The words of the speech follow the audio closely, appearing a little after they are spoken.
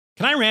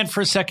Can I rant for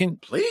a second?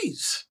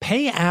 Please.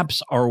 Pay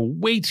apps are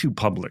way too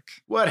public.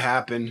 What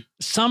happened?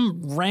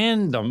 Some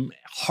random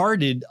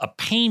hearted a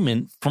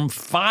payment from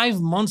 5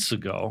 months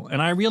ago,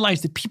 and I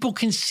realized that people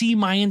can see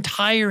my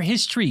entire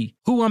history,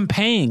 who I'm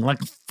paying, like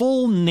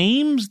full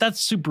names.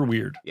 That's super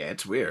weird. Yeah,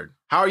 it's weird.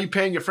 How are you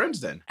paying your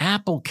friends then?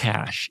 Apple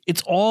Cash.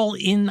 It's all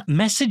in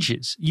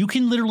messages. You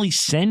can literally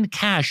send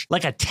cash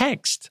like a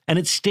text, and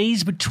it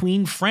stays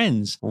between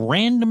friends.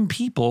 Random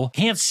people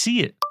can't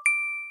see it.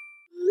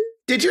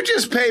 Did you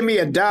just pay me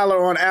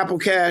 $1 on Apple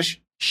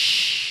Cash?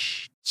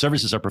 Shh.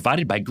 Services are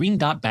provided by Green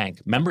Dot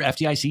Bank. Member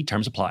FDIC.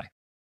 Terms apply.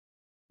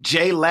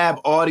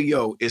 JLab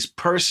Audio is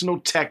personal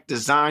tech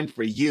designed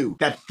for you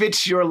that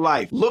fits your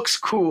life, looks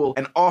cool,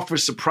 and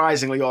offers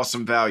surprisingly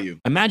awesome value.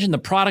 Imagine the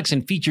products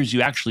and features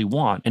you actually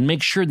want and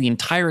make sure the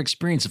entire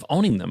experience of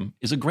owning them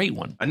is a great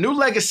one. A new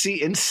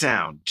legacy in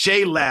sound.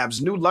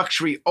 JLab's new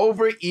luxury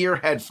over-ear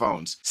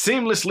headphones,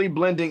 seamlessly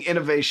blending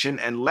innovation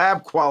and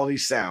lab-quality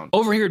sound.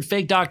 Over here at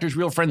Fake Doctors,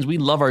 Real Friends, we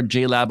love our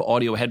JLab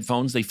audio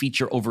headphones. They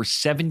feature over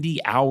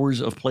 70 hours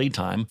of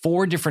playtime,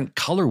 4 different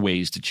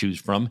colorways to choose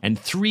from, and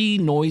 3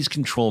 noise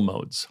control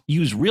modes.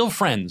 Use Real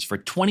Friends for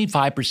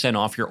 25%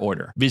 off your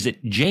order.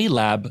 Visit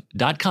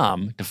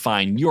jlab.com to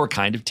find your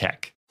kind of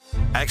tech.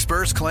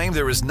 Experts claim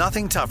there is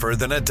nothing tougher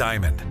than a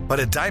diamond.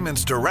 But at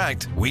Diamonds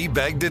Direct, we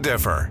beg to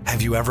differ.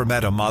 Have you ever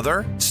met a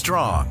mother?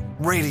 Strong,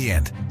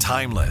 radiant,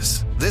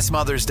 timeless. This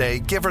Mother's Day,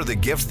 give her the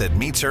gift that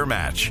meets her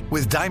match.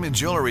 With diamond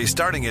jewelry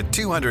starting at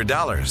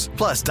 $200.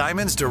 Plus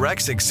Diamonds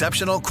Direct's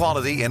exceptional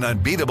quality and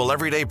unbeatable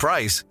everyday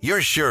price,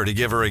 you're sure to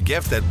give her a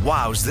gift that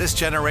wows this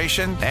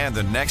generation and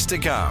the next to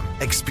come.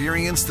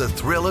 Experience the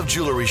thrill of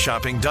jewelry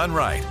shopping done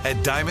right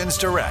at Diamonds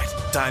Direct.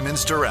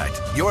 Diamonds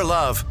Direct. Your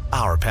love,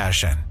 our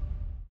passion.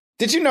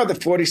 Did you know that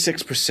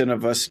 46%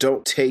 of us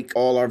don't take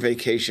all our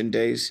vacation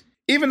days?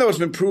 Even though it's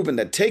been proven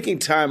that taking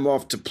time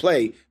off to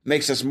play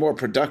makes us more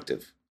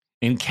productive.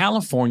 In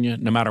California,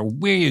 no matter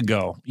where you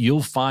go,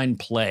 you'll find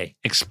play.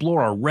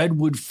 Explore a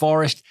redwood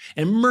forest,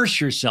 immerse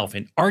yourself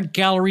in art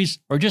galleries,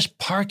 or just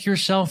park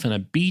yourself in a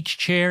beach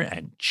chair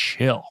and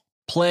chill.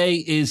 Play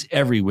is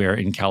everywhere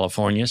in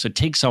California, so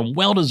take some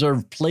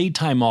well-deserved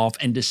playtime off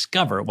and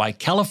discover why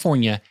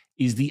California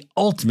is the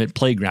ultimate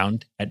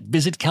playground at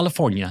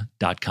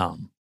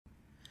visitcalifornia.com.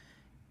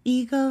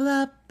 Eagle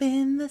up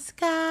in the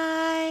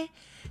sky,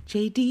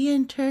 JD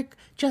and Turk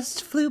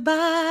just flew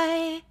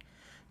by.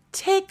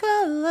 Take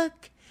a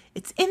look,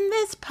 it's in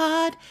this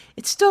pod,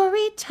 it's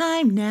story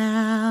time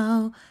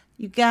now.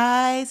 You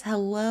guys,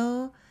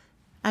 hello.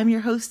 I'm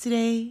your host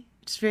today.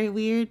 It's very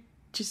weird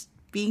just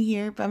being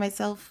here by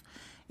myself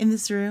in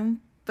this room,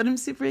 but I'm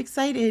super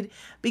excited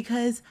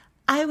because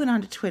I went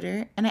onto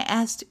Twitter and I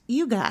asked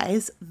you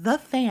guys, the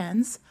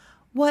fans,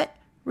 what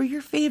were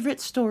your favorite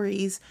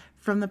stories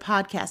from the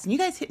podcast? And you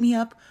guys hit me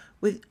up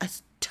with a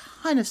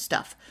ton of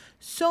stuff.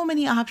 So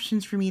many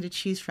options for me to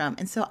choose from.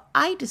 And so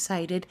I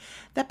decided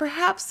that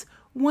perhaps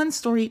one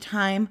story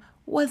time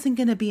wasn't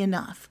going to be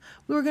enough.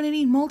 We were going to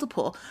need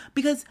multiple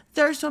because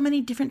there are so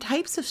many different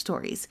types of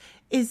stories.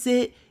 Is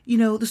it,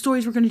 the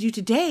stories we're going to do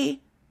today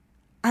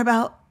are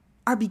about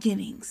our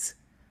beginnings.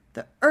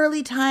 The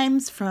early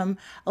times from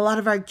a lot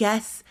of our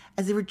guests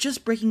as they were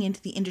just breaking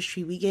into the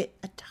industry. We get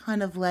a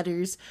ton of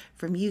letters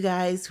from you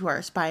guys who are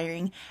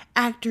aspiring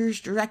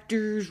actors,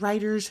 directors,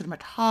 writers,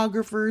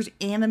 cinematographers,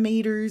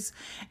 animators.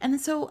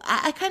 And so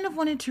I kind of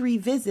wanted to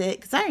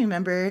revisit, because I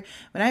remember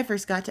when I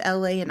first got to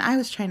LA and I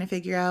was trying to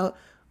figure out,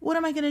 what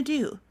am I going to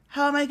do?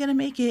 How am I going to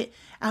make it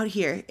out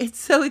here? It's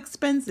so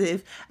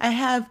expensive. I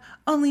have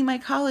only my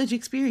college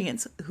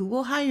experience. Who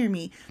will hire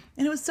me?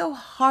 And it was so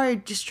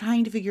hard just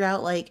trying to figure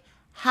out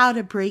how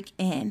to break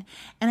in.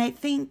 And I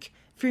think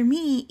for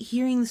me,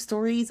 hearing the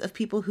stories of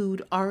people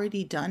who'd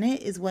already done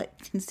it is what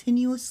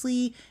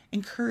continuously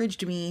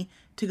encouraged me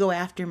to go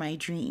after my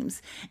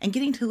dreams. And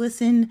getting to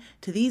listen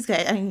to these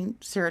guys,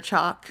 Sarah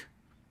Chalke,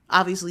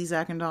 obviously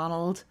Zach and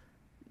Donald,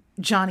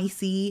 Johnny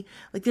C.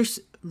 There's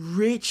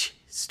rich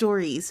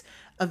stories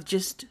of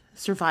just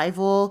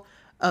survival,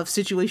 of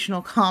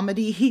situational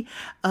comedy,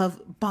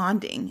 of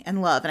bonding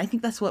and love. And I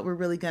think that's what we're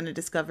really going to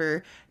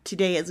discover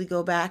today as we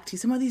go back to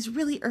some of these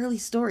really early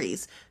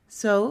stories.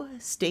 So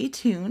stay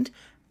tuned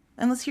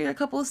and let's hear a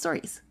couple of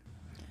stories.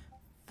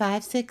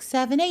 5, 6,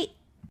 7, 8.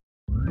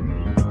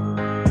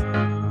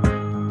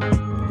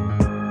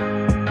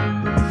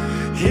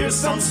 Here's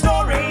some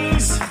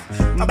stories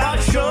about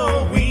a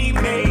show we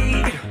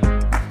made,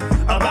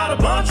 about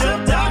a bunch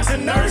of docs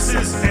and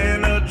nurses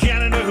and a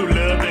janitor who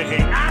loved to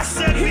hate. I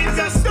said he's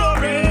got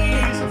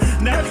stories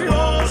that you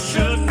all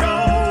should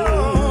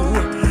know.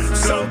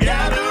 So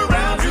gather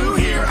round to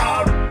hear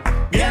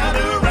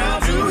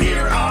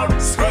our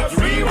Scrubs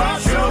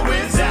Rewatch show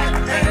with Zach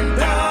and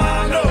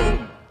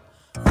Donald.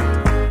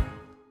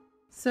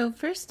 So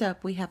first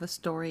up, we have a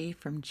story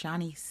from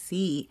Johnny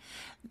C.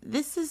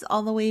 This is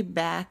all the way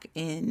back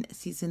in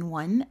season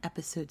 1,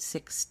 episode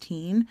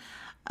 16.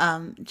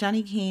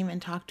 Johnny came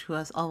and talked to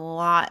us a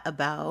lot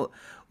about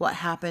what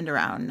happened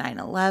around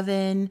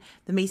 9/11,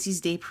 the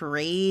Macy's Day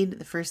Parade,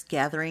 the first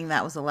gathering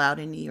that was allowed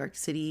in New York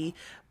City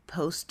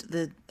post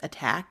the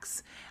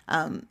attacks.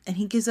 And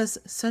he gives us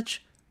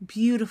such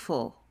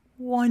beautiful,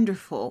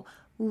 wonderful,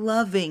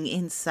 loving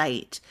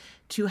insight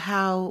to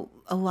how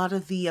a lot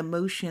of the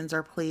emotions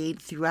are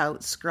played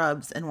throughout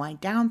Scrubs, and why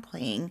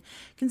downplaying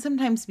can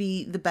sometimes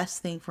be the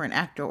best thing for an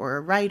actor or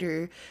a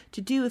writer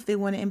to do if they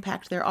want to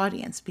impact their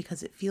audience,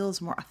 because it feels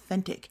more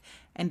authentic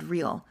and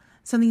real.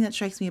 Something that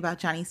strikes me about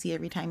Johnny C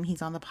every time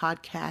he's on the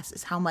podcast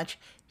is how much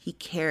he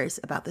cares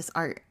about this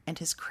art and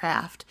his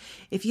craft.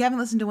 If you haven't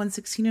listened to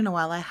 116 in a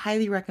while, I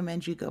highly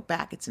recommend you go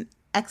back. It's an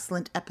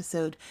excellent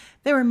episode.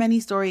 There were many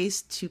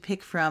stories to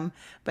pick from,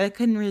 but I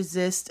couldn't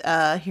resist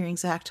hearing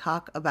Zach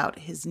talk about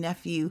his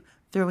nephew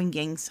throwing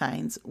gang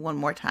signs one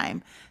more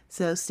time.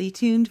 So stay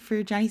tuned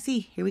for Johnny C.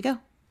 Here we go.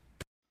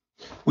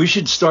 We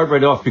should start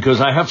right off because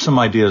I have some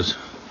ideas.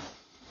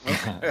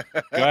 Go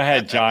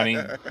ahead, Johnny.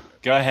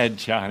 Go ahead,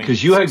 Johnny.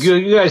 Because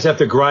you guys have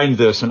to grind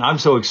this, and I'm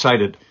so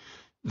excited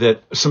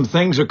that some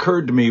things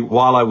occurred to me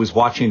while I was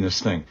watching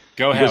this thing.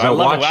 Go ahead.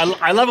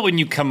 I love it when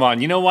you come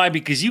on. You know why?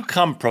 Because you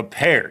come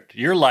prepared.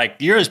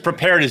 You're as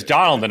prepared as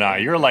Donald and I.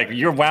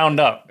 You're wound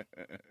up.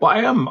 Well,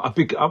 I am.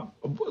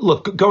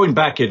 Look, going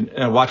back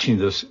and watching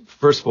this,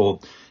 first of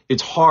all,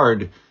 it's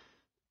hard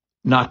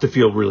not to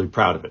feel really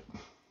proud of it.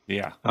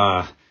 Yeah.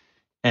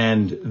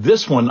 And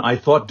this one I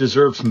thought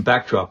deserved some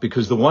backdrop,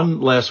 because the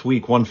one last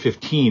week,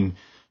 115,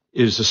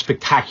 is a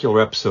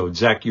spectacular episode.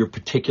 Zach, you're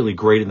particularly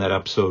great in that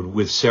episode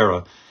with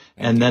Sarah.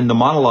 And then the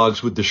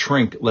monologues with the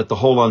shrink let the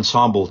whole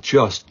ensemble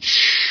just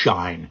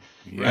shine.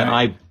 Right. And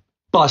I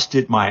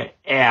busted my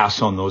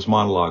ass on those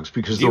monologues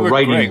because the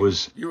writing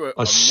was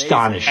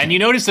astonishing. And you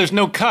notice there's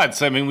no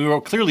cuts. I mean, we were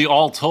clearly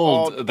all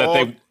told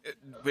that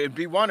it'd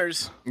be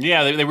oneers.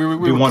 Yeah, we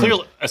were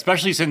clearly,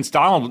 especially since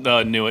Donald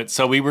knew it.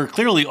 So we were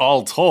clearly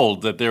all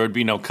told that there would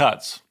be no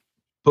cuts.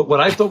 But what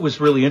I thought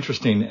was really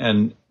interesting,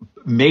 and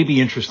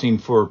maybe interesting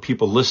for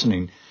people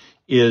listening,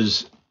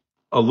 is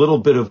a little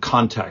bit of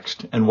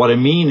context. And what I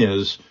mean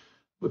is,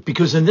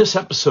 because in this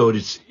episode,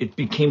 it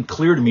became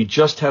clear to me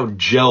just how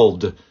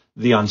gelled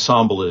the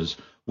ensemble is,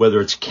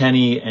 whether it's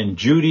Kenny and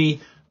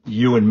Judy,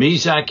 you and me,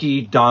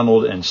 Zachy,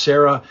 Donald and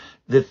Sarah.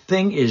 The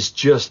thing is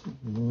just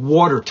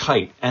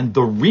watertight. And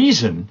the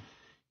reason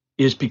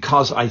is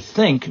because I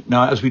think,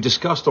 now, as we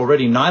discussed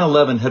already,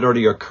 9/11 had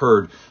already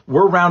occurred.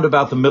 We're around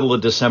about the middle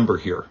of December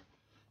here.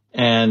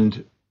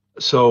 And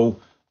so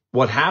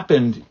what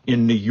happened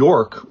in New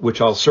York,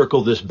 which I'll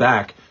circle this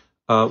back,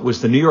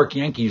 was the New York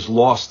Yankees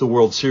lost the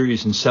World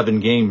Series in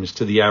 7 games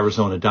to the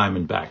Arizona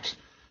Diamondbacks.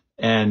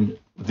 And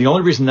the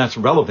only reason that's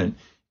relevant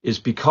is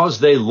because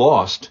they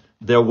lost,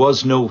 there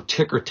was no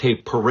ticker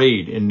tape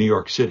parade in New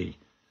York City.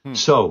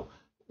 So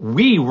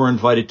we were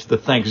invited to the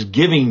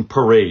Thanksgiving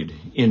parade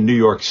in New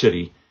York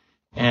City.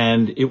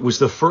 And it was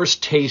the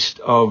first taste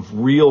of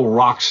real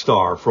rock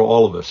star for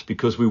all of us,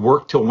 because we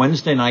worked till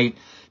Wednesday night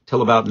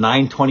till about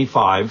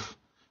 9:25.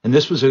 And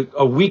this was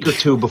a week or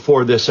two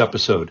before this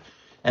episode.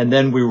 And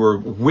then we were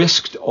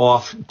whisked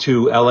off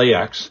to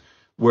LAX,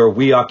 where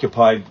we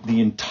occupied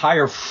the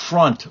entire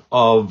front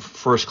of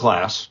first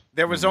class.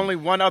 There was only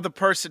one other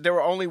person. There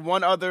were only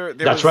one other.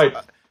 That's right.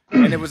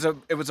 And it was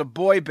a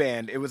boy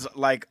band. It was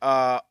like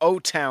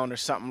O-Town or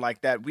something like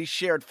that. We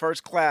shared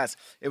first class.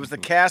 It was the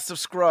cast of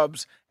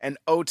Scrubs and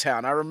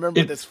O-Town. I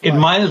remember this flight. It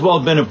might as well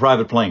have been a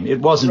private plane. It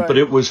wasn't, right. But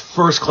it was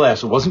first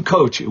class. It wasn't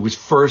coach. It was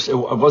first. It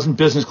wasn't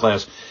business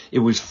class. It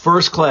was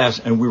first class,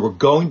 and we were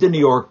going to New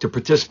York to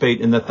participate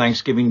in the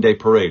Thanksgiving Day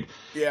parade.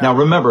 Yeah. Now,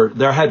 remember,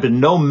 there had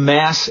been no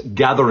mass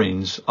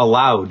gatherings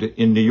allowed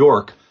in New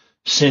York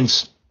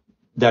since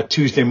that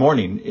Tuesday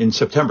morning in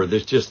September.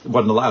 This just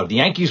wasn't allowed. The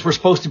Yankees were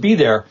supposed to be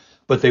there,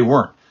 but they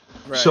weren't.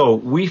 Right. So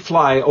we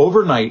fly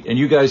overnight, and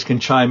you guys can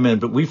chime in,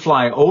 but we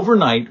fly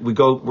overnight.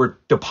 We're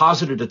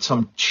deposited at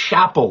some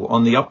chapel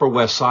on the Upper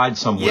West Side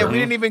somewhere. Yeah, we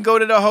didn't even go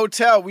to the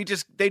hotel.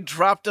 They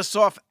dropped us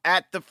off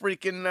at the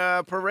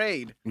freaking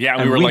parade. Yeah,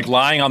 and we were like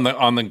lying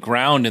on the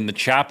ground in the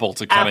chapel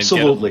to kind of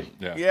absolutely.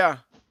 Yeah.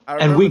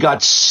 And we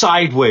got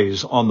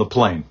sideways on the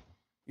plane.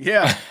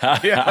 Yeah.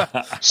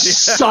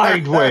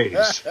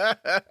 Sideways.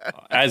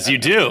 As you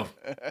do.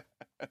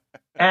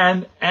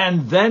 And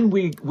then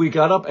we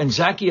got up, and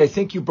Zachy, I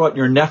think you brought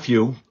your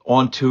nephew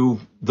onto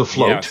the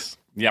float. Yes.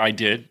 Yeah, I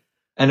did.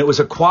 And it was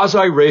a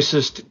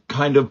quasi-racist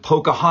kind of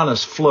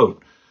Pocahontas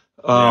float.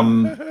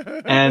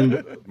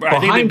 And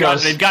behind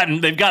us, they've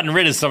gotten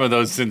rid of some of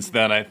those since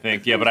then, I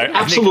think. Yeah, but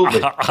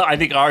absolutely. I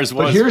think ours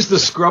was. But here's the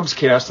Scrubs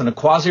cast and a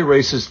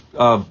quasi-racist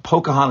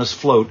Pocahontas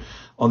float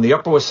on the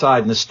Upper West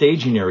Side in the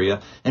staging area.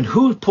 And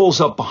who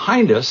pulls up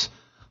behind us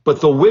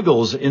but the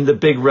Wiggles in the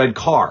big red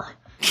car?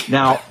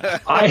 Now,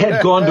 I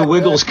had gone to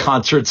Wiggles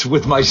concerts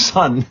with my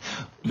son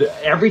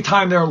every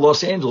time they're in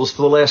Los Angeles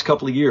for the last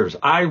couple of years.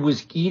 I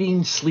was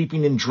eating,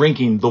 sleeping, and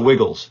drinking the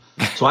Wiggles.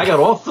 So I got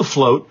off the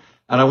float,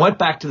 and I went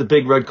back to the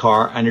big red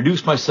car. I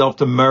introduced myself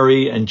to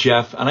Murray and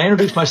Jeff, and I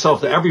introduced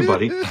myself to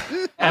everybody.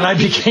 And I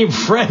became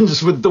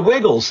friends with the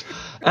Wiggles,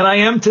 and I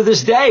am to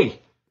this day.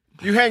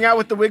 You hang out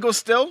with the Wiggles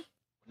still?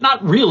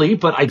 Not really,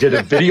 but I did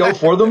a video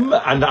for them,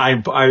 and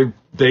I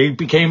they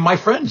became my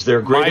friends.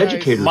 They're great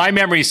educators. My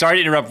memory, sorry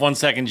to interrupt 1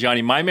 second,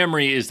 Johnny. My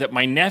memory is that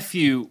my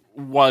nephew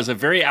was a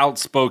very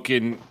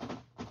outspoken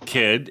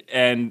kid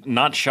and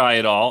not shy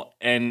at all.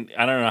 And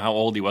I don't know how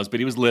old he was, but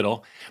he was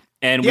little.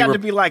 And He had to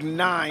be like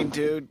 9,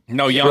 dude.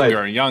 No,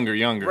 younger.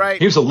 Right.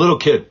 He was a little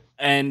kid.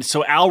 And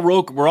so Al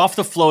Roker, we're off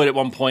the float at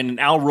one point, and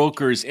Al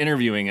Roker is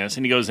interviewing us,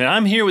 and he goes, and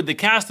I'm here with the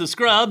cast of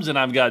Scrubs, and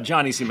I've got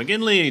Johnny C.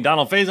 McGinley,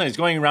 Donald Faison. He's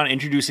going around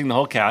introducing the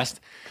whole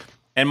cast.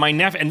 And my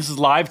nephew, and this is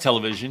live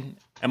television,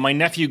 and my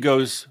nephew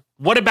goes,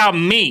 what about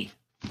me?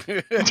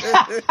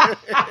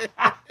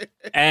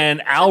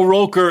 And Al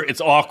Roker, it's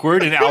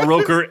awkward, and Al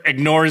Roker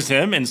ignores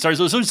him and starts,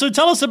 so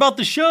tell us about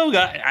the show.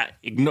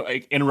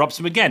 Interrupts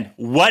him again.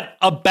 What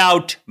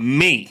about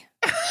me?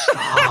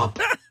 Stop.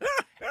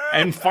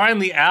 And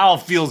finally, Al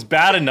feels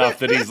bad enough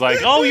that he's like,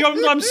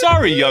 I'm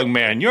sorry, young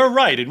man. You're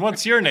right. And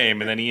what's your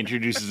name? And then he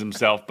introduces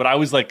himself. But I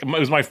was like, it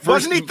was my first.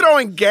 Wasn't he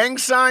throwing gang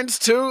signs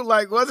too?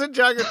 Like, wasn't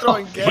Jagger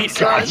throwing gang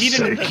signs?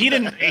 He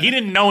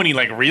didn't know any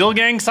like real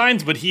gang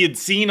signs, but he had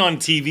seen on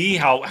TV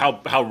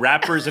how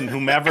rappers and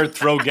whomever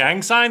throw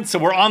gang signs. So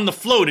we're on the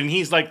float, and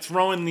he's like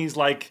throwing these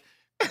like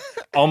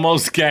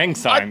almost gang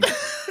signs.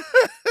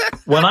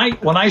 When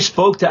I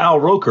spoke to Al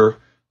Roker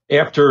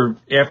after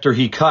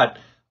he cut,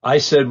 I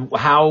said,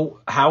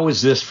 how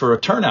is this for a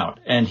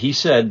turnout? And he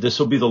said, this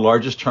will be the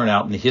largest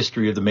turnout in the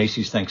history of the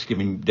Macy's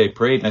Thanksgiving Day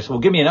Parade. And I said, well,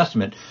 give me an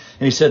estimate.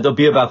 And he said, there'll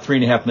be about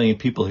 3.5 million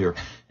people here.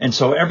 And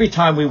so every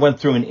time we went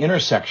through an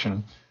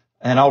intersection,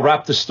 and I'll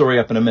wrap this story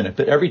up in a minute,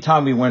 but every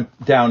time we went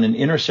down an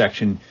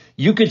intersection,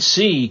 you could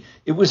see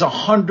it was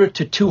 100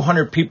 to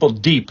 200 people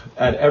deep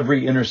at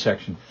every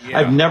intersection.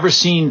 Yeah. I've never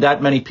seen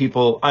that many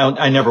people.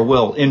 I never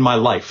will in my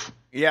life.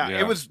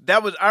 Yeah,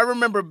 I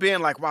remember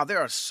being like, wow, there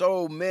are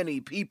so many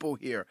people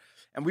here.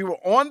 And we were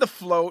on the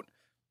float,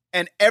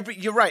 and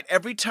you're right,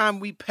 every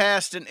time we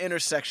passed an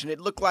intersection, it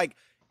looked like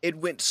it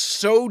went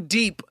so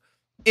deep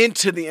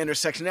into the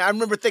intersection. And I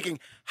remember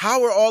thinking,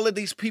 how are all of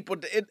these people,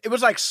 it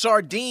was like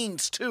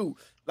sardines too,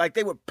 like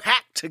they were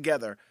packed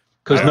together.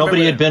 Because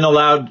nobody had been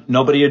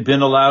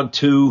allowed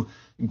to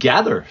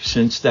gather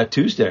since that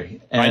Tuesday.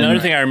 And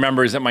another thing I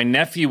remember is that my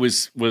nephew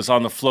was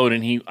on the float,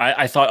 and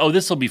I thought, oh,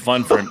 this will be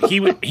fun for him.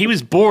 He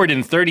was bored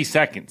in 30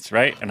 seconds,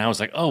 right? And I was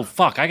like, oh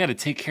fuck, I got to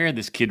take care of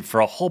this kid for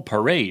a whole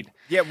parade.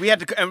 Yeah, we had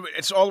to. And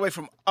it's all the way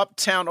from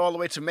Uptown all the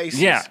way to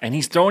Macy's. Yeah, and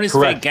he's throwing his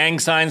fake gang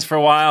signs for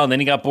a while, and then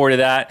he got bored of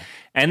that.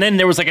 And then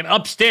there was like an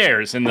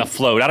upstairs in the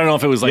float. I don't know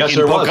if it was like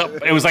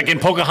it was like in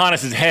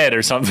Pocahontas' head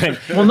or something.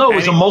 Well, no, it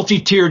was a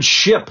multi-tiered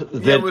ship.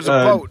 It was a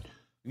boat.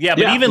 Yeah,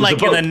 but even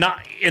like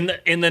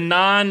in the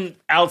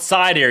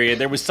non-outside area,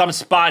 there was some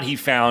spot he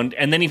found,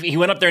 and then he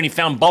went up there and he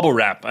found bubble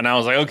wrap, and I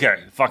was like, okay,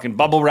 fucking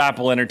bubble wrap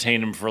will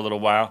entertain him for a little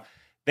while.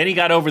 Then he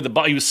got over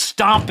he was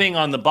stomping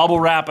on the bubble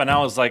wrap, and I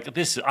was like,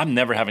 I'm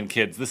never having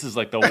kids. This is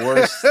like the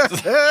worst.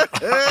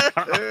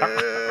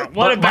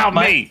 What about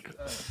me?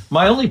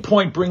 My only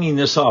point bringing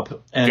this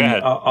up, and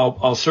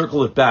I'll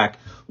circle it back,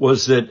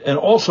 was that, and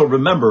also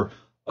remember,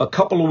 a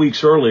couple of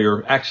weeks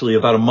earlier, actually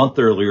about a month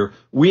earlier,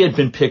 we had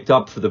been picked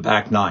up for the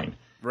back 9.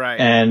 Right.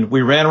 And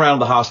we ran around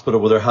the hospital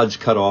with our HUDs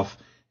cut off.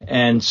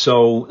 And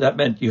so that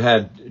meant you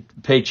had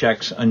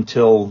paychecks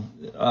until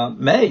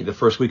May, the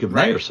first week of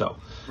May or so.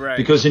 Right.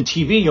 Because in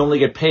TV, you only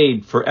get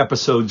paid for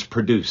episodes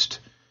produced.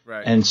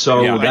 Right. And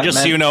so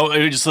so you know,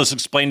 let's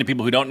explain to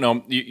people who don't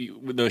know,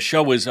 the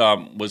show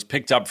was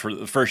picked up for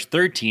the first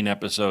 13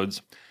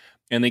 episodes,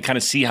 and they kind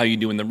of see how you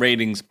do in the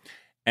ratings.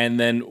 And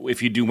then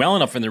if you do well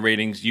enough in the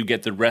ratings, you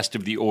get the rest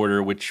of the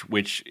order, which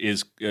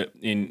is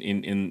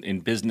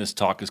in business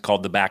talk is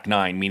called the back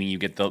 9, meaning you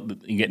get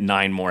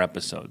 9 more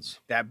episodes.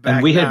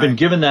 And we had been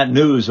given that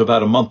news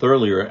about a month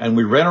earlier, and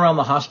we ran around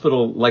the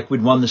hospital like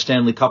we'd won the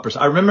Stanley Cup.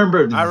 I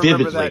remember it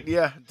vividly. That.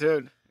 Yeah,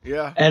 dude.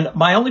 Yeah. And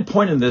my only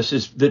point in this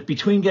is that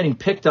between getting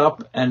picked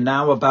up and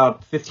now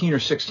about 15 or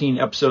 16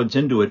 episodes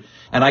into it,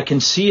 and I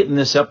can see it in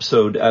this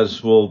episode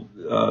as we'll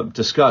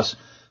discuss,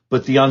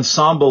 but the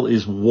ensemble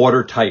is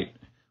watertight.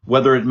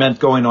 Whether it meant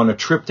going on a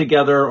trip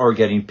together or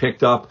getting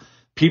picked up,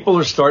 people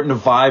are starting to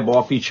vibe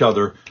off each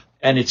other.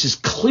 And it's as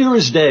clear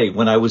as day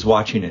when I was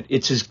watching it.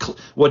 It's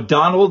what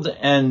Donald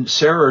and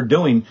Sarah are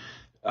doing.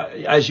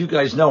 As you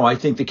guys know, I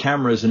think the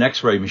camera is an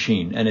X-ray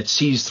machine, and it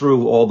sees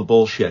through all the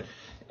bullshit.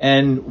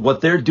 And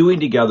what they're doing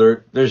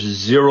together, there's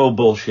zero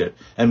bullshit.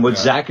 And what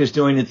Zach is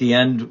doing at the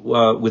end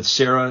with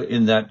Sarah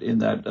in that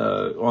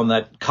on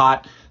that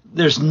cot,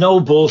 there's no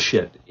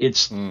bullshit.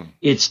 It's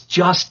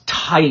just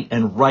tight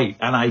and right.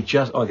 And I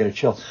got a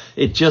chill.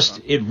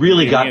 It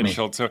really got me.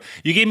 Chill too.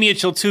 You gave me a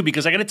chill too,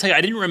 because I got to tell you,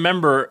 I didn't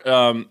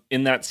remember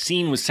in that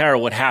scene with Sarah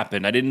what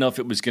happened. I didn't know if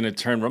it was going to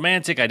turn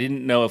romantic. I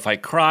didn't know if I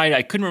cried.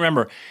 I couldn't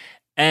remember.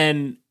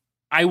 And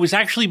I was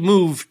actually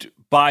moved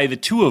by the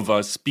two of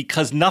us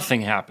because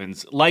nothing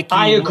happens.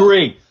 I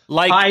agree.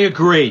 Like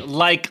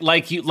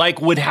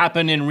would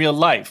happen in real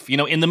life. You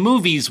know, in the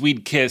movies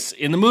we'd kiss.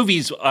 In the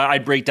movies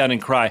I'd break down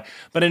and cry.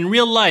 But in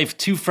real life,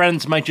 two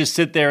friends might just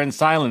sit there in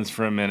silence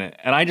for a minute.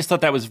 And I just thought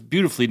that was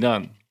beautifully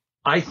done.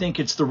 I think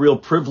it's the real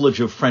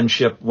privilege of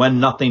friendship when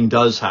nothing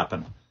does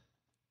happen.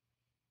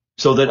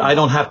 so that I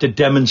don't have to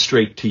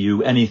demonstrate to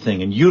you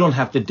anything and you don't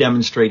have to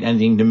demonstrate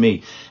anything to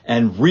me.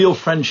 And real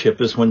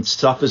friendship is when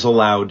stuff is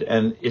allowed,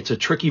 and it's a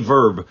tricky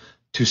verb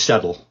to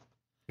settle.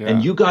 Yeah.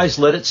 And you guys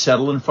let it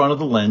settle in front of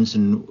the lens.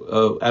 And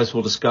as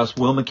we'll discuss,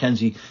 Will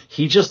McKenzie,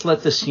 he just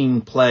let the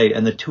scene play.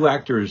 And the two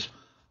actors,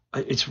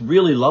 it's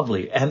really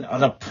lovely. And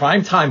on a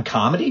primetime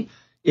comedy,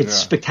 it's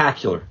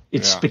spectacular.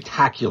 It's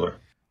spectacular.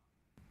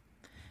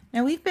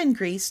 Now, we've been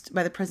graced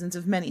by the presence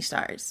of many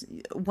stars.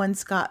 One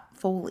Scott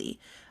Foley,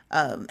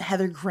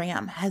 Heather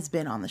Graham has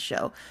been on the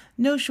show.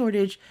 No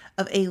shortage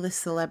of A-list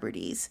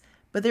celebrities.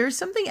 But there was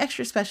something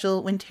extra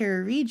special when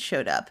Tara Reid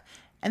showed up.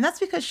 And that's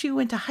because she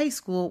went to high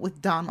school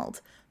with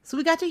Donald. So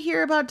we got to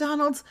hear about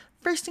Donald's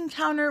first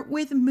encounter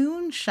with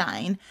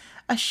moonshine,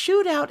 a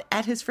shootout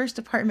at his first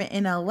apartment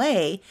in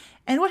LA,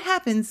 and what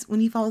happens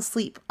when you fall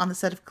asleep on the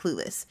set of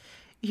Clueless.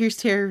 Here's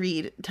Tara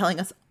Reid telling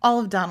us all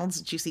of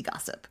Donald's juicy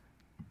gossip.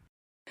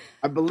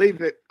 I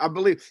believe it.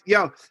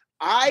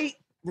 I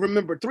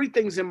remember 3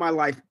 things in my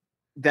life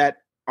that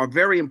are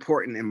very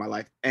important in my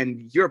life,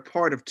 and you're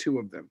part of 2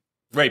 of them.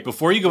 Right,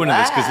 before you go into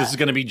this, because this is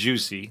going to be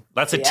juicy,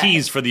 that's a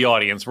tease for the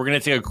audience. We're going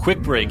to take a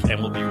quick break, and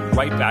we'll be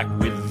right back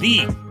with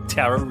the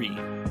Tara Reid.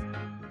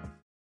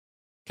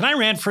 Can I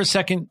rant for a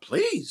second?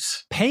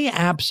 Please. Pay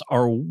apps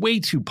are way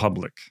too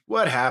public.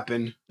 What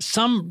happened?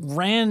 Some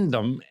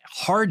random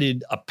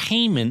hearted a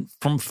payment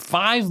from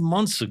 5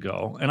 months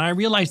ago, and I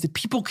realized that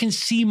people can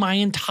see my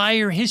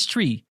entire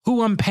history,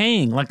 who I'm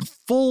paying, like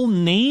full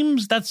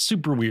names. That's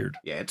super weird.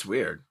 Yeah, it's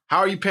weird. How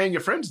are you paying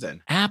your friends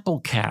then? Apple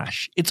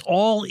Cash. It's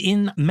all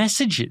in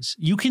messages.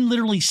 You can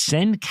literally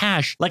send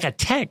cash like a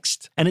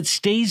text, and it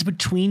stays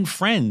between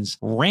friends.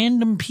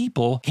 Random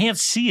people can't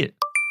see it.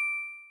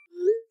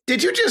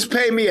 Did you just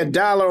pay me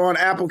 $1 on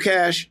Apple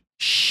Cash?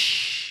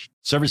 Shh.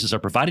 Services are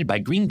provided by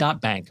Green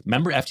Dot Bank.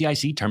 Member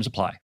FDIC. Terms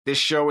apply. This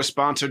show is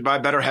sponsored by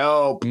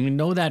BetterHelp. You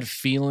know that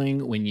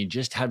feeling when you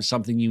just have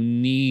something you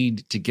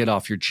need to get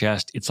off your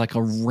chest? It's like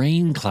a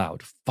rain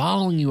cloud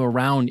following you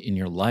around in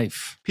your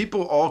life.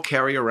 People all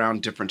carry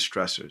around different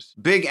stressors,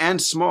 big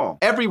and small.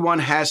 Everyone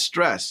has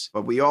stress,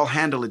 but we all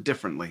handle it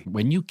differently.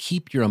 When you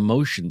keep your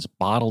emotions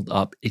bottled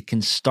up, it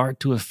can start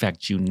to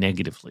affect you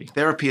negatively.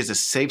 Therapy is a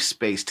safe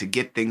space to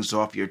get things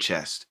off your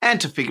chest and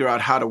to figure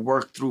out how to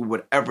work through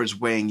whatever's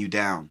weighing you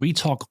down. We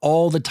talk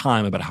all the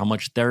time about how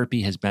much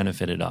therapy has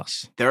benefited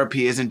us.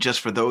 Therapy isn't just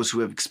for those who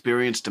have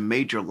experienced a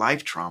major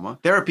life trauma.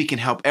 Therapy can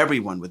help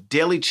everyone with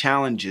daily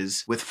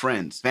challenges with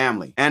friends,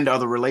 family, and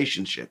other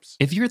relationships.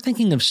 If you're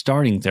thinking of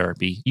starting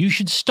therapy, you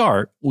should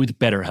start with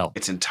BetterHelp.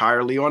 It's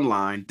entirely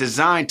online,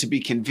 designed to be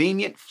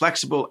convenient,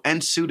 flexible,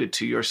 and suited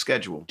to your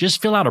schedule.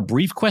 Just fill out a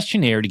brief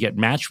questionnaire to get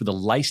matched with a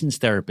licensed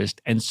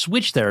therapist and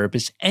switch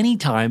therapists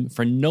anytime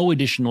for no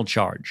additional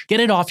charge. Get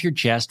it off your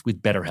chest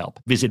with BetterHelp.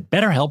 Visit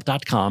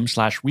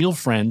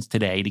BetterHelp.com/realfriends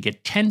today to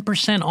get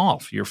 10%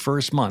 off your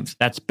first month.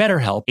 That's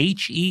BetterHelp,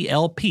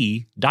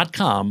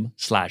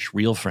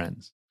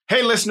 HELP.com/realfriends.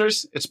 Hey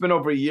listeners, it's been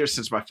over a year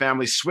since my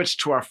family switched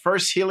to our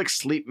first Helix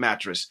sleep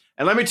mattress.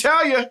 And let me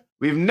tell you,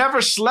 we've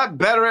never slept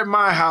better at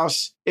my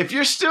house. If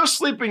you're still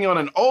sleeping on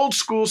an old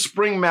school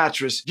spring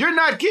mattress, you're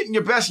not getting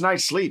your best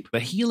night's sleep. The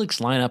Helix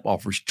lineup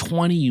offers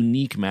 20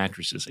 unique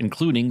mattresses,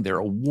 including their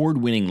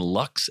award-winning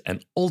Luxe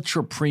and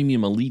Ultra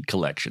Premium Elite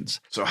collections.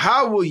 So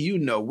how will you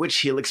know which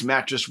Helix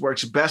mattress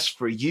works best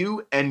for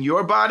you and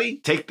your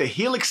body? Take the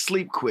Helix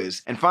Sleep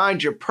Quiz and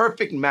find your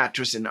perfect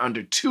mattress in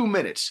under 2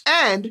 minutes.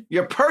 And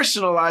your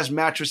personalized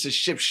mattress is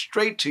shipped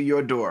straight to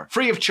your door,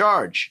 free of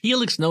charge.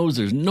 Helix knows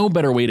there's no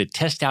better way to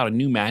test out a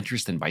new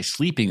mattress than by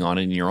sleeping on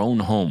it in your own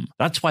home.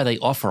 That's why they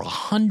offer a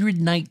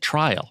 100-night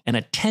trial and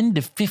a 10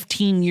 to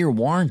 15-year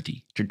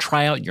warranty to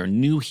try out your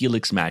new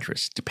Helix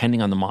mattress,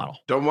 depending on the model.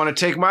 Don't want to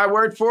take my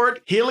word for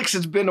it? Helix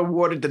has been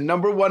awarded the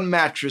 #1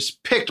 mattress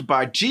picked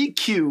by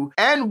GQ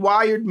and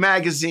Wired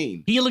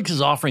Magazine. Helix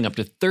is offering up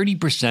to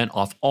 30%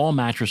 off all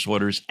mattress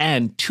orders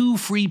and 2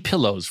 free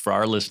pillows for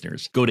our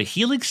listeners. Go to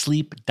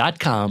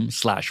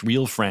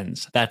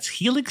helixsleep.com/realfriends. That's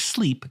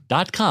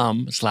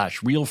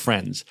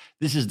helixsleep.com/realfriends.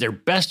 This is their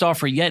best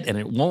offer yet, and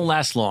it won't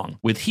last long.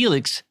 With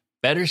Helix,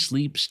 better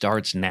sleep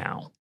starts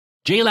now.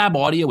 JLab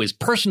Audio is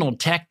personal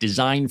tech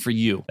designed for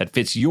you that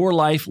fits your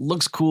life,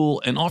 looks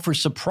cool, and offers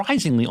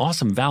surprisingly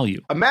awesome value.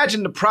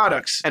 Imagine the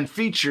products and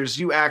features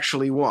you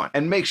actually want,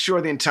 and make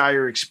sure the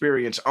entire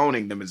experience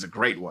owning them is a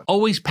great one.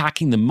 Always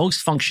packing the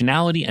most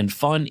functionality and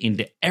fun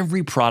into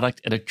every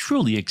product at a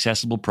truly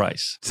accessible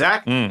price.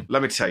 Zach,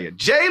 let me tell you,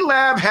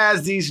 JLab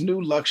has these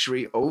new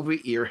luxury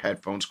over-ear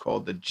headphones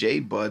called the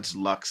J-Buds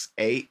Luxe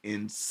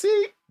ANC.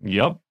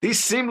 Yep.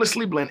 These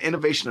seamlessly blend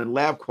innovation and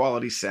lab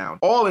quality sound,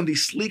 all in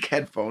these sleek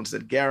headphones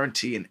that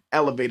guarantee an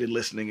elevated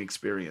listening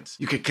experience.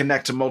 You can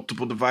connect to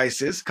multiple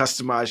devices,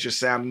 customize your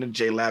sound in the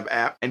JLab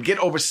app, and get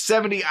over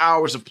 70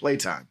 hours of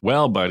playtime.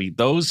 Well, buddy,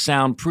 those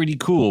sound pretty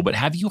cool, but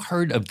have you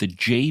heard of the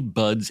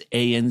J-Buds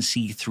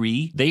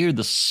ANC3? They are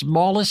the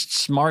smallest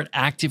smart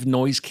active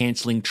noise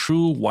canceling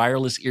true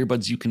wireless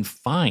earbuds you can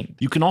find.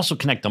 You can also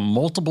connect to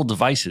multiple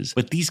devices,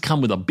 but these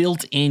come with a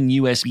built-in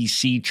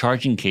USB-C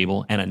charging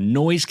cable and a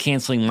noise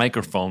canceling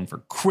microphone for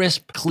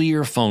crisp,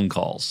 clear phone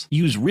calls.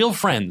 Use Real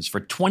Friends for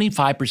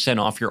 25%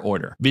 off your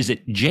order.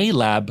 Visit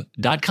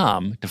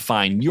JLab.com to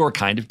find your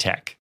kind of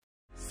tech.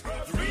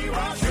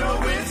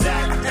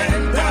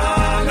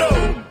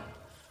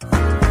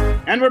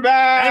 And we're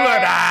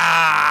back.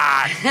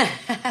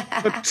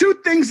 But two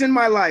things in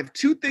my life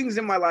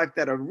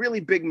that are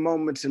really big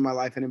moments in my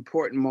life and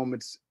important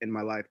moments in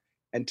my life.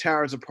 And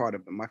Tara's a part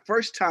of them. My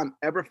first time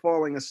ever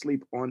falling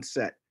asleep on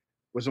set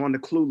was on the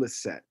Clueless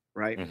set,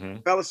 right?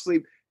 Fell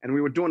asleep and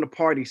we were doing the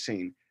party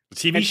scene. The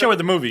TV show or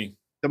the movie?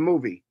 The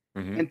movie.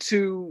 And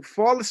to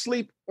fall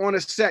asleep on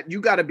a set,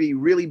 you got to be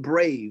really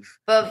brave.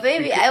 But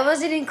baby, I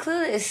wasn't in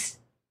Clueless.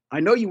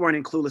 I know you weren't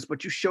in Clueless,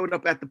 but you showed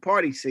up at the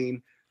party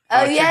scene.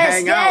 Oh,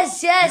 yes.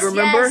 You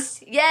remember?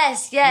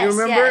 Yes. You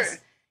remember? Yes.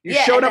 You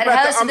showed up at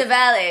at House in the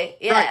Valley.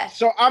 Yeah. Right.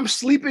 So I'm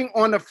sleeping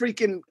on a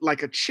freaking,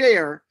 like a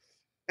chair,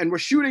 and we're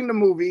shooting the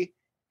movie,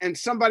 and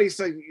somebody's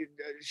like,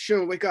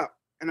 "Sean, wake up."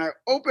 And I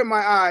open my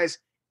eyes,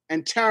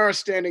 and Tara's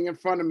standing in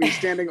front of me,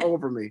 standing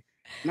over me.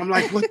 And I'm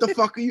like, "What the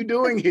fuck are you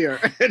doing here?"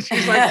 And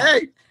she's like,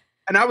 "Hey."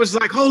 And I was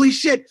like, "Holy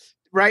shit."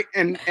 Right.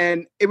 And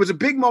it was a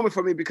big moment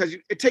for me because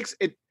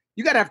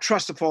you got to have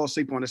trust to fall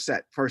asleep on a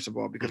set, first of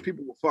all, because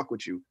people will fuck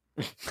with you.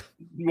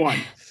 One.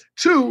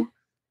 Two,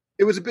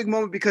 it was a big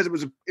moment because it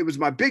was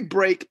my big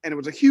break and it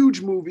was a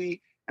huge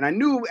movie. And I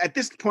knew at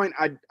this point,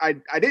 I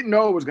didn't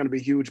know it was going to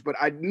be huge, but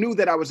I knew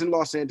that I was in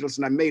Los Angeles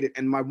and I made it.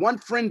 And my one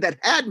friend that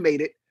had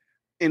made it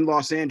in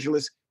Los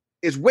Angeles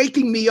is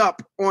waking me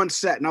up on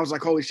set. And I was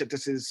like, holy shit,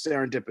 this is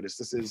serendipitous.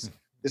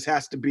 This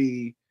has to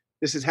be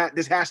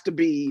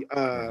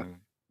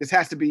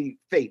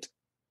fate.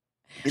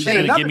 She's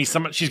gonna give me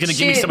some of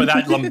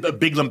that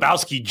Big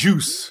Lebowski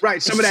juice.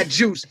 Right, some of that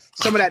juice,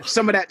 some of that.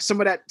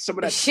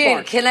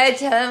 Shoot, can I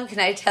tell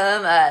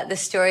him the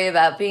story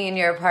about being in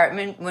your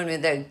apartment when we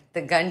the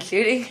gun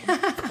shooting?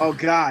 Oh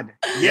God!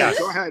 Yes.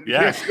 Go ahead.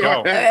 Yes,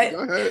 go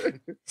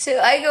ahead. So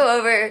I go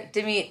over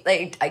to meet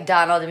like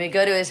Donald, and we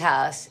go to his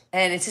house,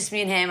 and it's just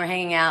me and him. We're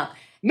hanging out.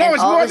 No,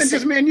 it's more than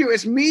just me and you.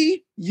 It's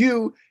me,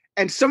 you,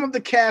 and some of the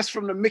cast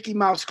from the Mickey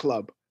Mouse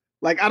Club.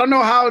 Like, I don't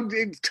know how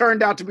it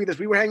turned out to be this.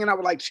 We were hanging out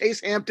with like Chase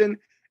Hampton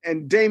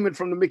and Damon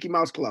from the Mickey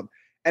Mouse Club.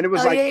 And it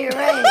was yeah, you're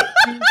right.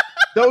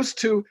 Those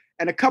two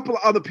and a couple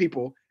of other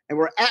people. And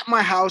we're at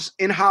my house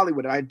in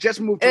Hollywood. I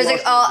just moved to Los Angeles. It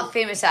was like all Angeles.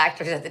 famous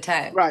actors at the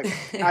time. Right.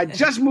 I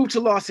just moved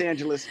to Los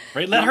Angeles.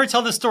 Right. Let her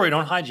tell the story.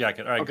 Don't hijack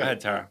it. All right, okay. Go ahead,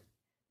 Tara.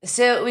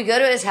 So we go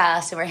to his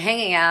house and we're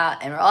hanging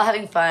out and we're all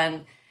having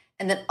fun.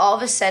 And then all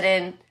of a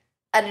sudden,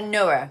 out of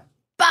nowhere,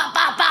 bop,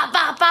 bop, bop,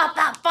 bop, bop,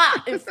 bop,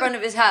 bop, in front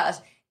of his house.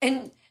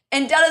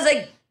 And Donna's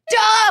like,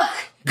 duck!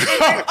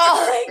 And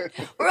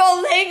we're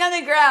all laying on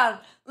the ground.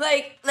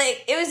 Like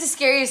it was the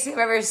scariest thing I've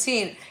ever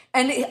seen.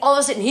 And all of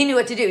a sudden he knew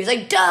what to do. He's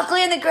like, duck,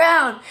 lay on the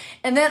ground.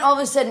 And then all of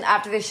a sudden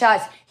after the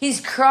shots, he's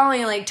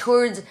crawling like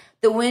towards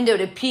the window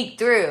to peek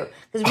through.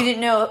 Because we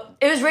didn't know,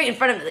 it was right in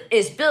front of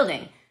his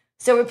building.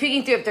 So we're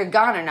peeking through if they're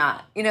gone or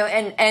not, you know,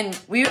 and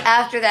we,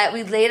 after that,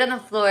 we laid on the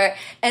floor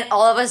and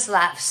all of us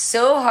laughed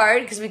so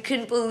hard because we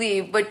couldn't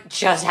believe what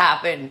just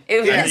happened.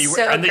 It was so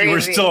crazy. And that you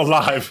were still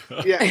alive.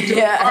 Yeah.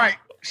 Yeah. All right.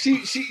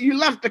 You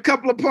left a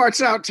couple of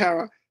parts out,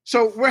 Tara.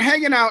 So we're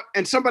hanging out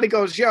and somebody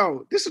goes,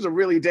 yo, this is a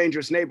really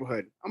dangerous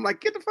neighborhood. I'm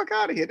like, get the fuck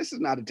out of here. This is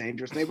not a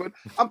dangerous neighborhood.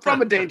 I'm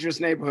from a dangerous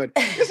neighborhood.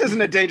 This isn't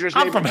a dangerous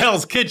neighborhood. I'm from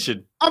Hell's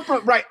Kitchen. I'm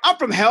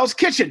from Hell's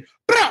Kitchen.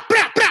 Blah,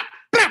 blah, blah,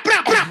 blah,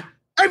 blah, blah.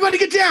 Everybody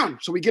get down.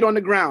 So we get on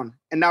the ground.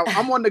 And now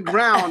I'm on the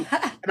ground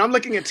and I'm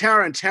looking at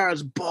Tara and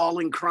Tara's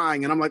bawling,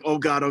 crying. And I'm like, oh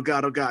God, oh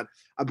God, oh God.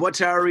 I brought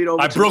Tara Reid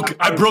over. I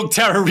broke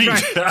Tara Reid.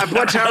 Right. I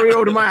brought Tara Reid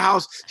over to my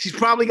house. She's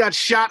probably got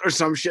shot or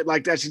some shit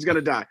like that. She's going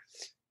to die.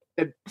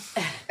 And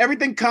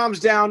everything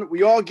calms down.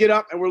 We all get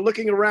up and we're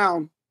looking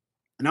around.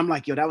 And I'm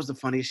like, yo, that was the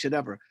funniest shit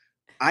ever.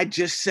 I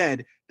just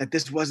said that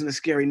this wasn't a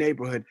scary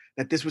neighborhood,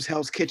 that this was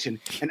Hell's Kitchen.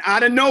 And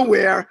out of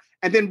nowhere,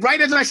 and then right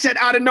as I said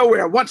out of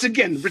nowhere, once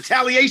again,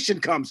 retaliation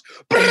comes.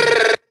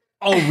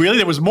 Oh, really?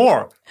 There was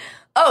more.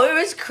 Oh, it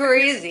was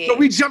crazy. So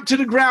we jumped to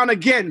the ground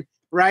again,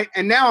 right?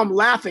 And now I'm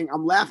laughing.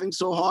 I'm laughing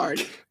so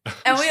hard.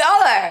 And we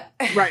all are.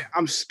 Right.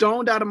 I'm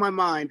stoned out of my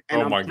mind,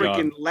 and I'm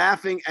freaking God.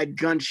 Laughing at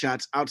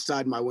gunshots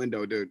outside my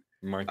window, dude.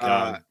 My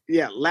God.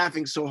 Yeah,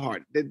 laughing so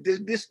hard.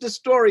 This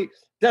story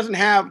doesn't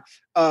have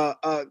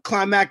a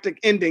climactic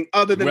ending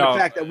other than the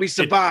fact that we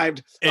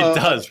survived. It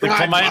does.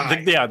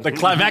 The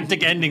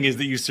climactic ending is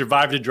that you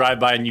survived a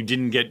drive-by and you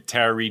didn't get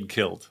Tara Reid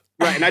killed.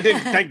 Right, and I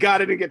didn't. Thank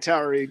God I didn't get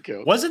Tara Reid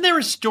killed. Wasn't there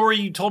a story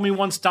you told me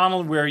once,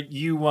 Donald, where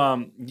you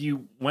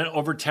went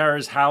over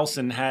Tara's house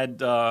and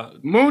had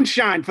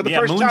moonshine for the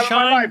first time in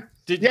my life?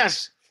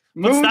 Yes,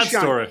 moonshine. What's that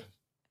story?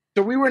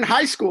 So we were in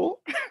high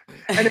school,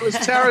 and it was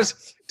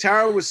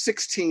Tara was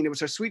 16. It was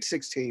her sweet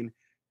 16,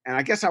 and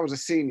I guess I was a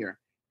senior.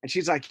 And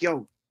she's like,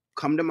 "Yo,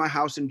 come to my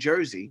house in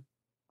Jersey.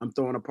 I'm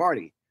throwing a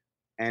party,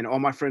 and all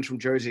my friends from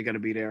Jersey are gonna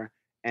be there."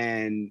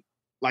 And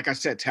like I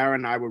said, Tara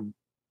and I were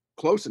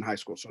close in high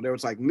school, so there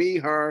was like me,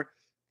 her,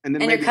 and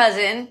then your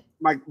cousin.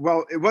 It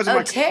wasn't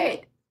my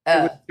Terry.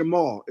 It was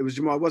Jamal. It was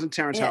Jamal. It wasn't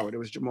Terrence Howard. It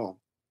was Jamal.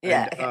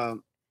 Yeah.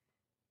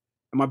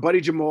 And, and my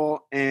buddy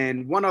Jamal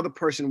and one other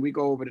person. We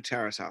go over to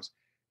Tara's house.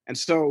 And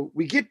so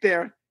we get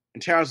there,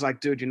 and Tara's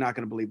like, dude, you're not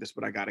going to believe this,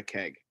 but I got a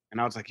keg. And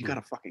I was like, you got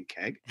a fucking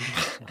keg?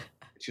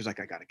 She was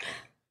like, I got a keg.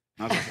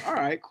 And I was like, all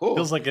right, cool.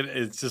 Feels like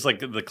it's just like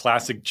the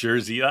classic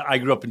Jersey. I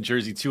grew up in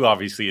Jersey too,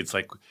 obviously. It's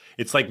like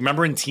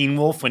remember in Teen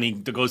Wolf when he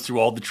goes through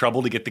all the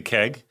trouble to get the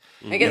keg?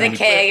 We get the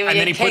keg, and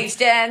we get keg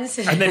stands.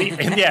 And then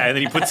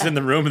he puts it in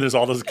the room and there's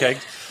all those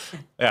kegs.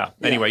 Yeah.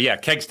 Anyway,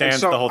 keg stands,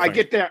 so the whole thing.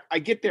 I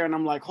get there and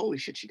I'm like, holy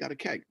shit, she got a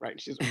keg, right?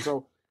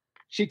 So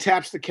she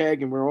taps the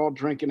keg and we're all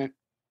drinking it.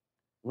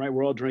 Right,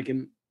 we're all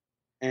drinking,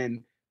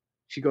 and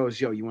she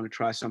goes, "Yo, you want to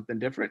try something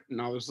different?"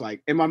 And I was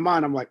like, in my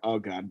mind, I'm like, "Oh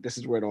God, this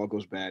is where it all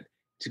goes bad."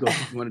 She goes,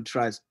 "You want to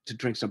try to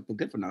drink something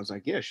different?" I was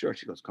like, "Yeah, sure."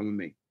 She goes, "Come with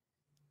me."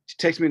 She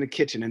takes me in the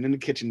kitchen, and in the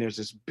kitchen there's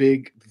this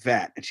big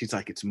vat, and she's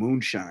like, "It's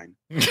moonshine."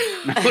 And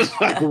I was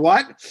like,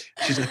 "What?"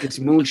 She's like, "It's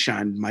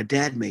moonshine. My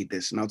dad made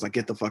this." And I was like,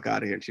 "Get the fuck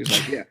out of here." And she was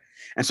like, "Yeah."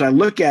 And so I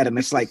look at it, and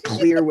it's like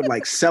clear with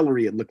like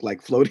celery. It looked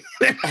like floating.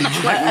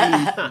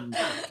 I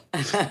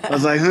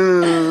was like,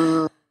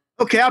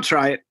 okay, I'll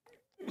try it.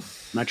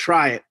 And I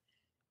try it,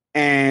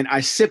 and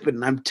I sip it,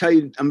 and I'm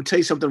gonna tell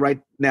you something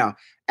right now.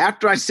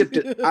 After I sipped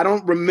it, I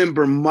don't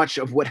remember much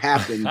of what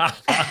happened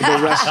for the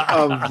rest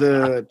of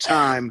the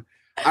time.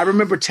 I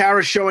remember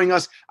Tara showing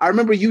us. I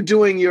remember you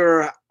doing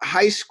your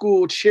high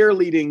school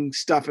cheerleading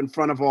stuff in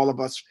front of all of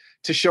us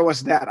to show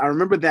us that. I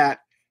remember that.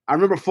 I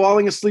remember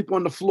falling asleep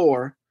on the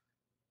floor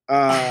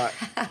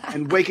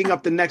and waking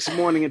up the next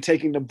morning and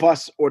taking the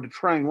bus or the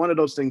train, one of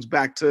those things,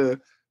 back to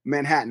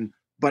Manhattan.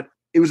 But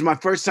it was my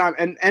first time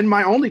and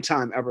my only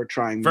time ever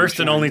trying First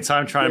moonshine. And only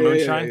time trying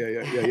moonshine?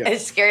 Yeah. It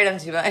scared him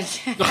too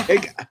much.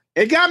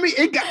 It got me.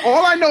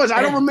 All I know is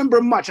I don't remember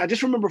much. I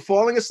just remember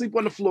falling asleep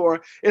on the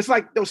floor. It's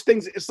like those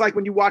things. It's like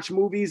when you watch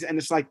movies and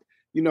it's like,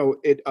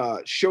 it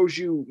shows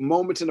you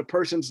moments in a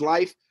person's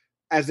life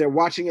as they're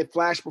watching it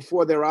flash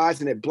before their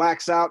eyes, and it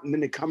blacks out, and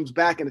then it comes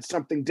back and it's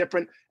something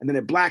different, and then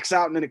it blacks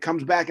out and then it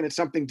comes back and it's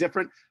something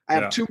different. I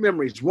have two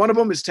memories. One of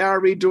them is Tara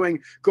Reid going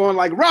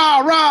like rah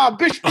rah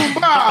bish boom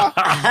bah.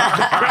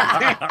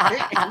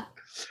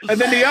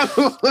 and then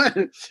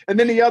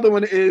the other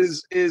one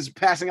is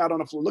passing out on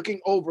the floor,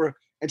 looking over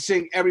and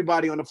seeing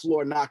everybody on the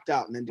floor knocked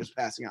out, and then just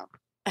passing out.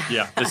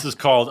 Yeah, this is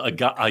called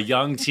a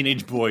young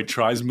teenage boy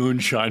tries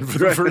moonshine for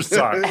the first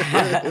time.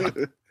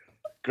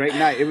 Great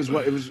night. It was a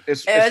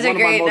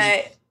great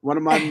night. One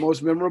of my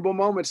most memorable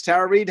moments.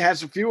 Tara Reid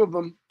has a few of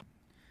them.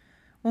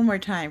 One more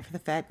time for the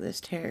fabulous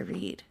Tara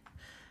Reid.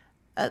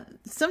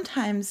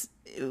 Sometimes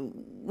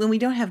when we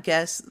don't have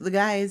guests, the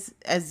guys,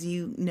 as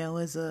you know,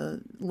 as a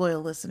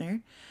loyal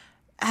listener,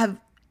 have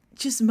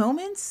just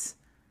moments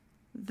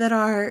that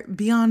are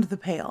beyond the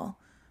pale.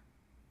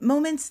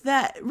 Moments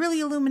that really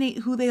illuminate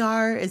who they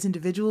are as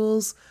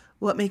individuals,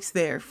 what makes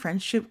their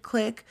friendship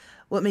click,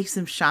 what makes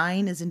them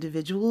shine as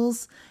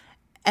individuals.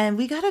 And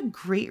we got a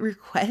great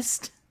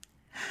request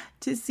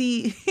to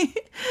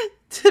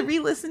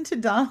re-listen to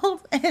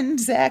Donald and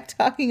Zach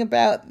talking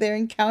about their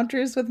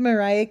encounters with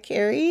Mariah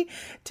Carey.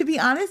 To be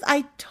honest,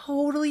 I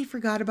totally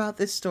forgot about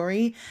this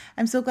story.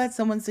 I'm so glad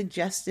someone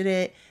suggested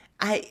it.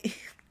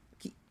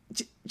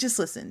 Just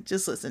listen.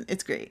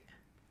 It's great.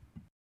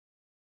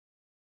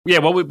 Yeah,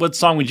 what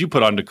song would you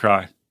put on to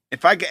cry?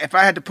 If I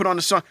had to put on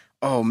a song,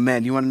 oh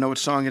man, you want to know what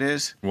song it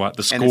is? What?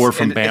 The score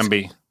from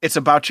Bambi. It's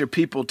about your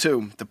people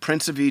too. The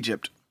Prince of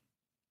Egypt.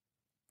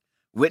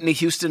 Whitney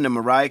Houston and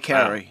Mariah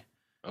Carey.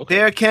 Okay.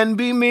 There can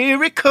be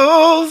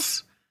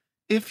miracles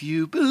if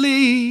you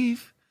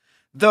believe.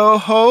 Though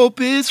hope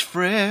is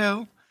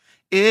frail,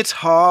 it's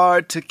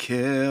hard to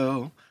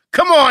kill.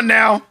 Come on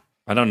now.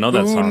 I don't know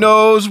that song. Who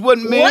knows what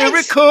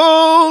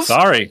miracles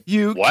Sorry.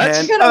 you What?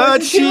 can You're gonna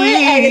listen to it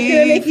and it's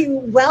gonna make achieve. you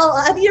well.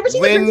 Have you ever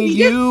seen the When Prince of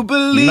Egypt? you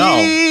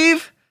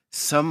believe,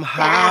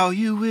 somehow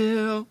you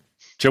will.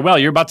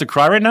 Joelle, you're about to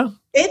cry right now?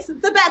 It's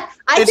the best.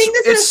 I think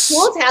this is a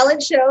school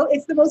talent show.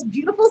 It's the most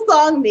beautiful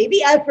song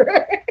maybe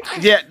ever.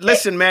 Yeah,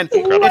 listen, man.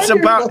 It's wonderful.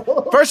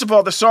 about, first of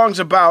all, the song's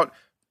about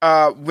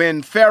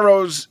when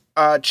Pharaoh's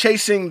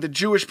chasing the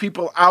Jewish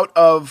people out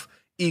of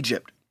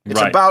Egypt. It's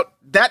Right. about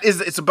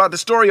it's about the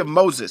story of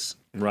Moses.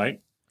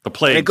 Right. The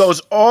plague. It goes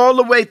all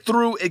the way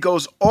through.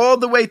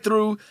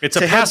 It's a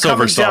to him Passover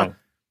coming song. down.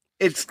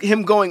 It's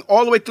him going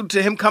all the way through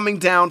to him coming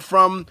down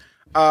from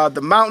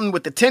the mountain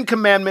with the 10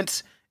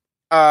 Commandments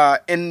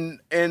in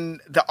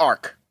the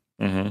ark.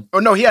 Mm-hmm.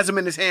 Or no, he has them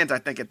in his hands. I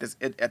think at the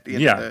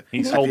end.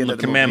 He's at holding end the of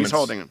movie. commandments. He's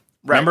holding them.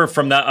 Right. Remember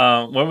from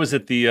that, what was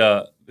it?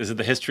 Is it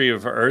the history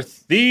of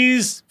Earth?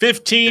 These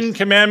 15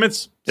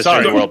 commandments. History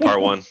of the World Part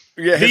 1.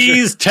 Yeah,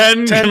 These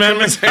 10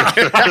 commandments.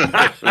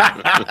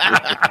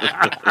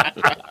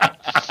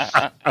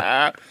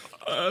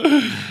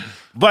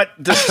 But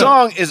the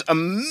song is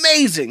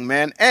amazing,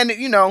 man. And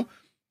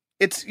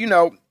it's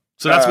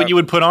So that's what you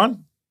would put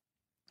on?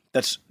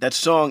 that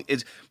song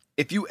is,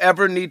 if you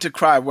ever need to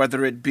cry,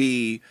 whether it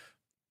be,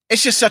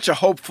 it's just such a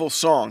hopeful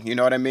song, you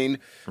know what I mean?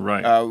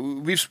 Right.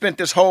 We've spent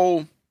this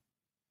whole,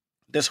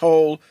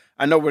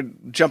 I know we're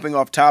jumping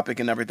off topic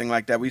and everything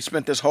like that. We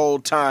spent this whole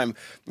time,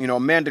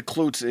 Amanda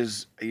Klutz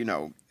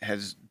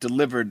has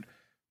delivered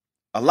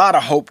a lot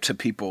of hope to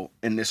people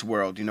in this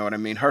world. You know what I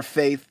mean? Her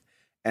faith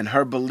and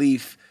her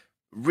belief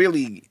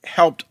really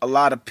helped a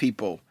lot of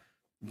people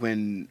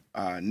when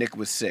Nick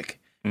was sick.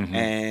 Mm-hmm.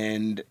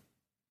 And,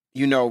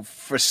 you know,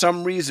 for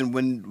some reason,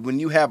 when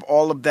you have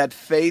all of that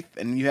faith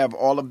and you have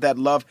all of that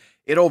love,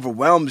 it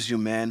overwhelms you,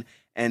 man.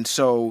 And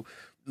so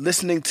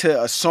listening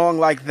to a song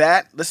like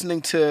that,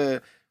 listening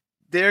to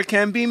There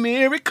Can Be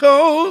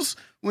Miracles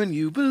When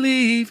You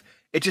Believe,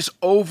 it just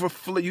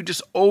overflow. You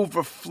just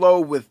overflow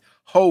with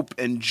hope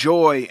and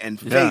joy and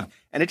faith. Yeah.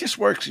 And it just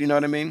works. You know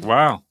what I mean?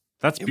 Wow.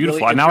 That's It beautiful.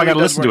 really- it Now I really got to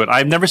does listen to work. it.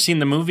 I've never seen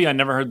the movie. I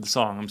never heard the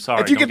song. I'm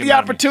sorry. If you Don't get the mad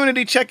at me.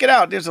 opportunity, check it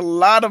out. There's a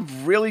lot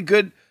of really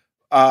good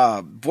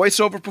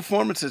voiceover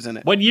performances in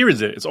it. What year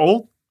is it? It's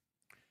old?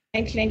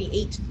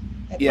 1998.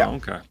 Yeah. Oh,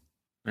 okay.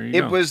 There you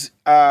It go. was,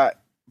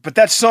 but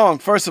that song,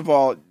 first of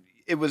all,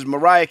 it was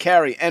Mariah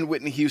Carey and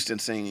Whitney Houston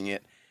singing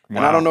it. And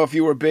I Wow. don't know if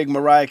you were big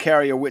Mariah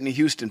Carey or Whitney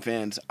Houston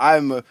fans.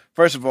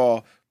 First of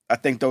all, I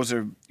think those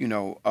are, you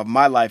know, of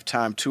my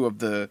lifetime, two of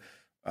the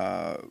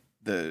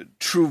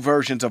true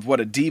versions of what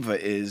a diva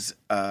is,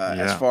 as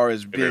Yeah. far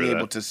as I being hear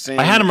able that. to sing.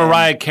 I had a and-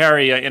 Mariah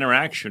Carey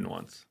interaction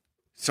once.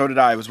 So did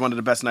I. It was one of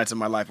the best nights of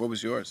my life. What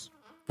was yours?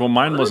 Well,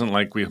 mine wasn't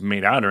like we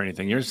made out or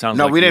anything. Yours sounds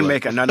No, like we you didn't were-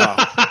 make out.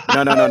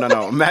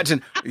 No.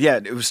 Imagine, yeah,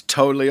 it was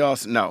totally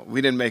awesome. No,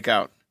 we didn't make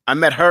out. I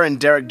met her and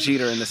Derek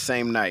Jeter in the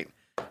same night.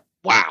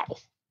 Wow.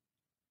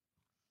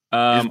 It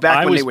was back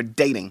I when was, they were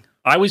dating.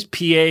 I was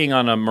PAing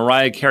on a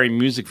Mariah Carey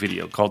music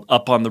video called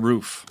 "Up on the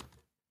Roof,"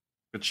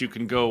 which you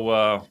can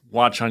go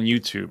watch on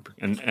YouTube.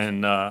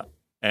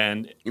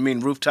 And You mean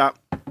Rooftop?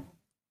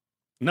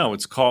 no,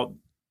 it's called.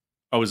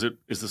 Oh, is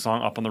the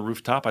song "Up on the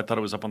Rooftop"? I thought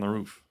it was "Up on the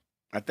Roof."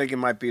 I think it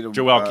might be the.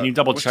 Joelle, can you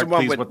double what's check, the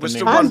one please, with- what the what's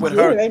name the is? one I'm with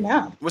doing her? it right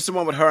now. What's the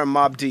one with her and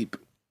Mobb Deep?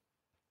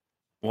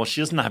 Well,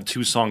 she doesn't have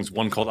two songs,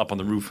 one called "Up on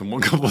the Roof" and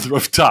one called "The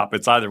Rooftop."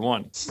 It's either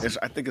one.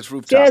 I think it's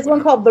Rooftop. She has one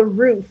with her. called The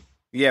Roof,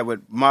 Yeah,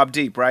 with Mobb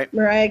Deep, right?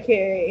 Mariah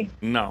Carey.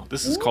 No,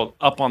 this is called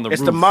 "Up on the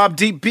It's Roof." the Mobb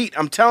Deep beat.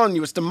 I'm telling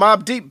you, it's the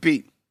Mobb Deep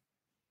beat.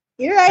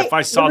 You're right. If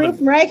I saw the the-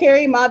 Roof, Mariah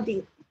Carey, Mobb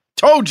Deep.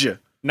 Told you.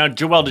 Now,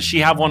 Joelle, does she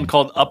have one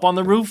called "Up on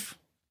the Roof"?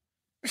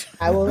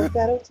 I will look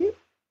that up too.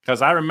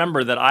 Because I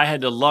remember that I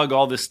had to lug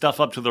all this stuff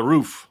up to the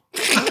roof.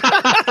 No,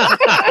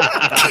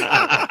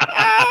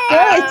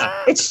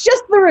 it's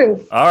just The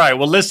Roof. All right.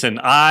 Well, listen.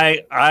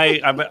 The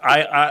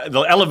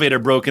elevator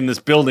broke in this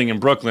building in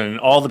Brooklyn, and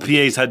all the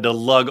PAs had to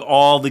lug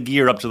all the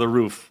gear up to the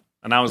roof.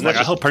 And I was like,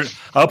 I hope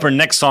her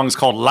next song's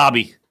called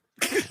 "Lobby."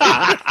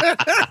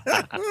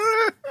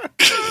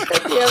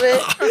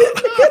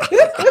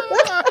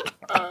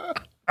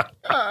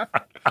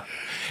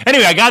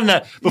 Anyway, I got in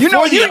the before You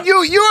know,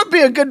 the, you would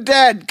be a good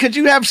dad. Could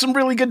you have some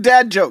really good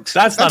dad jokes?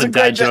 That's not a great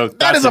dad joke.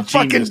 That That's is a a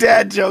fucking genius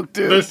dad joke,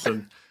 dude.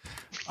 Listen,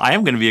 I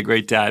am going to be a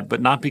great dad,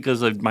 but not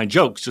because of my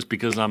jokes, just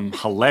because I'm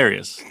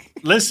hilarious.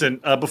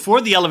 Listen, before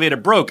the elevator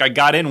broke, I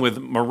got in with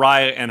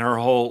Mariah and her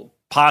whole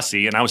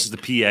posse, and I was just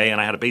the PA, and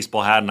I had a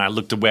baseball hat, and I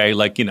looked away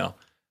like, you know,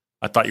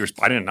 I thought you were.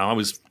 I didn't know. I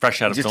was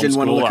fresh out of You just film didn't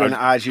want to school. look her in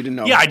the eyes. You didn't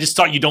know. Yeah, I just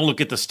thought you don't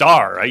look at the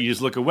star, right? You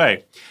just look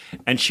away.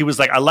 And she was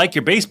like, I like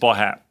your baseball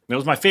hat. It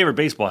was my favorite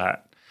baseball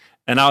hat.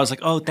 And I was like,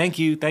 oh, thank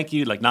you,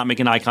 like not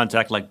making eye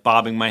contact, like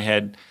bobbing my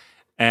head.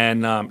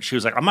 And she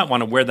was like, I might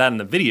want to wear that in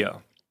the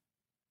video.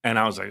 And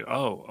I was like,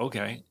 oh,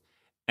 okay.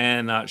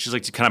 And she's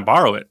like, can I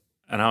borrow it?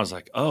 And I was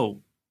like,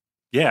 oh,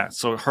 yeah.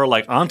 So her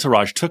like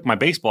entourage took my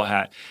baseball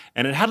hat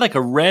and it had like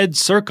a red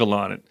circle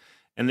on it.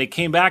 And they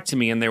came back to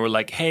me and they were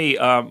like, hey,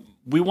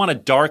 we want to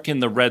darken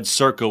the red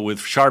circle with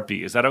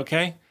Sharpie. Is that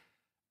okay?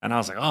 And I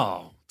was like,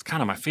 oh, it's kind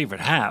of my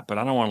favorite hat, but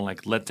I don't want to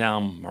like let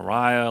down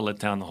Mariah, let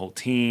down the whole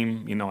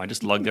team. You know, I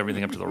just lugged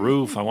everything up to the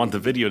roof. I want the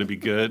video to be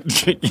good.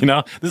 You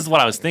know, this is what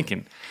I was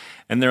thinking.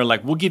 And they're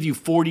like, we'll give you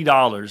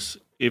 $40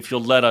 if you'll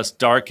let us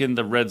darken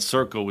the red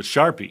circle with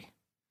Sharpie.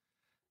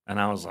 And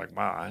I was like,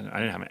 wow, I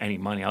didn't have any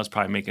money. I was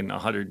probably making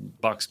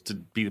 $100 to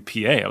be the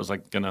PA. I was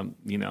like going to,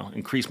 you know,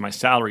 increase my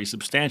salary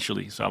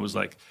substantially. So I was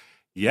like,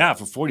 yeah,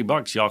 for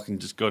 $40, y'all can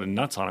just go to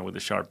nuts on it with a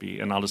Sharpie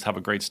and I'll just have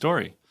a great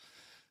story.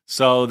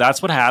 So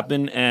that's what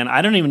happened. And I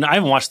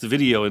haven't watched the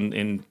video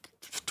in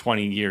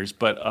 20 years,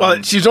 but.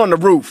 Well, she's on the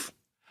roof.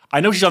 I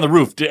know she's on the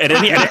roof. If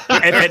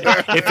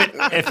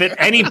at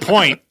any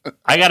point,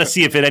 I got to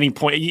see if at any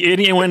point,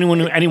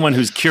 anyone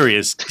who's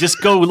curious,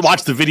 just go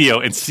watch the video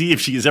and see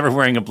if she is ever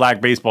wearing a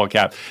black baseball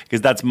cap,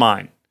 because that's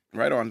mine.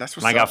 Right on. That's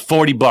what's And I up. got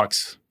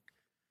 $40.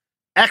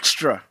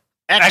 Extra.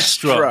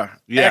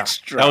 Yeah,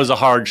 that was a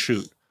hard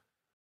shoot.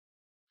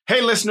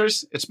 Hey,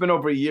 listeners, it's been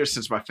over a year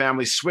since my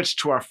family switched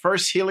to our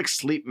first Helix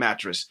sleep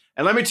mattress.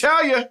 And let me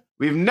tell you,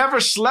 we've never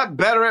slept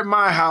better at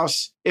my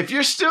house. If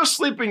you're still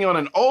sleeping on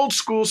an old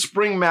school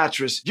spring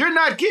mattress, you're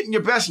not getting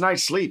your best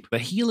night's sleep. The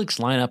Helix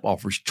lineup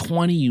offers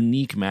 20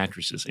 unique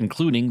mattresses,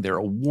 including their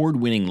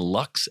award-winning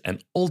Luxe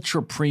and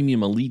Ultra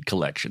Premium Elite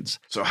collections.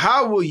 So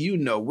how will you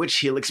know which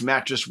Helix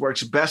mattress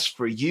works best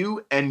for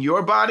you and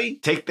your body?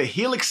 Take the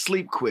Helix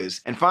Sleep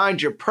Quiz and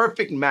find your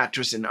perfect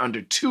mattress in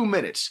under 2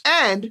 minutes.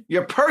 And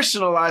your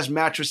personalized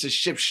mattress is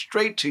shipped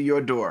straight to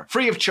your door,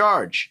 free of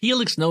charge.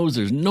 Helix knows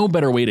there's no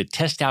better way to to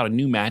test out a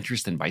new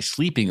mattress than by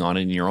sleeping on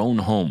it in your own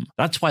home.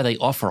 That's why they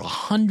offer a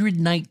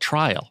 100-night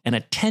trial and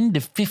a 10 to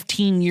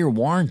 15-year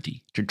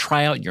warranty to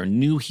try out your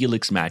new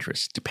Helix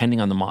mattress,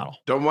 depending on the model.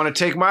 Don't want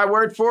to take my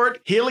word for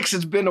it? Helix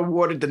has been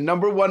awarded the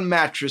 #1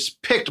 mattress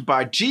picked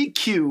by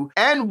GQ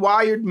and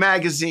Wired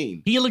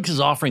Magazine. Helix is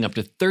offering up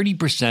to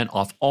 30%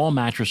 off all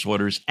mattress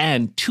orders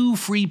and 2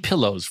 free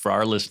pillows for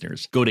our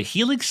listeners. Go to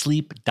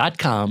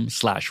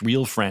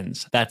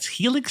helixsleep.com/realfriends. That's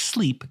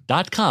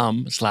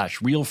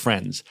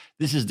helixsleep.com/realfriends.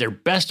 This is their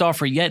best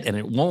offer yet, and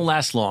it won't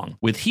last long.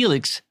 With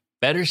Helix,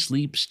 better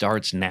sleep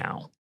starts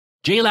now.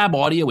 JLab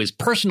Audio is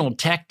personal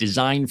tech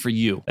designed for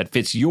you that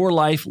fits your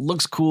life,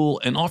 looks cool,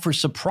 and offers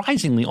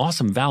surprisingly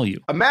awesome value.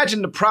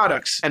 Imagine the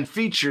products and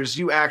features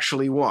you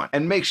actually want,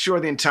 and make sure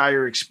the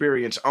entire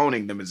experience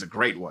owning them is a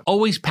great one.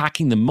 Always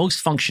packing the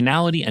most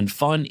functionality and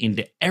fun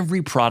into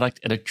every product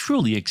at a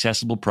truly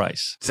accessible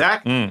price.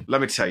 Zach, let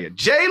me tell you,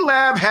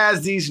 JLab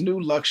has these new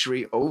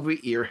luxury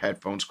over-ear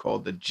headphones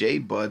called the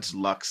J-Buds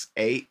Luxe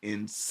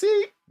ANC.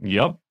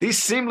 Yep. These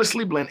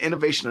seamlessly blend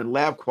innovation and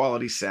lab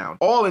quality sound,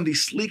 all in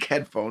these sleek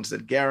headphones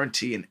that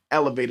guarantee an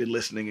elevated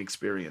listening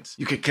experience.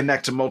 You can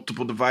connect to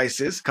multiple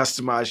devices,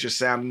 customize your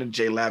sound in the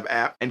JLab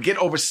app, and get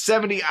over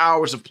 70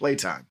 hours of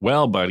playtime.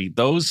 Well, buddy,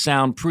 those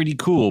sound pretty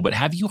cool, but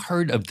have you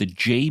heard of the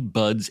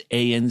J-Buds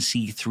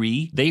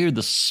ANC3? They are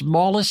the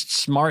smallest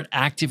smart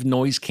active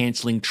noise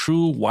canceling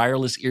true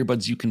wireless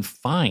earbuds you can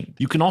find.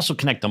 You can also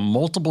connect to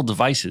multiple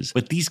devices,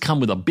 but these come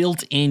with a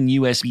built-in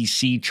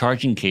USB-C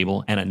charging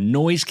cable and a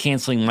noise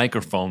canceling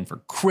microphone for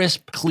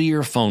crisp,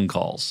 clear phone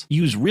calls.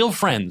 Use Real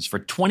Friends for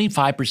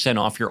 25%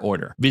 off your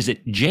order.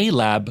 Visit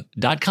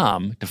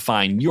jlab.com to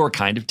find your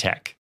kind of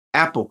tech.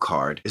 Apple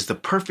Card is the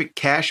perfect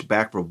cash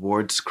back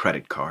rewards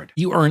credit card.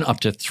 You earn up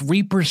to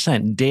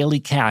 3% daily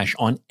cash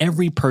on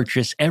every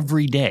purchase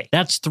every day.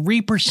 That's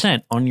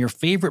 3% on your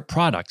favorite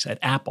products at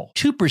Apple,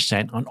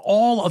 2% on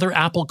all other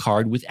Apple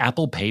Card with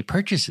Apple Pay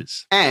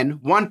purchases,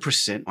 and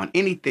 1% on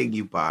anything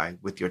you buy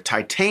with your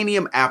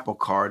titanium Apple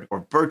Card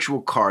or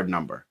virtual card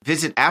number.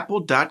 Visit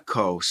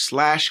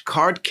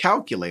apple.co/card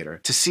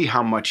calculator to see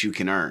how much you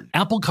can earn.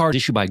 Apple Card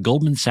issued by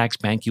Goldman Sachs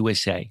Bank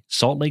USA,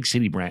 Salt Lake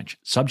City branch,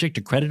 subject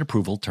to credit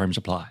approval. Terms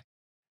apply.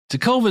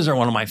 Tecovas are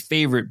one of my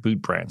favorite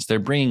boot brands. They're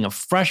bringing a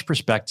fresh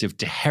perspective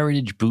to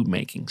heritage boot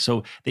making.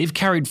 So they've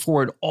carried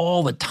forward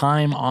all the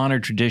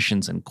time-honored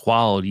traditions and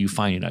quality you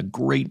find in a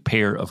great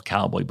pair of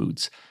cowboy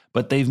boots.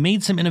 But they've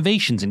made some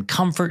innovations in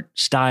comfort,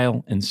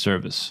 style, and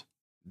service.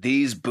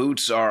 These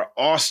boots are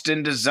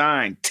Austin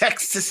designed,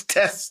 Texas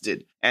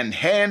tested, and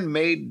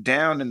handmade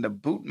down in the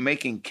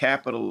boot-making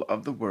capital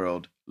of the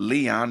world,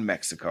 Leon,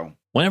 Mexico.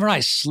 Whenever I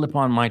slip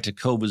on my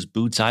Tecovas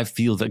boots, I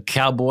feel the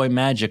cowboy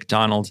magic,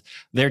 Donald.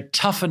 They're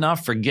tough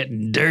enough for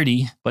getting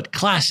dirty, but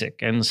classic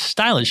and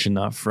stylish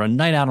enough for a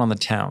night out on the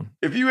town.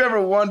 If you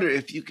ever wonder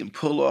if you can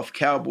pull off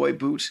cowboy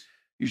boots,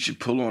 you should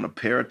pull on a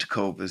pair of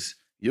Tecovas.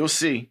 You'll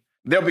see.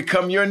 They'll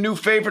become your new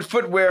favorite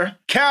footwear.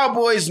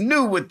 Cowboys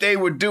knew what they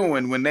were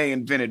doing when they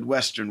invented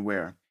Western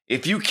wear.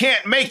 If you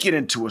can't make it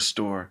into a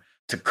store,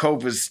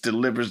 Tecovas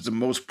delivers the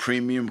most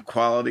premium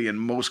quality and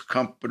most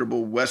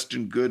comfortable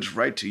Western goods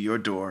right to your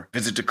door.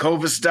 Visit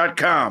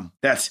Tecovas.com.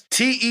 That's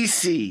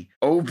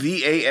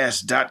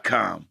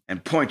TECOVAS.com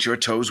and point your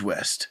toes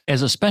west.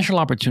 As a special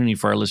opportunity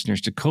for our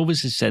listeners,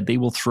 Tecovas has said they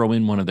will throw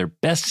in one of their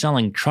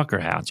best-selling trucker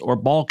hats or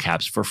ball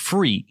caps for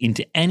free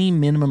into any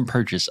minimum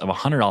purchase of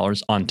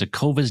 $100 on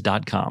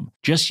Tecovas.com.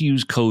 Just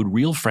use code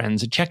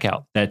REALFRIENDS at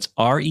checkout. That's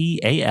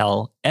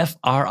REALFRIENDS.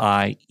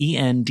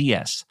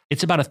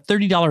 It's about a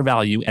 $30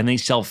 value, and they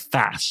sell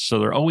fast, so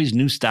there are always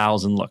new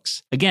styles and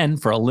looks. Again,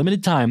 for a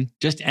limited time,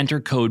 just enter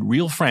code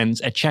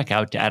REALFRIENDS at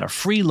checkout to add a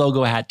free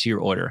logo hat to your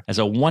order as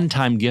a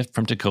one-time gift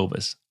from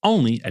Tecovas,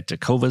 only at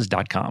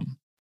Tecovas.com.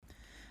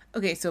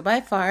 Okay, so by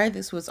far,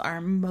 this was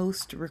our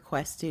most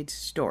requested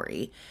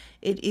story.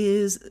 It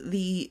is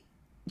the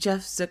Jeff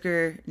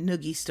Zucker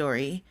Noogie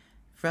story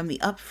from the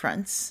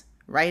upfronts,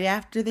 right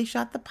after they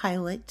shot the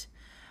pilot,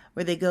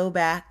 where they go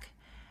back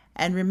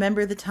and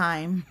remember the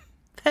time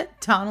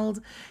that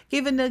Donald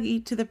gave a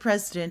noogie to the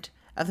president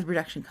of the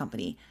production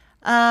company.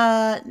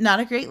 Not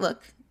a great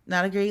look,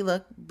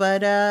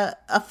 but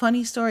a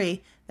funny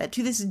story that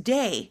to this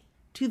day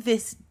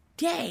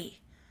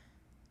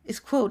is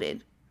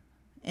quoted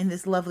in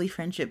this lovely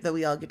friendship that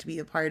we all get to be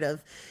a part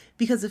of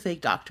because of Fake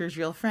Doctors,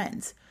 Real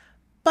Friends.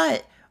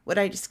 But what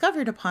I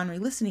discovered upon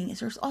re-listening is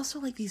there's also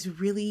like these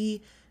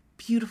really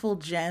beautiful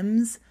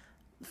gems.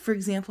 For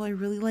example, I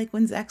really like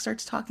when Zach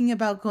starts talking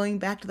about going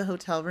back to the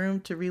hotel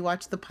room to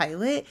rewatch the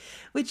pilot,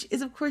 which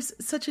is, of course,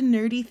 such a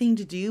nerdy thing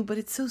to do, but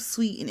it's so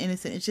sweet and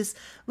innocent. It's just,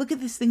 look at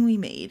this thing we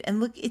made, and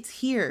look, it's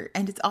here,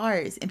 and it's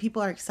ours, and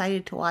people are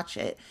excited to watch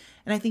it.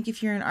 And I think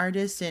if you're an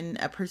artist and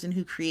a person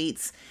who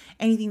creates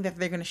anything that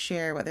they're going to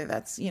share, whether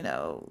that's, you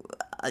know,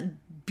 a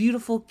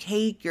beautiful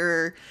cake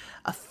or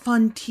a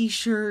fun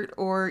t-shirt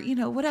or, you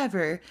know,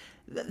 whatever,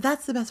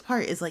 that's the best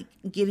part, is like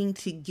getting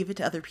to give it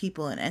to other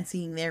people and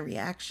seeing their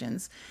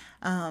reactions.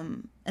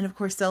 And of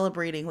course,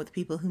 celebrating with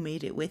people who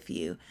made it with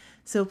you.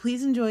 So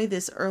please enjoy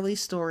this early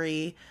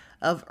story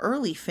of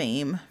early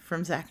fame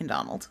from Zach and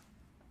Donald.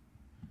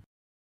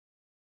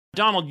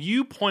 Donald,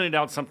 you pointed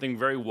out something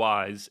very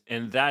wise,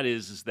 and that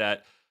is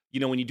that,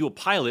 when you do a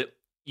pilot,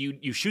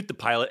 you shoot the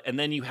pilot, and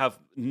then you have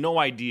no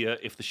idea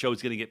if the show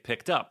is going to get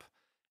picked up.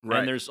 Right.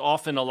 And there's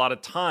often a lot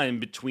of time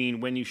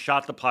between when you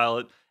shot the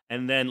pilot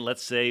and then,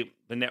 let's say,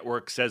 the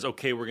network says,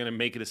 okay, we're going to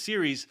make it a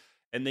series,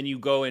 and then you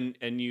go and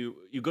you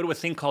go to a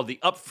thing called the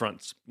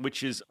upfronts,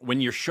 which is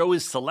when your show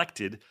is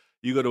selected,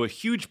 you go to a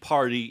huge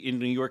party in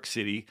New York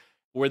City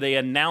where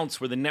the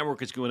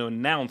network is going to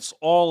announce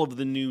all of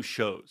the new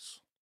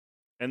shows.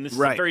 And this is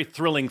a very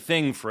thrilling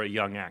thing for a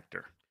young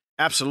actor.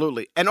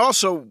 Absolutely. And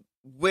also,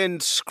 when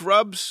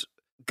Scrubs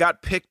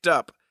got picked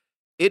up,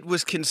 it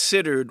was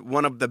considered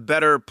one of the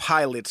better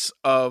pilots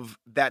of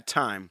that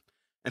time.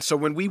 And so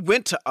when we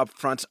went to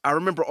Upfronts, I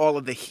remember all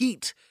of the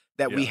heat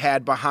that we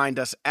had behind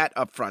us at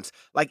Upfronts.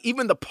 Like,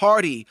 even the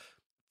party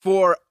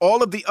for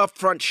all of the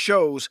Upfront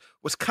shows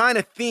was kind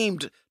of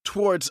themed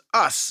towards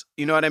us.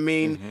 You know what I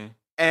mean? Mm-hmm.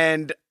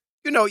 And,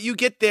 you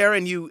get there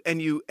and you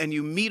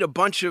meet a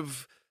bunch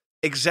of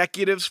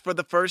executives for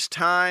the first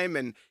time,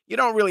 and you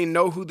don't really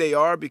know who they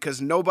are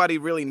because nobody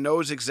really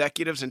knows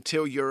executives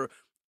until you're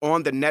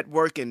on the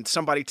network and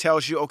somebody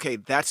tells you, okay,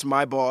 that's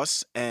my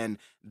boss and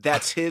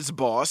that's his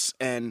boss,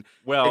 and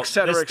et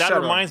cetera, et cetera.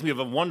 That reminds me of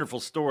a wonderful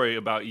story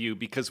about you,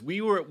 because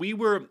we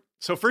were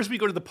so first we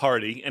go to the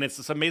party, and it's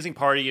this amazing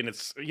party, and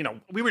it's,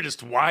 we were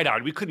just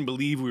wide-eyed. We couldn't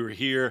believe we were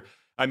here.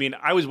 I mean,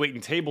 I was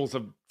waiting tables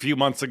a few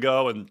months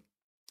ago,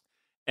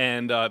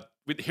 and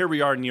here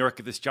we are in New York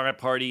at this giant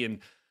party, and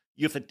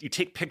you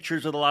take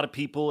pictures with a lot of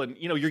people, and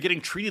you're getting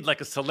treated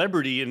like a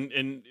celebrity,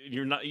 and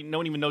no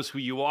one even knows who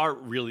you are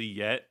really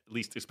yet, at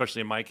least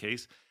especially in my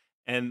case.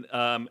 And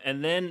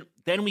then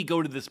we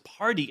go to this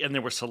party, and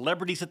there were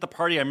celebrities at the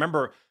party. I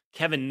remember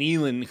Kevin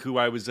Nealon, who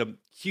I was a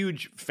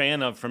huge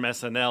fan of from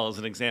SNL, as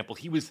an example.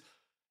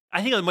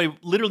 I think it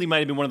might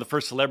have been one of the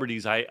first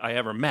celebrities I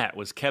ever met,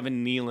 was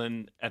Kevin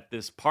Nealon at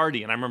this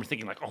party. And I remember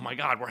thinking, like, oh my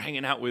God, we're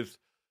hanging out with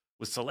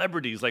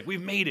celebrities, like,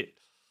 we've made it.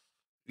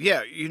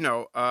 Yeah,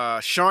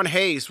 Sean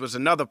Hayes was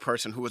another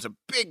person who was a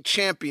big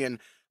champion.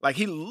 Like,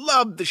 he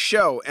loved the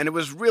show, and it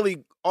was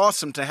really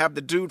awesome to have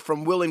the dude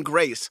from Will and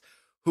Grace,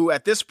 who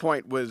at this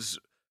point was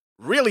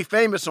really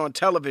famous on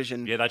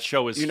television. Yeah, that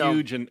show was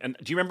huge. And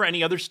do you remember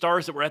any other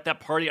stars that were at that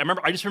party?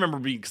 I just remember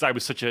because I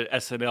was such a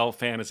SNL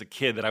fan as a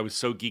kid that I was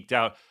so geeked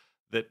out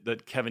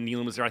that Kevin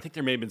Nealon was there. I think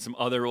there may have been some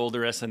other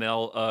older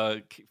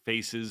SNL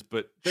faces,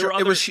 but there were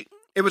other...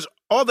 It was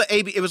all the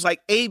it was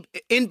like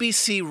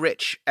NBC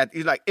rich,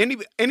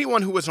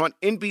 anyone who was on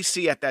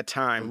NBC at that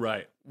time,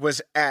 right,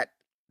 was at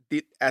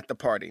the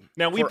party.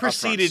 Now, we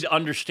proceeded,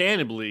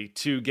 understandably,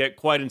 to get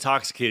quite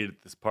intoxicated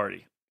at this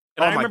party.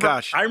 And my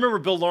gosh. I remember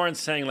Bill Lawrence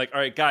saying, like, all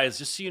right, guys,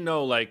 just so you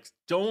know, like,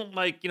 don't,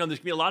 like, there's going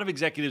to be a lot of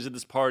executives at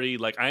this party.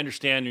 Like, I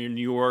understand you're in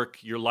New York,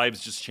 your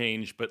lives just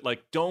changed, but,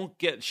 like, don't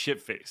get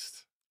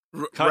shit-faced.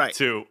 Cut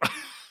to.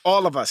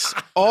 All of us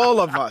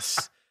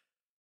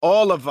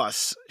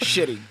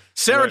shitty.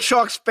 Sarah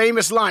Chalk's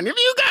famous line, have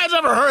you guys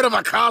ever heard of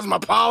a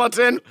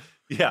Cosmopolitan?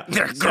 Yeah.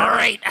 They're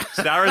great.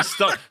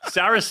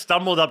 Sarah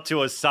stumbled up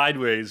to us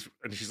sideways,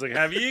 and she's like,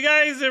 have you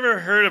guys ever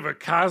heard of a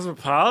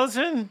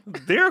Cosmopolitan?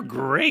 They're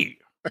great.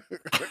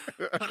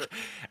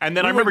 And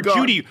then I remember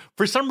Judy,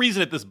 for some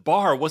reason at this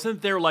bar,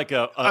 wasn't there like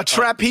a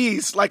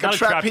trapeze? Like a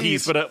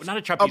trapeze. But not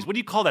a trapeze. What do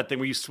you call that thing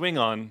where you swing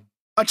on?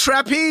 A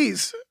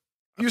trapeze.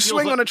 You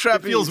swing on a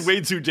trapeze. It feels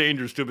way too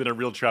dangerous to have been a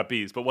real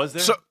trapeze, but was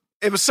there? So,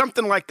 it was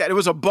something like that. It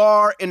was a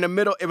bar in the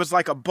middle. It was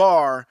like a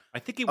bar. I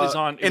think it was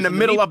in the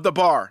middle of the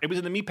bar. It was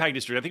in the Meatpacking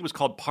District. I think it was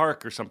called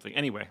Park or something.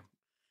 Anyway.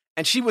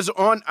 And she was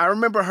on, I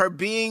remember her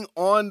being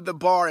on the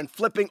bar and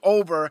flipping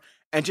over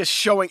and just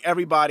showing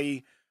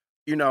everybody,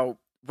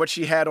 what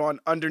she had on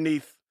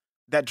underneath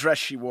that dress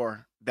she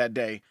wore that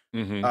day.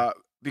 Mm-hmm.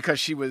 Because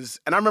she was,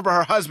 and I remember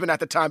her husband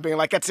at the time being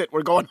like, that's it,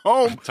 we're going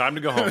home. Time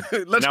to go home.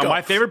 Let's go. Now,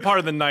 my favorite part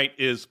of the night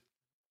is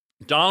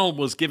Donald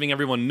was giving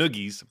everyone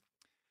noogies.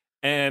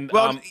 And,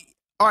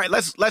 all right,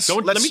 let's let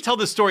me tell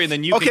the story, and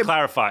then you can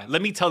clarify.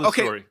 Let me tell the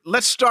story.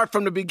 Let's start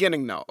from the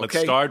beginning, though. Okay? Let's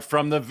start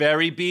from the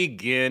very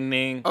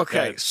beginning.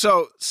 Okay,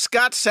 so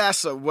Scott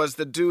Sassa was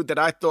the dude that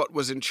I thought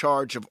was in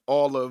charge of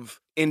all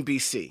of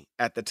NBC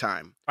at the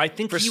time. I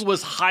think he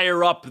was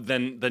higher up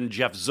than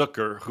Jeff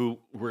Zucker, who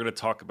we're going to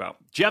talk about.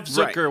 Jeff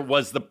Zucker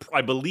was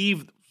I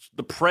believe,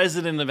 the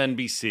president of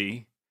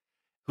NBC,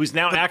 who's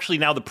now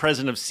the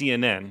president of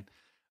CNN.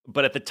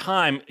 But at the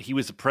time, he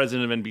was the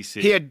president of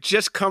NBC. He had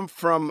just come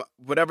from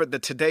the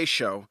Today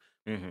Show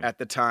at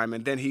the time,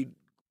 and then he'd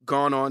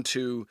gone on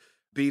to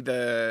be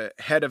the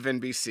head of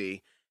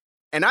NBC.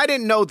 And I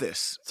didn't know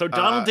this. So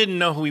Donald didn't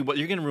know who he was.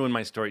 You're going to ruin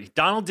my story.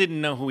 Donald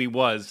didn't know who he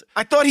was.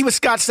 I thought he was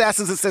Scott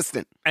Sassa's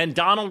assistant. And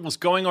Donald was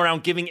going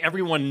around giving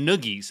everyone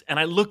noogies. And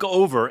I look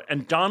over,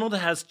 and Donald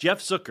has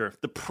Jeff Zucker,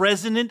 the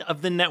president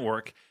of the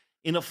network,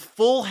 in a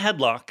full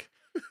headlock.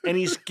 And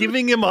he's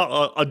giving him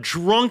a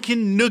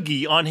drunken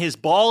noogie on his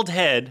bald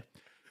head.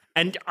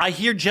 And I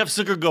hear Jeff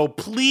Zucker go,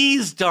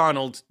 please,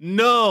 Donald,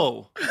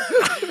 no.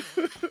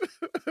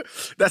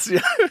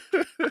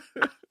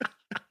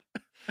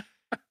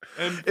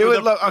 It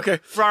would look okay.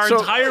 For our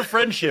entire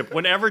friendship,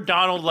 whenever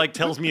Donald like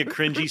tells me a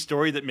cringy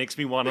story that makes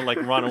me want to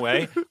like run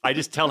away, I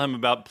just tell him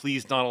about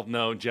please Donald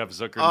no Jeff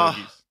Zucker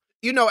noogies.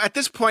 You know, at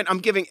this point, I'm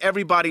giving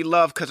everybody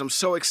love because I'm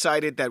so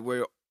excited that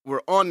we're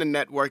on the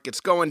network. It's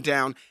going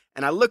down,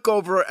 and I look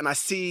over and I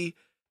see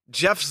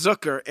Jeff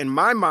Zucker, in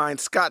my mind,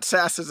 Scott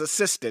Sass's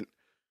assistant,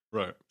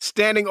 right,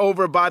 standing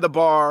over by the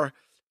bar,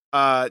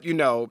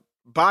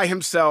 by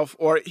himself,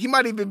 or he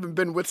might have even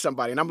been with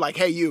somebody. And I'm like,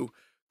 hey, you,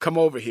 come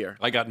over here.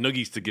 I got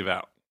noogies to give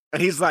out.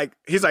 And he's like,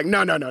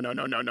 no.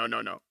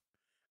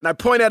 And I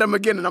point at him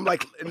again, and I'm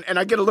like, and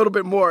I get a little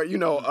bit more,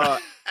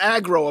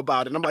 aggro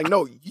about it. And I'm like,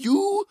 no,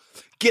 you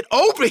get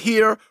over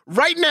here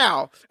right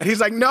now. And he's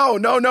like, no.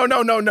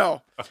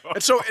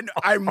 And so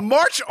I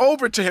march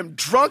over to him,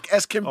 drunk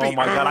as can be. Oh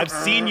my God, I've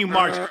seen you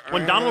march.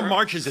 When Donald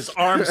marches, his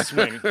arms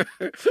swing.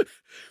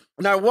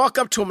 And I walk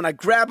up to him and I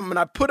grab him and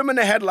I put him in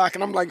a headlock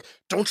and I'm like,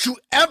 don't you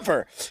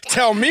ever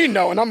tell me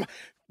no. And I'm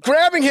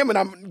grabbing him and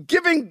I'm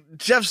giving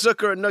Jeff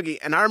Zucker a noogie.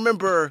 And I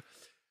remember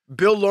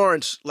Bill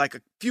Lawrence, like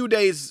a few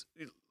days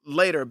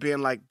later, being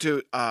like,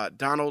 dude,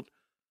 Donald,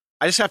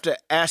 I just have to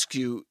ask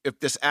you if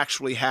this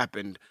actually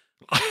happened.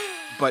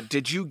 But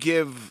did you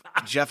give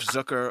Jeff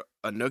Zucker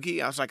a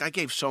noogie? I was like, I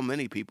gave so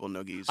many people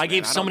noogies. I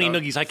gave so many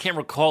noogies. I can't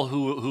recall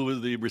who were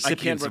the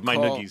recipients of my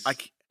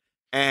noogies.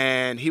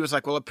 And he was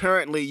like, well,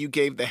 apparently you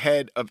gave the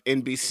head of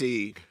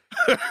NBC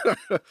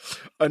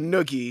a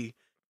noogie,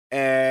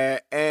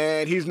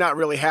 and he's not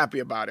really happy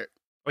about it.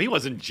 Well, he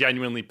wasn't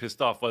genuinely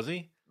pissed off, was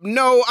he?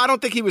 No, I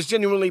don't think he was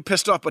genuinely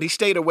pissed off, but he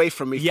stayed away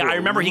from me for I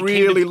remember a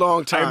really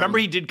long time. I remember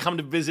he did come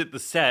to visit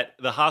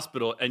the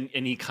hospital, and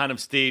he kind of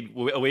stayed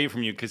away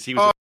from you because he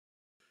was...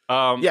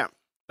 yeah.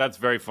 That's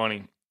very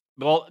funny.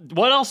 Well,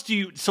 what else do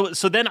you...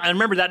 So then I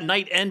remember that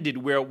night ended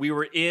where we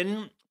were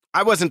in...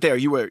 I wasn't there.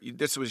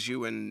 This was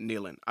you and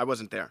Nealon. I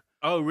wasn't there.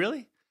 Oh,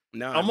 really?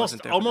 No, I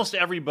wasn't there. Almost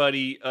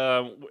everybody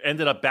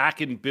ended up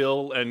back in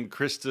Bill and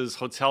Krista's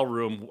hotel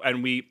room,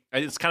 and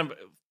it's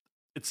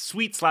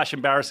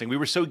sweet/embarrassing. We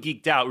were so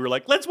geeked out. We were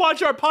like, let's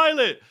watch our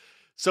pilot.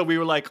 So we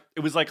were like, it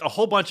was like a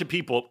whole bunch of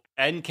people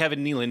and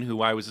Kevin Nealon,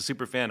 who I was a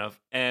super fan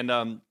of,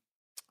 and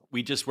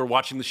we just were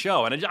watching the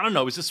show. And I don't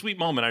know, it was a sweet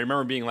moment. I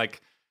remember being like,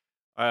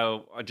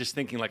 just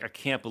thinking like, I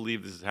can't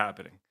believe this is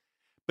happening.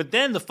 But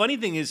then the funny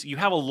thing is you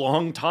have a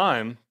long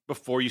time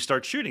before you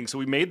start shooting. So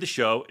we made the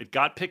show. It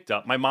got picked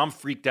up. My mom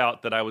freaked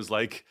out that I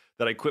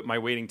quit my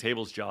waiting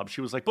tables job.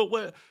 She was like, but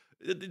what?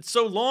 It's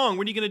so long.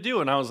 What are you going to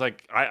do? And I was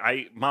like,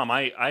 Mom,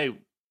 I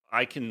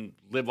can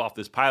live off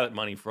this pilot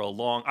money for a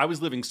long... I was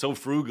living so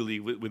frugally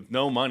with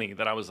no money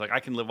that I was like,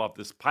 I can live off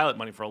this pilot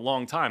money for a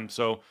long time.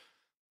 So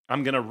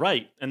I'm going to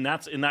write. And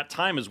that's in that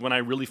time is when I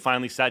really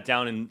finally sat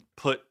down and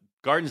put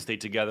Garden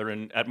State together.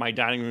 And at my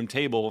dining room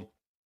table,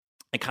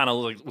 I kind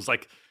of was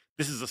like,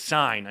 this is a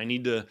sign.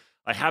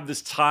 I have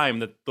this time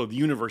that the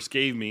universe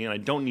gave me, and I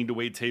don't need to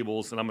wait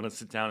tables, and I'm going to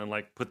sit down and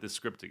like put this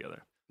script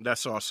together.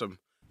 That's awesome.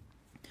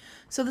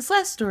 So this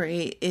last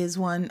story is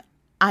one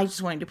I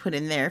just wanted to put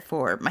in there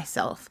for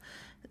myself.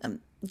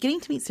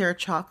 Getting to meet Sarah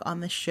Chalke on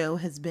the show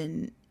has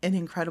been an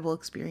incredible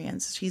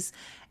experience. She's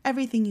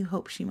everything you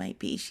hope she might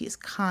be. She is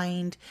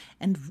kind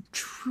and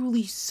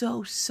truly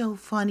so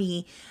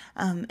funny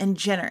and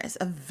generous,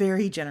 a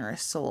very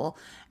generous soul.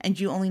 And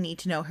you only need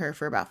to know her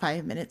for about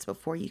 5 minutes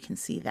before you can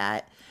see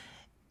that.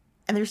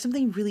 And there's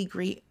something really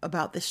great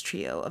about this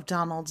trio of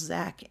Donald,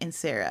 Zach, and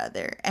Sarah.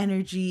 Their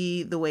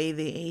energy, the way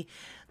they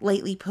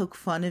lightly poke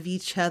fun of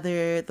each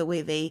other, the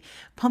way they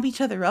pump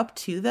each other up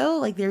too, though.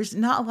 Like, there's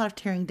not a lot of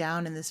tearing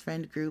down in this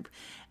friend group.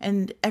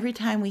 And every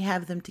time we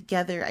have them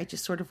together, I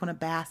just sort of want to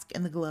bask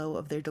in the glow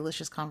of their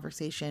delicious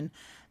conversation.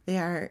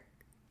 They're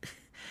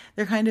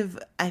kind of,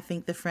 I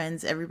think, the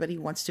friends everybody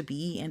wants to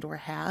be and or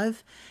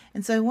have.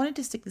 And so I wanted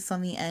to stick this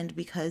on the end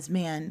because,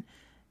 man,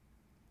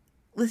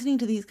 listening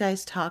to these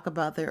guys talk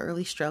about their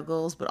early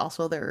struggles, but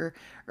also their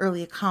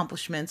early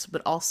accomplishments,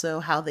 but also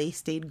how they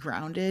stayed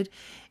grounded,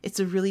 it's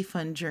a really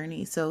fun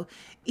journey. So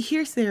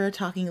here's Sarah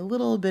talking a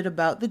little bit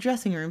about the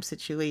dressing room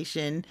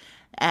situation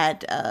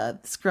at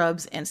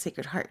Scrubs and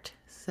Sacred Heart.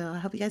 So I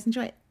hope you guys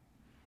enjoy it.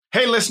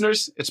 Hey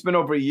listeners, it's been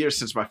over a year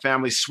since my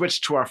family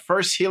switched to our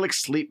first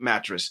Helix sleep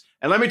mattress.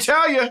 And let me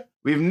tell you,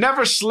 we've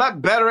never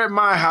slept better at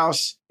my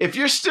house. If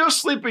you're still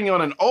sleeping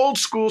on an old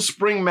school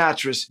spring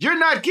mattress, you're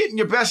not getting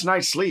your best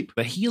night's sleep.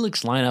 The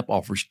Helix lineup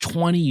offers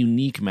 20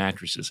 unique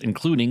mattresses,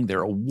 including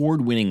their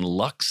award-winning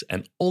Luxe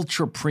and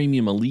Ultra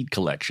Premium Elite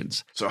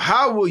collections. So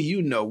how will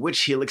you know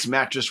which Helix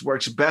mattress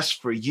works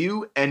best for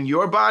you and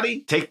your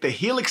body? Take the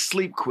Helix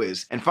Sleep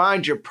Quiz and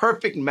find your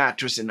perfect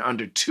mattress in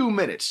under 2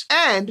 minutes.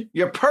 And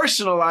your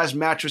personalized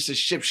mattress is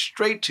shipped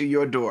straight to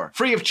your door,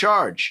 free of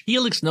charge.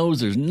 Helix knows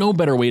there's no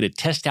better way to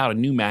test out a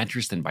new mattress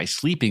mattress than by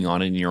sleeping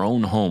on it in your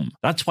own home.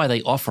 That's why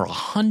they offer a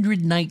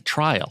 100-night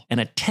trial and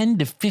a 10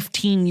 to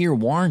 15-year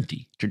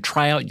warranty to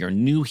try out your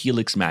new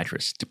Helix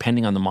mattress,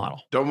 depending on the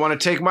model. Don't want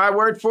to take my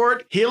word for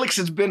it? Helix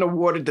has been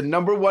awarded the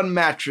 #1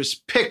 mattress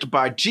picked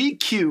by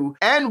GQ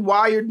and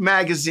Wired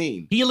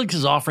Magazine. Helix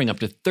is offering up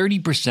to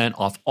 30%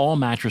 off all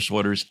mattress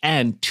orders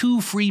and 2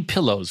 free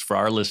pillows for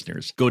our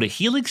listeners. Go to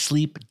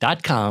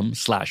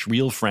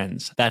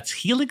helixsleep.com/realfriends.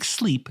 That's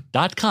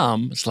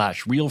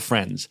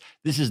helixsleep.com/realfriends.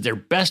 This is their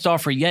best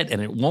offer yet,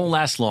 and it won't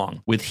last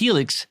long. With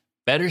Helix,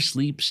 better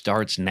sleep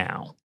starts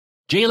now.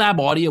 JLab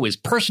Audio is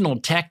personal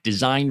tech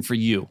designed for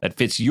you that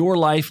fits your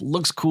life,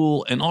 looks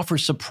cool, and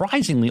offers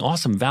surprisingly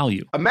awesome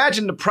value.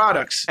 Imagine the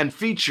products and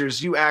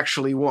features you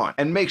actually want,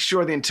 and make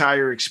sure the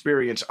entire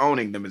experience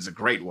owning them is a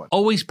great one.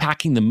 Always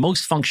packing the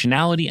most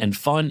functionality and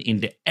fun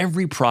into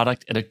every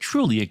product at a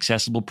truly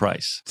accessible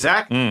price.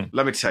 Zach,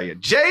 let me tell you,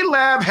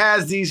 JLab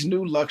has these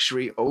new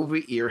luxury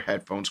over-ear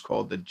headphones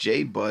called the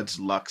J-Buds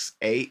Luxe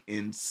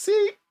ANC.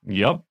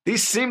 Yep.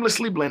 These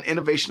seamlessly blend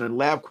innovation and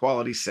lab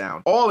quality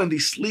sound, all in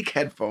these sleek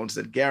headphones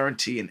that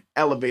guarantee an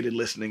elevated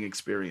listening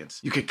experience.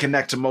 You can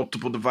connect to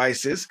multiple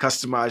devices,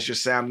 customize your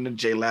sound in the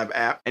JLab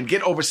app, and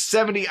get over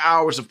 70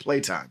 hours of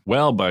playtime.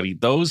 Well, buddy,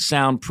 those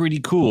sound pretty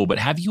cool, but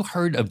have you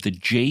heard of the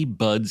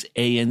J-Buds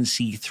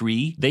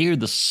ANC3? They are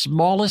the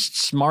smallest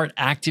smart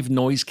active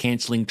noise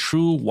canceling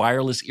true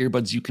wireless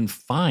earbuds you can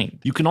find.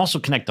 You can also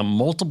connect to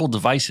multiple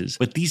devices,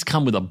 but these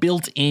come with a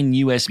built-in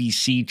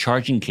USB-C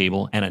charging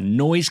cable and a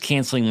noise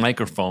canceling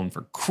microphone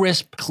for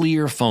crisp,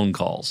 clear phone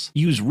calls.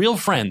 Use Real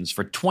Friends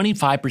for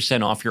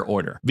 25% off your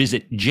order.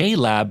 Visit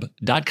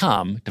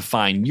jlab.com to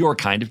find your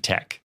kind of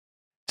tech.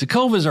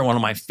 Tecovas are one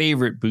of my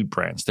favorite boot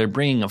brands. They're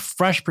bringing a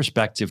fresh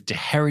perspective to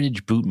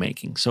heritage boot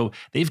making. So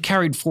they've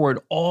carried forward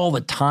all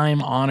the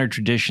time-honored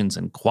traditions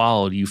and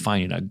quality you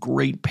find in a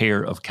great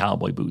pair of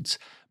cowboy boots.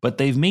 But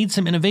they've made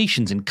some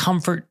innovations in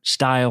comfort,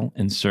 style,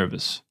 and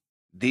service.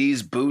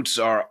 These boots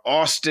are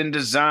Austin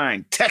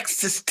designed,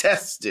 Texas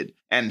tested,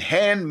 and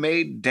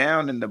handmade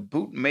down in the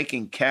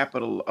boot-making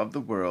capital of the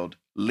world,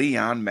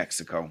 Leon,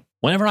 Mexico.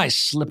 Whenever I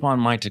slip on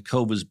my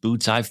Tecovas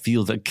boots, I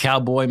feel the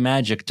cowboy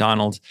magic,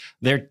 Donald.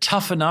 They're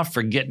tough enough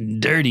for getting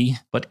dirty,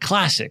 but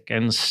classic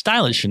and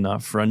stylish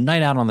enough for a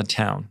night out on the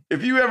town.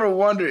 If you ever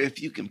wonder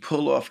if you can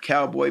pull off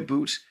cowboy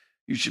boots,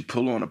 you should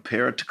pull on a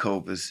pair of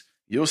Tecovas.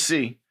 You'll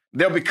see.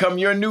 They'll become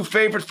your new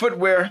favorite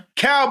footwear.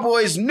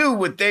 Cowboys knew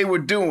what they were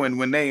doing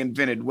when they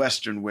invented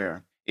Western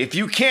wear. If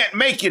you can't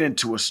make it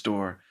into a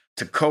store,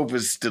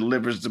 Tecovas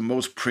delivers the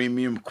most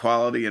premium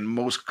quality and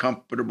most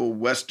comfortable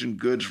Western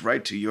goods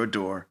right to your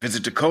door.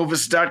 Visit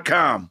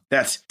Tecovas.com.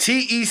 That's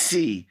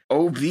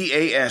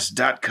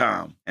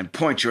TECOVAS.com and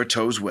point your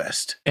toes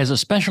west. As a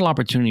special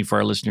opportunity for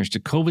our listeners,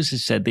 Tecovas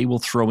has said they will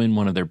throw in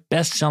one of their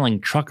best-selling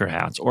trucker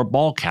hats or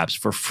ball caps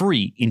for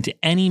free into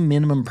any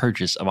minimum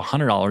purchase of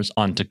 $100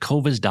 on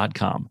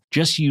Tecovas.com.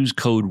 Just use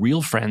code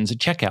REALFRIENDS at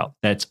checkout.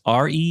 That's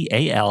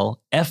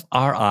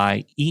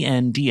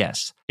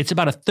REALFRIENDS. It's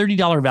about a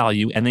 $30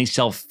 value, and they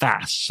sell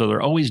fast, so there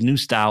are always new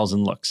styles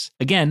and looks.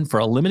 Again, for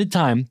a limited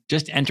time,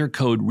 just enter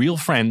code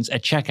REALFRIENDS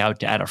at checkout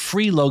to add a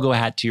free logo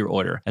hat to your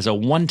order as a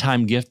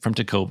one-time gift from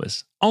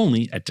Tecovas,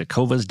 only at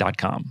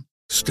Tecovas.com.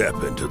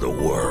 Step into the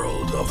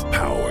world of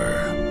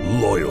power,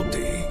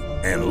 loyalty,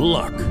 and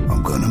luck.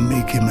 I'm gonna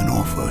make him an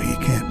offer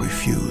he can't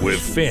refuse.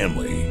 With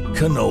family,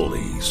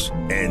 cannolis,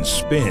 and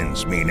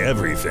spins mean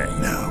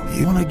everything. Now,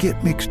 you wanna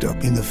get mixed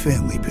up in the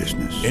family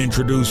business.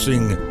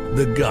 Introducing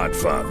The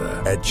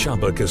Godfather at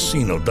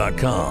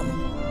ChumbaCasino.com.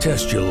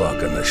 Test your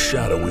luck in the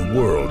shadowy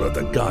world of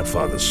The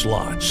Godfather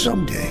slot.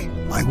 Someday,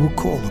 I will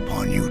call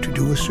upon you to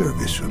do a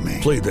service for me.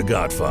 Play The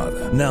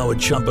Godfather now at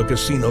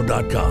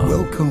ChumbaCasino.com.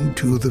 Welcome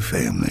to the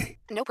family.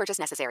 No purchase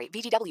necessary.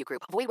 VGW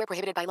Group. Void where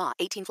prohibited by law.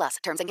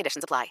 18+. Terms and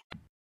conditions apply.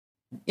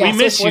 Yes, we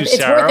miss you, it's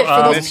Sarah. It's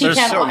worth it for those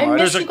pecan. I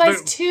miss you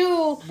guys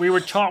too.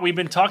 We've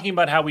been talking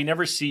about how we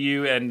never see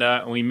you, and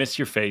we miss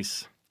your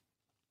face.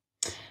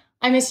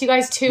 I miss you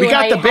guys too. We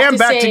got the band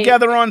back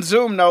together on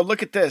Zoom. No,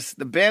 look at this.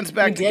 The band's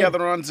back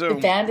together on Zoom.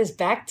 The band is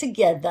back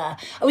together.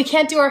 We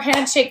can't do our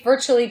handshake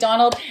virtually,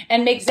 Donald,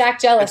 and make Zach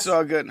jealous. It's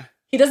all good.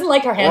 He doesn't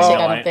like our handshake,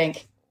 I don't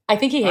think. I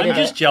think he hated it. I'm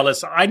just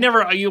jealous.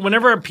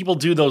 Whenever people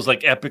do those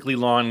like epically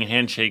long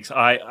handshakes,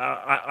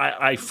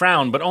 I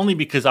frown, but only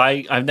because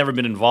I've never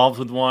been involved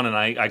with one and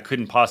I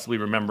couldn't possibly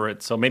remember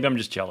it. So maybe I'm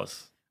just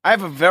jealous. I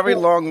have a very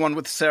long one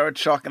with Sarah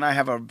Chalk, and I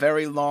have a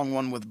very long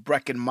one with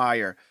Breckin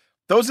Meyer.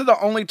 Those are the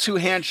only two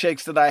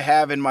handshakes that I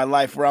have in my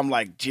life where I'm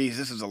like, geez,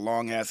 this is a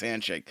long-ass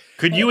handshake.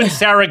 Could you and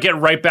Sarah get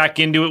right back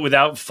into it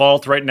without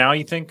fault right now,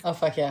 you think? Oh,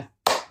 fuck yeah.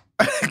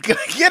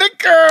 Get it,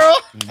 girl!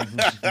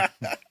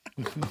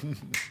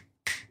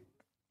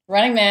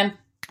 Running Man.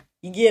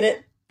 You get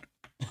it.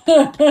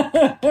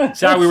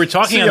 Sarah, we were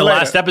talking in the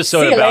last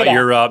episode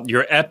about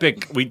your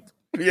epic... We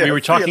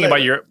were talking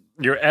about your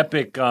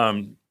epic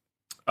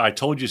I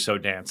Told You So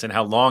dance and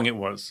how long it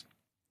was.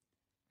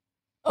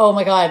 Oh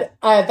my God.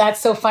 That's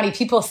so funny.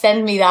 People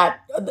send me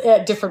that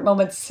at different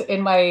moments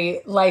in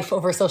my life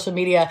over social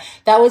media.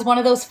 That was one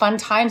of those fun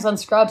times on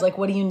Scrubs. Like,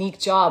 what a unique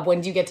job. When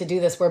did you get to do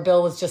this? Where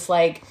Bill was just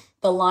like,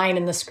 the line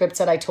in the script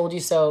said, I told you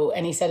so.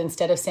 And he said,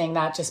 instead of saying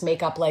that, just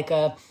make up like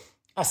a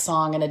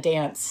song and a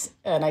dance.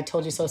 And I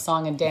told you so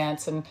song and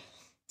dance. And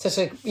such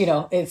a,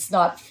 it's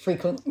not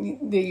frequent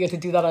that you get to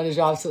do that on a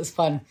job. So it's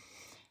fun.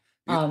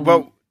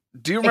 Well,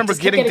 do you remember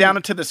getting down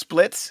into the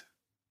splits?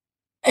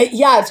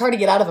 Yeah, it's hard to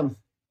get out of them.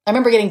 I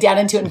remember getting down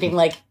into it and being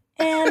like,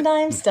 and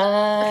I'm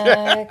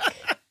stuck.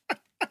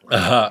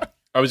 I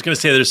was going to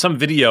say there's some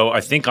video,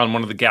 I think, on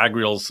one of the gag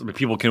reels that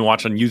people can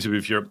watch on YouTube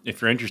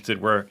if you're interested,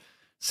 where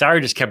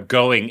Sarah just kept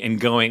going and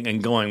going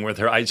and going with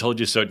her I Told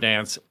You So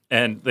dance,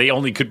 and they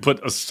only could put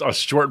a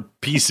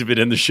short piece of it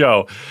in the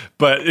show,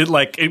 but it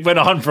went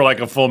on for like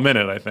a full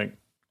minute, I think.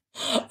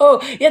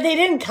 Oh, yeah, they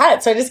didn't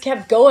cut, so I just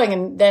kept going,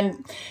 and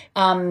then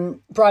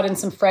brought in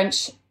some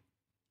French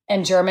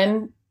and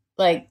German,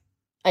 like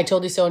I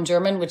Told You So in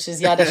German, which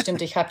is Ja, das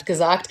stimmt, ich hab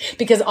gesagt,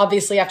 because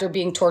obviously after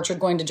being tortured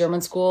going to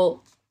German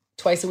school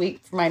twice a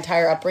week for my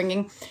entire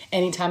upbringing,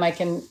 anytime I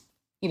can,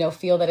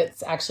 feel that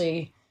it's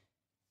actually,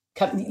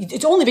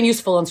 it's only been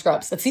useful in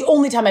Scrubs. That's the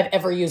only time I've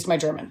ever used my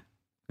German.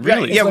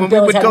 Really? Yeah, when we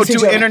would go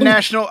to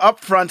international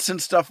upfronts and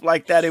stuff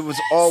like that, it was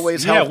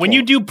always helpful. Yeah, when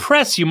you do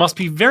press, you must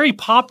be very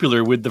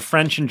popular with the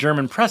French and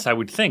German press, I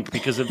would think,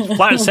 because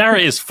Sarah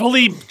is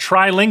fully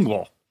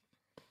trilingual.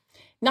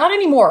 Not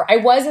anymore. I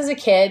was as a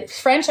kid.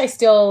 French, I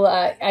still,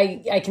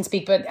 I can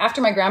speak, but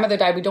after my grandmother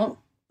died, we don't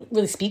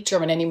really speak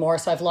German anymore,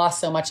 so I've lost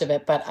so much of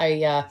it. But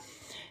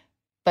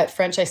but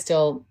French I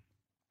still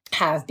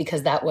have,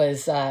 because that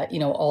was,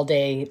 all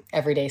day,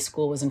 everyday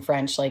school was in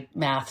French, like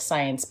math,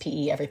 science,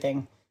 PE,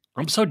 everything.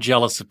 I'm so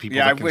jealous of people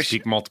that can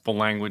speak multiple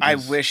languages. I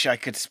wish I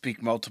could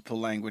speak multiple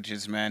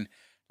languages, man.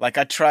 Like,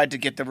 I tried to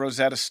get the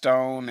Rosetta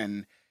Stone,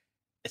 and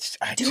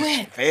I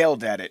just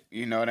failed at it.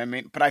 You know what I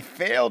mean? But I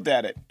failed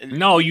at it.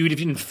 No, you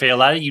didn't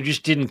fail at it. You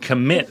just didn't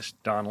commit,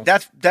 Donald.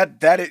 That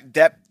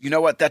you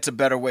know what? That's a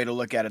better way to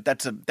look at it.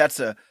 That's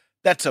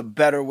a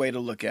better way to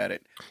look at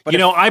it. But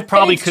I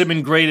probably could have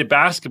been great at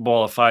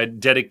basketball if I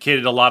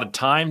dedicated a lot of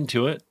time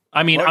to it.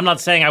 I mean, I'm not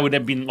saying I would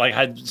have been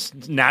had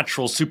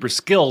natural super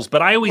skills,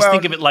 but I always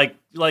think of it like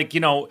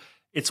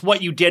it's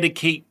what you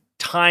dedicate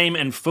time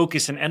and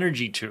focus and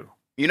energy to.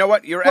 You know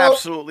what? You're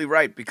absolutely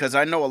right, because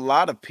I know a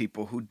lot of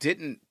people who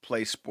didn't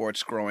play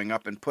sports growing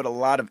up and put a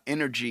lot of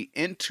energy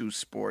into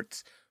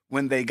sports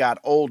when they got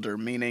older,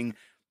 meaning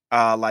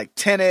like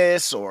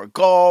tennis or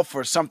golf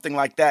or something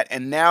like that,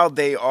 and now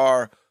they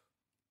are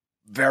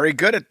very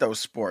good at those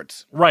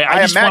sports. Right.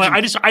 I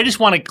just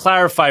want to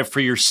clarify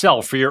for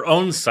yourself, for your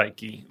own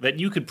psyche, that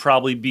you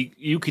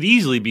could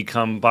easily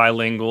become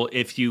bilingual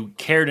if you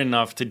cared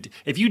enough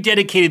if you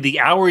dedicated the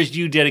hours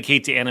you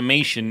dedicate to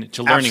animation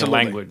to learning a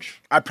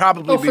language. I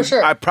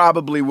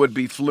probably would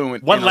be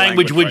fluent. What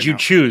language would you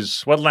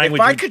choose? What language?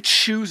 If I could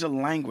choose a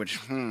language,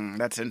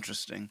 that's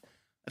interesting.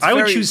 I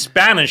would choose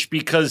Spanish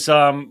because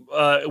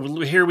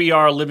here we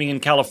are living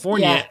in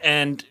California,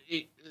 and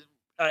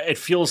it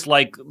feels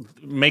like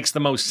makes the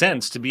most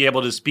sense to be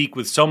able to speak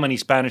with so many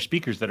Spanish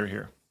speakers that are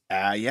here.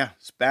 Yeah,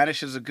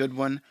 Spanish is a good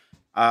one.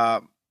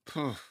 Wow.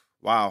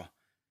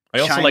 I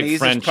also Chinese like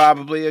French. Is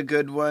probably a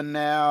good one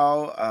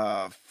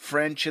now.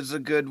 French is a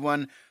good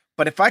one.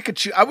 But if I could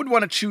choose, I would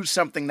want to choose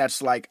something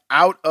that's like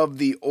out of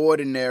the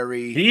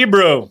ordinary.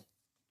 Hebrew.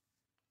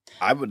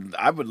 I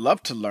would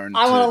love to learn.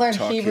 I want to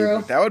learn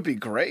Hebrew. That would be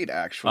great,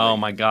 actually. Oh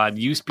my God,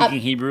 you speaking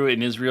Hebrew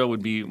in Israel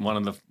would be one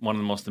of the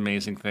most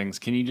amazing things.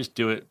 Can you just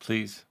do it,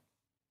 please?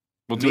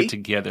 We'll do it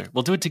together.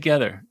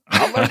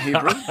 I'll learn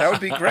Hebrew. That would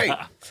be great.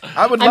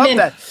 I would love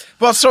that.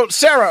 Well, so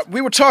Sarah,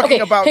 we were talking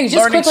about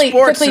learning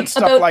sports and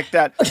stuff like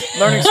that.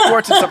 Learning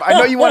sports and stuff. I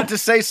know you wanted to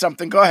say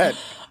something. Go ahead.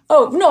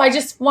 Oh no, I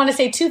just want to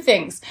say two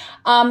things.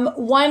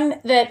 One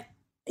that.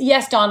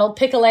 Yes, Donald,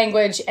 pick a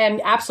language and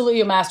absolutely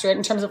you'll master it.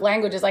 In terms of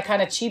languages, I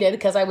kind of cheated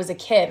because I was a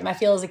kid. And I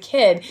feel as a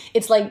kid,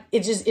 it's like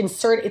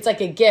it's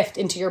like a gift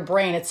into your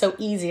brain. It's so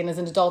easy. And as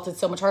an adult, it's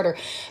so much harder.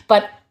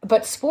 But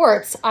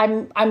sports,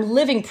 I'm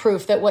living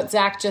proof that what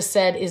Zach just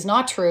said is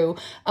not true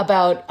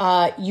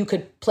about you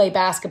could play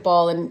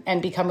basketball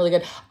and become really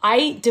good.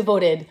 I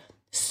devoted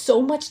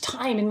so much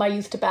time in my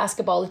youth to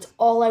basketball. It's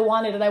all I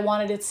wanted, and I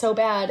wanted it so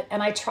bad.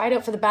 And I tried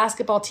out for the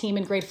basketball team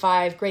in grade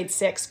 5, grade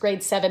 6,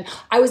 grade 7.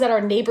 I was at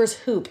our neighbor's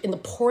hoop in the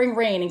pouring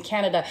rain in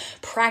Canada,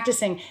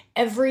 practicing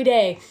every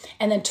day.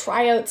 And then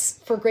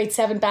tryouts for grade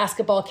 7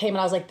 basketball came, and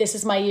I was like, this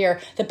is my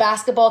year. The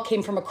basketball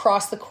came from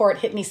across the court,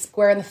 hit me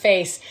square in the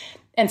face,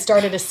 and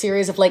started a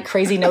series of like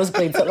crazy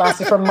nosebleeds that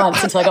lasted for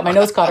months until I got my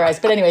nose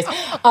cauterized. But anyways,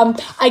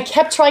 I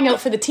kept trying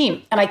out for the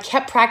team, and I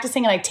kept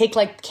practicing, and I'd take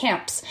like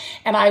camps,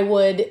 and I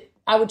would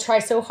try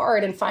so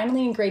hard. And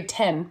finally in grade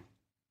 10, and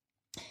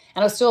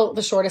I was still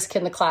the shortest kid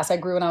in the class. I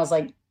grew when I was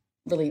like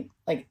really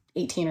like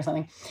 18 or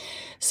something.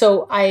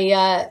 So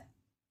I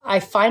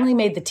finally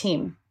made the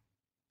team.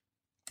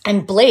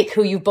 And Blake,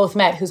 who you've both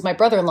met, who's my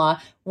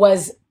brother-in-law,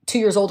 was 2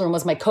 years older and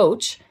was my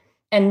coach.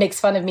 and makes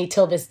fun of me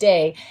till this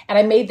day. And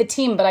I made the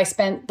team, but I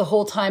spent the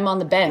whole time on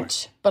the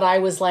bench. But I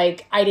was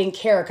like, I didn't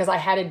care because I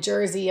had a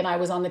jersey and I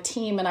was on the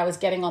team and I was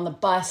getting on the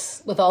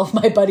bus with all of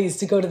my buddies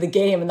to go to the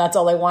game, and that's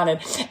all I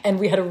wanted. And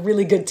we had a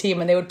really good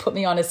team, and they would put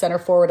me on as center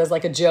forward as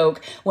like a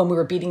joke when we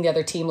were beating the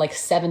other team like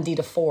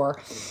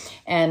 70-4.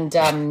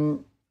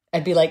 And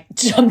I'd be like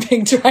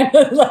jumping, trying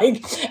to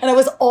like, and I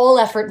was all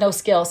effort, no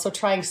skill. So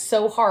trying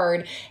so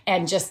hard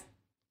and just,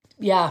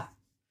 yeah.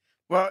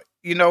 Well,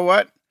 you know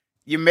what?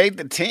 You made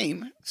the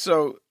team,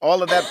 so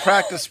all of that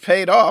practice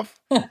paid off,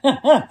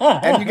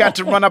 and you got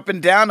to run up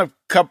and down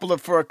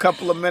for a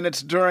couple of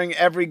minutes during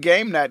every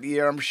game that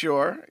year. I'm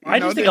sure. I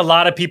just think a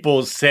lot of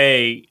people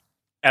say,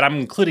 and I'm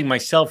including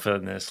myself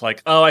in this,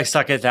 like, "Oh, I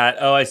suck at that.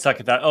 Oh, I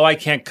suck at that. Oh, I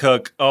can't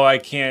cook. Oh, I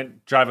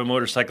can't drive a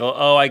motorcycle.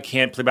 Oh, I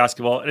can't play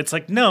basketball." And it's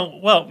like, no,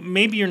 well,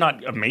 maybe you're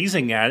not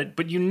amazing at it,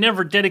 but you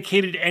never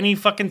dedicated any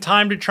fucking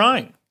time to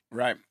trying.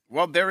 Right.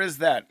 Well, there is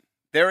that.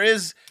 There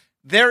is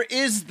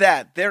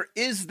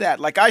that.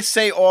 Like I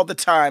say all the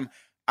time,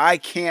 I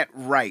can't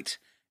write.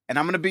 And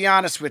I'm going to be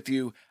honest with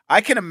you.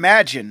 I can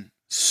imagine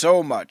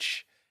so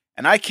much.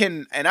 And I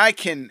can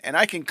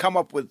come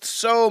up with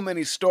so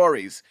many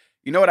stories.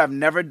 You know what I've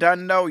never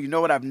done though? You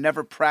know what I've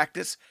never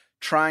practiced?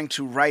 Trying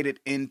to write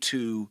it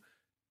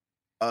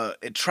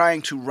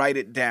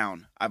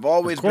down. I've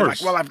always been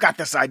like, well, I've got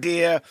this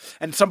idea.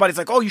 And somebody's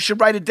like, oh, you should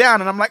write it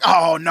down. And I'm like,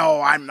 oh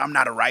no, I'm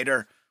not a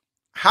writer.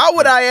 How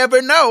would I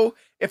ever know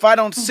if I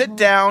don't sit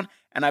down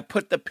and I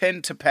put the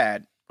pen to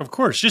pad? Of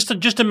course.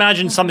 Just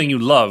imagine something you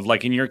love.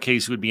 Like in your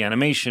case, it would be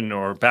animation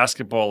or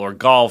basketball or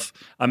golf.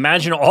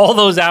 Imagine all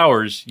those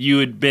hours you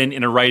had been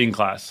in a writing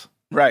class.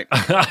 Right.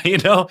 You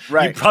know?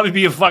 Right. You'd probably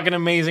be a fucking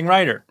amazing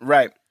writer.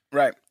 Right.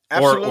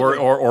 Absolutely.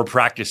 Or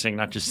practicing,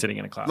 not just sitting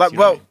in a class. Like,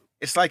 well,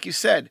 it's like you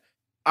said,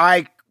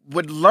 I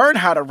would learn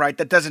how to write.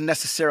 That doesn't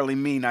necessarily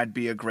mean I'd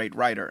be a great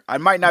writer. I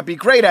might not be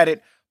great at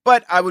it,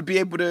 but I would be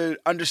able to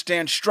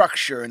understand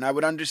structure, and I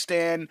would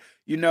understand,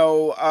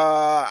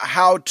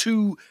 how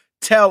to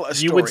tell a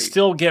story. You would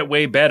still get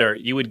way better.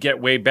 You would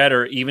get way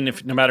better, even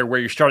if no matter where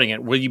you're starting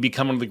at. Will you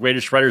become one of the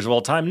greatest writers of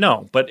all time?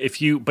 No, but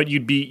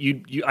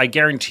I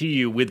guarantee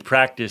you, with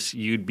practice,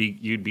 you'd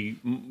be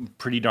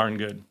pretty darn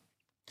good.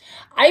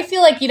 I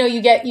feel like,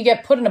 you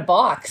get put in a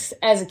box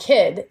as a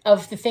kid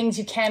of the things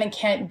you can and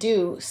can't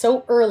do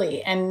so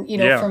early. And,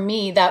 for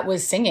me, that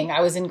was singing.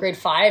 I was in grade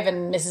 5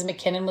 and Mrs.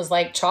 McKinnon was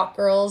like, Chalk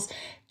Girls,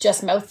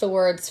 just mouth the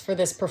words for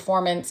this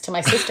performance to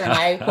my sister and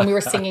I when we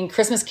were singing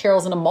Christmas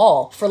carols in a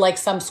mall for like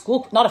some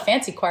school, not a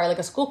fancy choir, like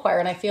a school choir.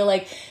 And I feel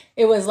like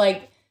it was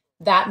like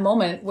that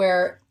moment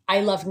where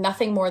I loved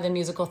nothing more than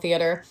musical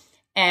theater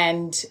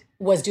and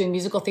was doing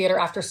musical theater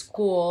after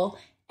school.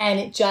 And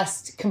it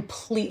just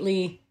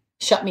completely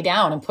shut me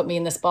down and put me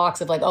in this box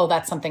of like, oh,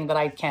 that's something that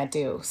I can't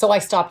do. So I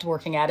stopped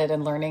working at it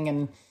and learning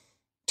and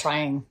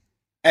trying.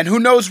 And who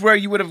knows where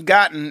you would have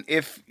gotten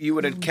if you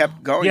would have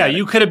kept going. Yeah,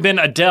 you could have been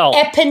Adele.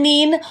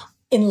 Eponine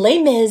in Les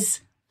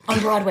Mis on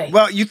Broadway.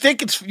 Well,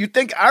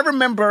 I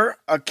remember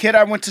a kid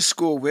I went to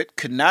school with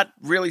could not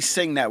really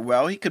sing that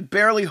well. He could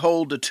barely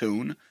hold a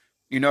tune.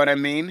 You know what I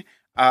mean?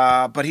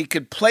 But he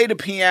could play the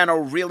piano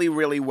really,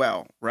 really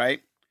well,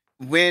 right?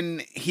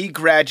 When he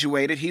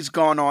graduated, he's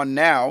gone on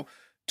now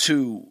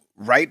to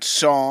write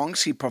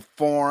songs. He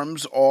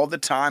performs all the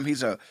time.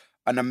 He's an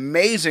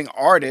amazing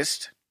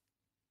artist.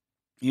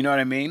 You know what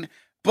I mean?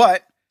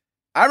 But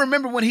I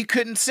remember when he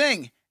couldn't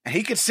sing. And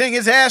he could sing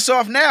his ass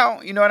off now.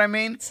 You know what I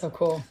mean? So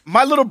cool.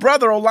 My little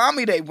brother,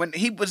 Olamide, when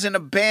he was in a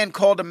band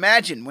called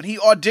Imagine, when he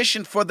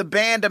auditioned for the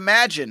band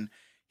Imagine,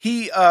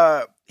 he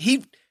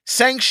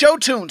sang show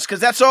tunes because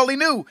that's all he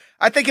knew.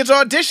 I think his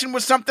audition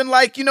was something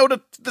like,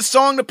 the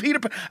song to Peter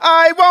Pan,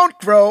 I Won't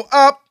Grow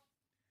Up.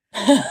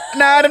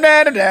 I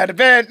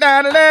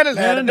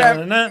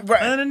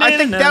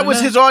think that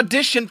was his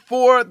audition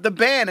for the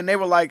band, and they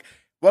were like,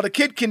 well, the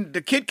kid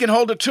can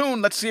hold a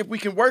tune. Let's see if we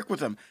can work with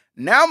him.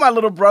 Now my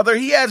little brother,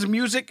 he has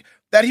music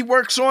that he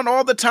works on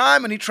all the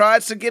time, and he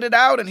tries to get it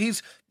out, and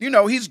he's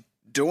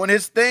doing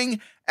his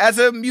thing as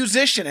a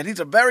musician, and he's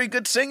a very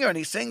good singer, and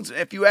he sings,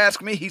 if you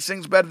ask me, he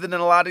sings better than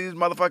a lot of these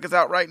motherfuckers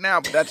out right now,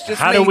 but that's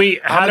just how do we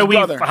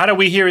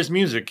hear his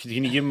music? Can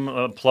you give him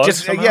a plug?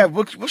 Yeah,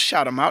 we'll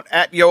shout him out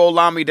at Yo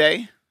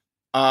Olamide,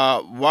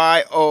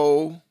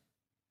 YOOLAMIDE.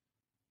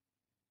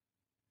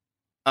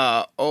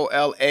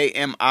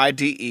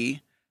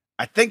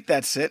 I think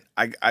that's it.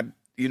 I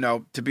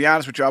to be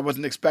honest with you, I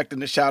wasn't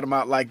expecting to shout him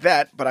out like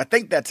that, but I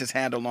think that's his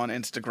handle on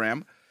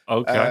Instagram.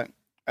 Okay.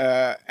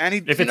 And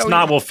if it's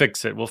not, we'll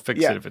fix it. We'll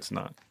fix it if it's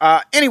not.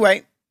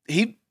 Anyway,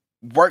 he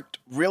worked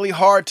really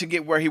hard to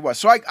get where he was.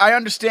 So I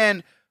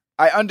understand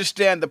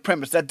the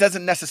premise. That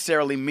doesn't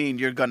necessarily mean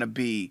you're going to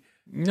be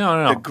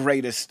the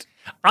greatest.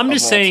 I'm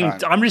just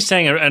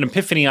saying an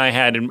epiphany I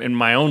had in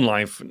my own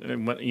life,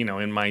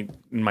 in my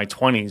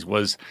 20s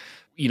was,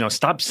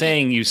 stop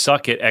saying you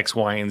suck at X,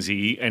 Y, and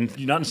Z,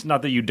 and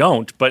not that you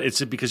don't, but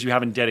it's because you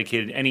haven't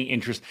dedicated any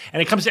interest,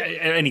 and it comes at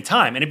any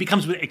time, and it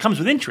comes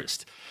with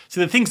interest. So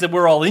the things that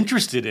we're all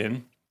interested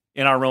in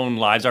our own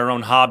lives, our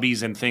own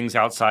hobbies, and things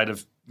outside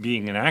of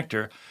being an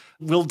actor,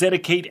 will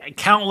dedicate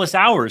countless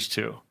hours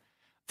to.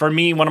 For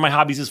me, one of my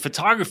hobbies is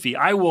photography.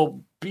 I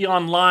will be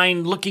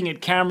online looking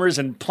at cameras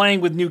and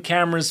playing with new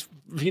cameras,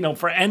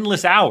 for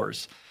endless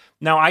hours.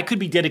 Now, I could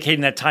be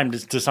dedicating that time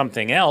to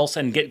something else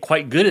and get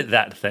quite good at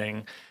that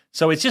thing.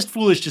 So it's just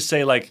foolish to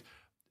say like,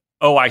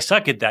 oh, I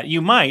suck at that.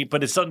 You might,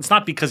 but it's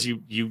not because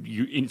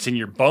it's in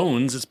your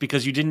bones. It's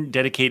because you didn't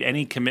dedicate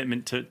any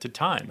commitment to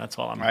time. That's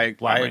all I'm I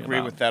agree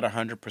about. with that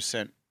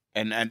 100%.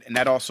 And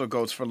that also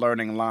goes for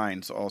learning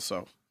lines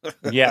also.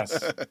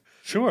 Yes,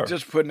 sure.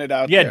 Just putting it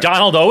out there. Yeah,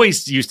 Donald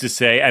always used to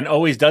say, and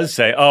always does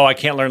say, oh, I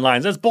can't learn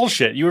lines. That's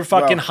bullshit. You were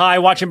fucking high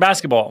watching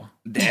basketball.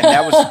 And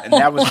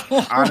that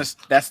was honest.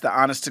 That's the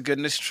honest to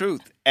goodness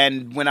truth.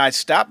 And when I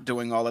stopped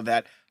doing all of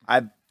that,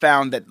 I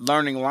found that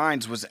learning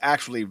lines was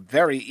actually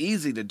very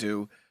easy to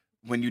do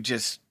when you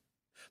just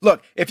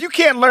look. If you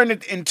can't learn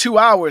it in 2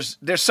 hours,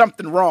 there's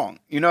something wrong.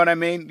 You know what I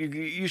mean?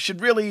 You should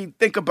really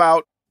think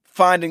about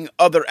finding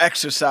other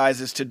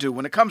exercises to do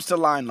when it comes to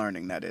line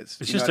learning, that is.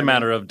 It's just a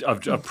matter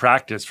of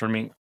practice for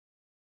me.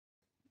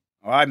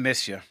 Oh, I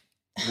miss you.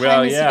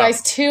 Well, I miss you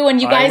guys too,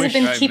 and you guys have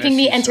been keeping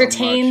me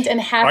entertained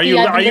and happy.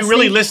 Are you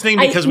really listening?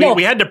 Because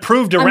we had to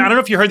prove to Randall. I don't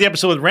know if you heard the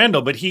episode with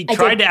Randall, but he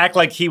tried to act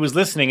like he was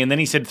listening, and then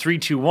he said 3,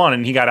 2, 1,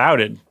 and he got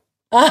outed.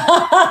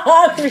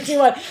 3, 2,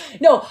 1.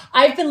 No,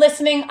 I've been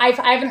listening. I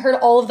haven't heard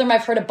all of them.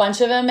 I've heard a bunch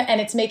of them, and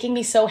it's making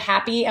me so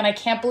happy. And I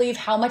can't believe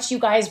how much you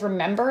guys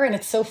remember. And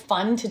it's so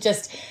fun to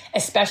just,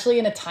 especially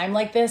in a time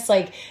like this,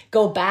 like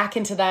go back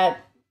into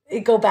that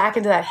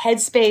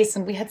headspace.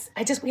 And we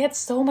had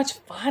so much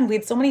fun. We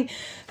had so many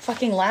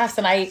fucking laughs.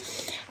 And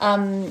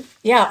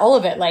all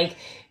of it. Like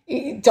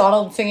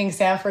Donald singing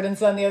Sanford and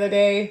Son the other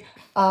day.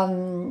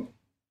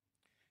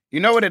 You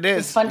know what it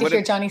is? It's fun to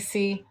hear Johnny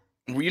C.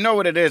 Well, you know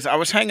what it is? I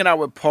was hanging out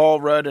with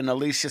Paul Rudd and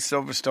Alicia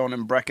Silverstone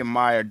and Breckin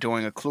Meyer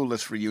doing a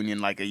Clueless reunion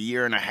like a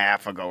year and a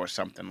half ago or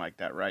something like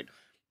that, right?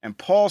 And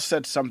Paul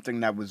said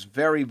something that was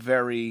very,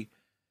 very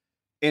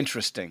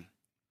interesting.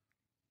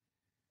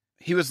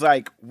 He was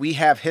like, we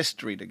have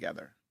history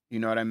together. You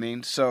know what I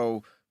mean?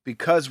 So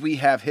because we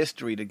have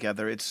history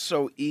together, it's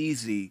so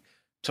easy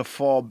to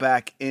fall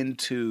back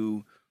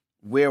into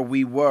where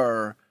we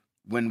were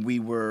when we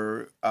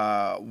were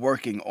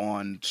working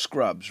on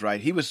Scrubs,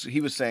 right? He was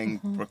saying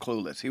for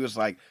Clueless, he was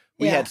like,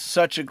 we had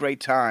such a great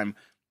time,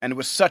 and it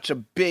was such a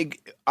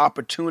big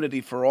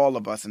opportunity for all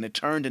of us, and it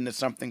turned into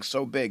something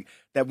so big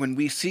that when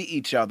we see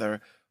each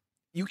other,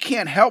 you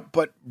can't help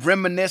but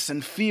reminisce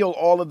and feel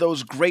all of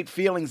those great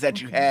feelings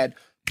that you had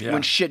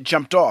when shit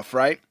jumped off,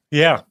 right?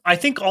 Yeah. I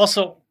think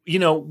also,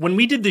 when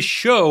we did the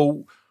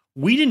show,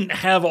 we didn't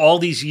have all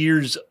these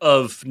years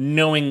of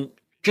knowing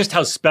just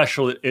how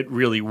special it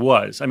really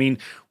was. I mean,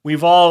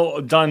 we've all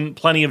done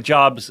plenty of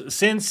jobs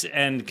since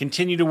and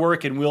continue to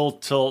work and will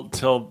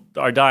till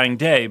our dying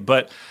day.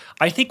 But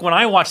I think when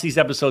I watch these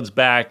episodes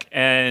back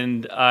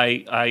and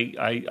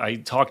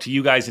I talk to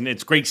you guys, and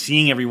it's great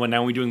seeing everyone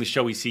now when we're doing the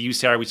show. We see you,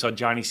 Sarah. We saw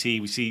Johnny C.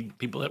 We see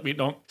people that we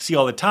don't see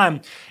all the time.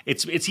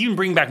 It's even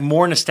bringing back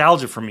more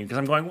nostalgia for me because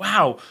I'm going,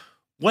 wow,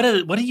 what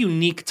a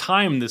unique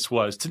time this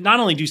was to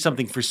not only do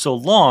something for so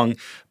long,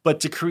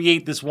 but to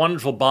create this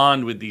wonderful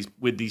bond with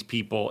these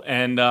people.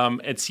 And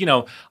it's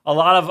a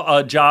lot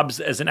of jobs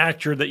as an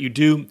actor that you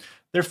do.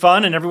 They're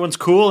fun and everyone's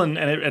cool and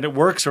it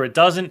works or it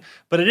doesn't.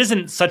 But it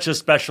isn't such a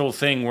special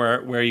thing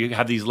where you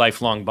have these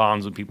lifelong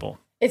bonds with people.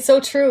 It's so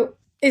true.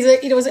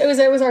 It was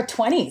our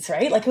 20s,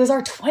 right? Like it was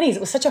our 20s.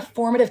 It was such a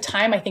formative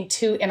time, I think,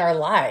 too, in our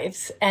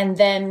lives. And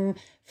then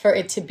for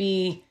it to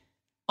be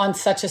on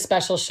such a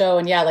special show,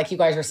 and like you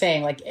guys were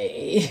saying, like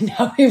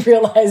now we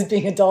realize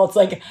being adults,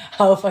 like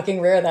how fucking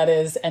rare that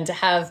is, and to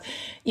have,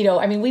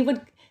 I mean, we would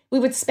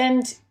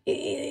spend,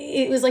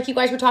 it was like you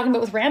guys were talking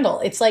about with Randall,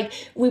 it's like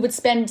we would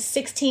spend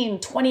 16,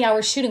 20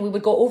 hours shooting, we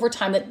would go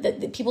overtime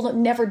that people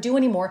don't never do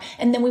anymore,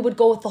 and then we would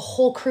go with the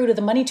whole crew to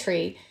the Money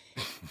Tree,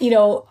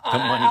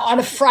 on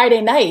a Friday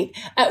night.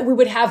 We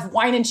would have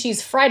wine and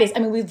cheese Fridays. I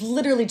mean, we've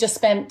literally just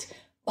spent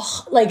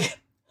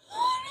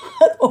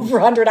over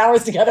 100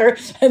 hours together,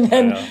 and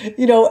then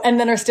and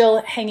then are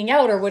still hanging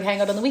out or would hang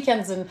out on the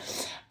weekends. And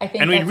I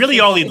think, and we'd really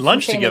all eat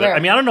lunch together.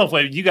 I mean, I don't know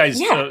if you guys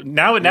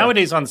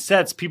nowadays on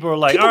sets, people are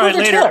like, all right,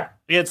 later.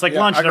 Yeah, it's like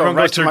lunch, and everyone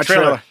goes to their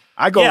trailer.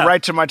 I go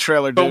right to my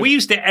trailer, dude. But we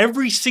used to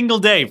every single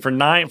day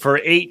for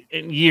 8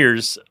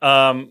 years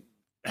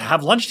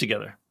have lunch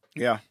together.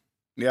 Yeah.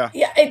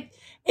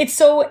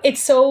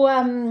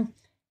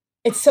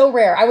 It's so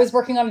rare. I was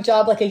working on a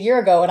job like a year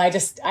ago, and I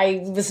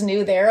was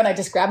new there, and I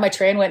just grabbed my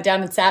tray and went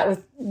down and sat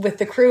with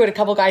the crew and a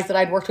couple guys that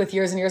I'd worked with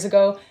years and years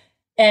ago.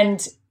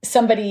 And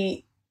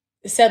somebody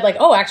said like,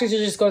 "Oh, actually, you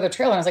should just go to the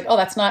trailer." And I was like, "Oh,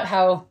 that's not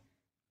how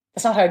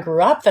I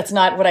grew up. That's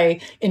not what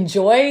I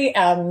enjoy."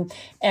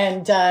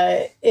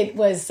 It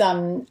was,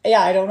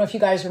 I don't know if you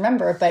guys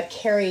remember, but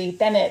Carrie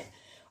Bennett,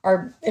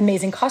 our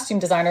amazing costume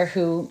designer,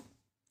 who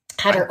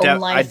had her own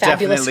line of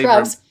fabulous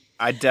scrubs.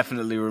 I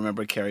definitely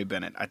remember Carrie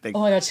Bennett. I think. Oh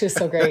my God, she was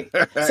so great.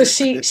 So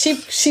she'd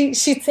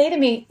say to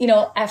me,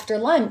 after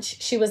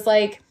lunch, she was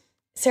like,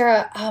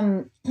 "Sarah, I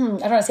don't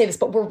want to say this,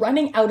 but we're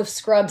running out of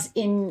scrubs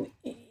in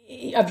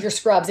of your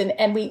scrubs,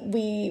 and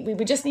we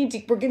just need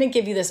to. We're going to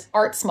give you this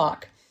art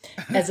smock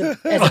as a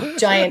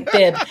giant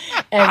bib,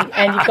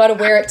 and you've got to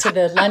wear it to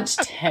the lunch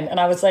tent. And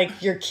I was like,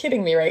 "You're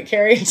kidding me, right,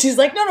 Carrie?" And she's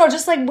like, "No,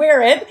 just like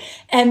wear it,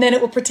 and then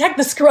it will protect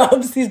the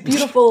scrubs, these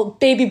beautiful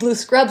baby blue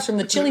scrubs from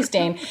the chili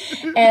stain."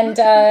 And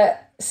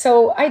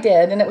so I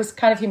did, and it was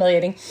kind of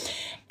humiliating.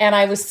 And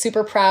I was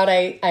super proud.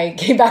 I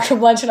came back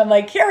from lunch and I'm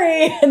like,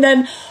 Carrie. And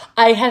then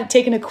I had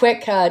taken a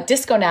quick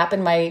disco nap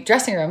in my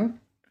dressing room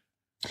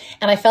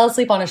and I fell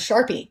asleep on a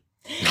Sharpie.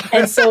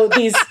 And so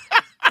these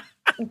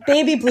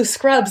baby blue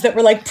scrubs that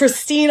were like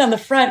pristine on the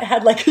front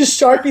had like a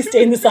Sharpie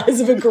stain the size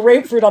of a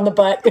grapefruit on the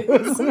butt. It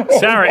was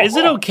Sarah, is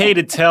it okay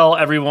to tell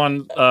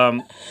everyone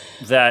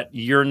that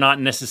you're not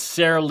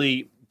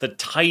necessarily the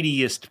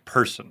tidiest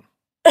person?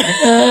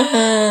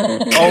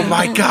 Oh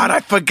my God,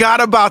 I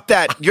forgot about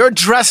that. Your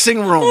dressing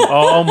room.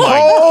 Oh my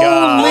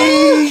God.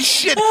 Holy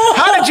shit.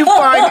 How did you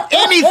find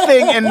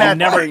anything in that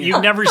thing?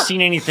 You've never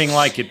seen anything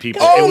like it,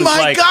 people. Oh it was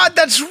my God,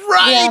 that's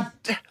right.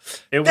 Yeah.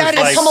 It was That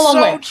like, is come a long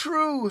so way.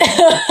 true.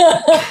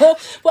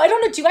 Well, I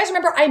don't know. Do you guys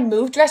remember I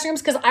moved dressing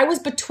rooms? Because I was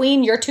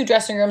between your two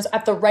dressing rooms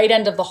at the right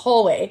end of the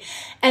hallway.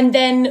 And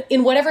then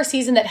in whatever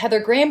season that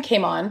Heather Graham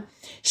came on,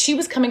 she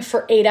was coming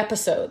for 8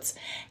 episodes.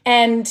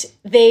 And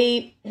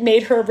they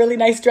made her a really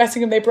nice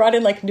dressing room. They brought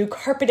in like new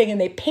carpeting and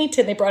they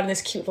painted. They brought in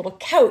this cute little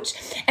couch.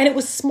 And it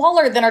was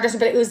smaller than our dressing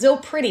room, but it was so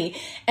pretty.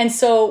 And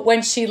so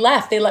when she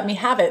left, they let me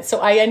have it. So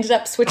I ended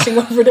up switching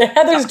over to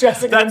Heather's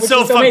dressing room. that's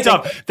so fucked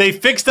up. They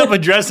fixed up a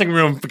dressing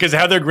room because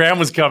Heather Graham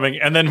was coming.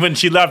 And then when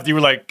she left, you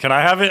were like, can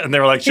I have it? And they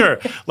were like, sure.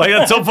 Like,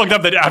 that's so fucked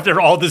up that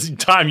after all this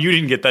time, you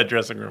didn't get that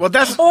dressing room. Well,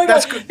 that's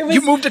good.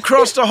 You moved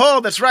across the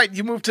hall. That's right.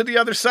 You moved to the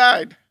other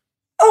side.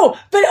 Oh,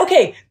 but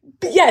okay.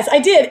 Yes, I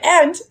did.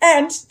 And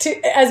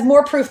to, as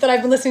more proof that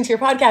I've been listening to your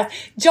podcast,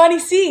 Johnny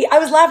C, I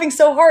was laughing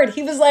so hard.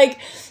 He was like,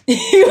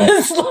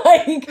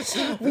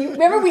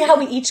 remember how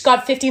we each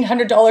got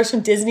 $1,500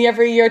 from Disney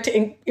every year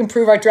to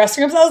improve our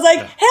dressing rooms? I was like,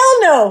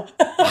 hell no.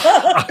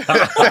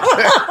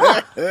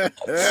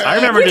 I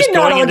remember just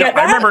going into,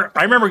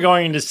 I remember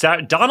going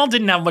into, Donald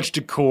didn't have much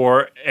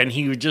decor and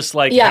he just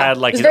like had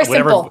like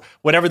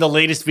whatever the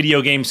latest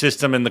video game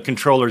system and the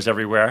controllers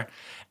everywhere.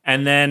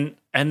 And then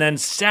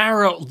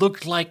Sarah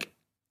looked like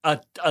a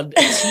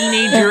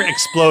teenager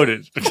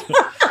exploded.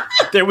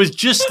 There was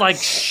just like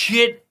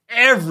shit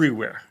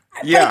everywhere.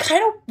 Yeah. But I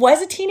kind of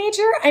was a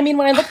teenager. I mean,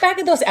 when I look back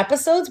at those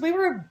episodes, we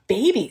were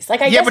babies.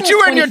 Like, I guess but you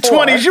were in your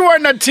 20s. You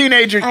weren't a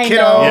teenager,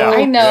 kiddo.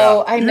 I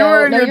know. You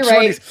were in your 20s.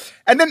 Right.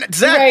 And then,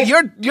 Zach,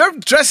 your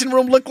dressing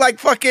room looked like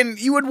fucking,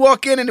 you would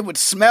walk in and it would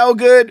smell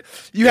good.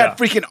 You had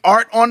freaking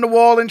art on the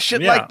wall and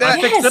shit like that.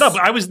 I fixed it up.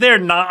 I was there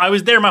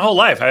my whole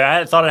life.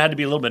 I thought it had to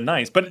be a little bit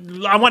nice. But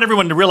I want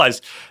everyone to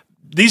realize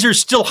these are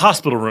still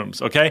hospital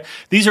rooms, okay?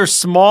 These are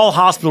small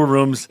hospital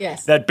rooms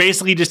that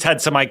basically just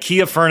had some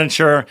IKEA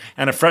furniture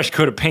and a fresh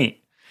coat of paint.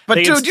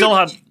 But dude,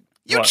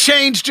 you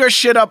changed your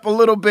shit up a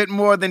little bit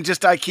more than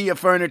just IKEA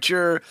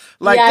furniture.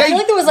 Like I feel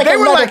like there was like a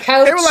leather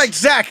couch. They were like,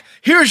 Zach,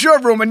 here's your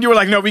room, and you were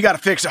like, no, we got to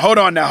fix it. Hold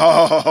on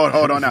now,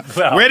 hold on now.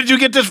 Well, Where'd you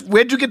get this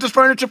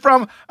furniture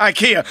from?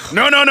 IKEA.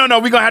 No,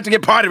 we're gonna have to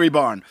get Pottery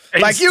Barn.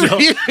 Like no,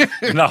 it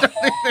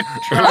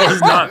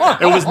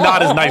was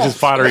not as nice as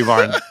Pottery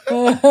Barn.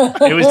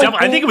 It was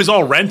I think it was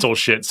all rental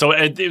shit. So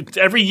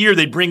every year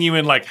they'd bring you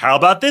in like, how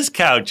about this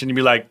couch? And you'd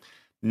be like,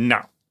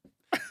 no.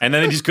 And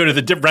then they just go to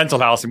the rental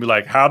house and be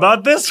like, how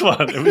about this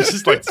one? It was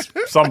just like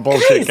some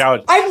bullshit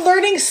couch. I'm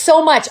learning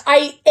so much.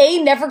 I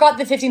never got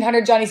the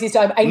 1,500 Johnny C's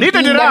time.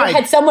 Neither did I. I never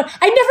had someone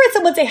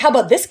say, how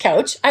about this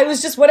couch? I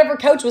was just whatever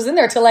couch was in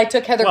there till I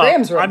took Heather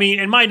Graham's room. I mean,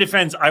 in my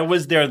defense, I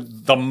was there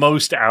the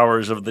most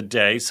hours of the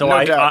day. So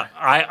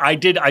I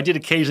did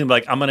occasionally be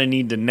like, I'm going to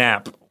need to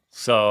nap.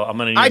 So I'm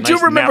going to need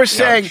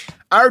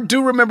I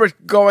do remember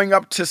going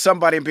up to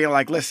somebody and being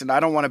like, listen, I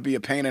don't want to be a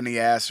pain in the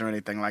ass or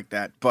anything like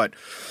that, but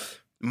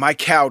my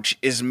couch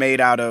is made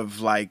out of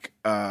like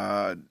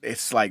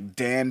it's like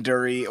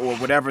Danbury or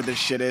whatever this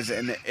shit is,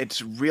 and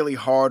it's really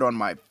hard on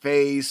my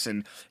face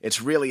and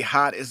it's really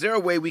hot. Is there a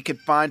way we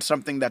could find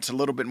something that's a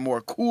little bit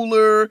more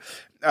cooler,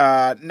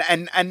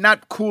 and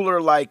not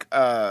cooler like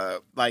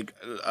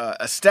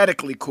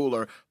aesthetically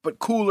cooler, but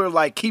cooler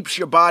like keeps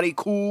your body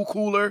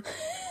cooler?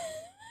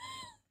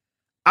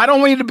 I don't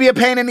want you to be a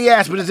pain in the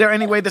ass, but is there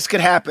any way this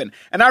could happen?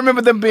 And I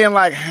remember them being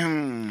like,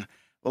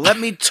 well, let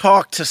me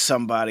talk to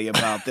somebody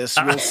about this.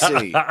 We'll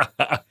see.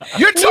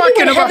 You're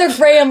talking about Heather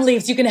Graham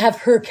leaves, you can have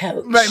her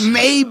couch. Right,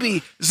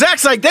 maybe.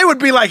 Zach's like, they would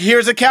be like,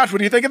 here's a couch. What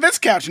do you think of this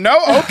couch? No?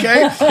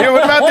 Okay. Here,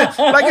 what about this?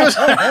 Like it was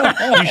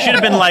You should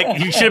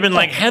have been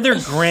like, Heather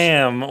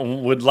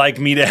Graham would like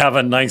me to have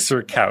a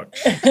nicer couch.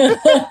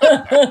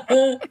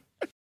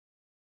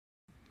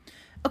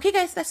 Okay,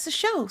 guys, that's the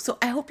show. So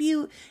I hope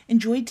you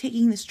enjoyed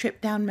taking this trip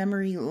down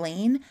memory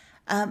lane.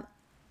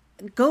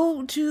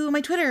 Go to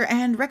my Twitter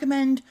and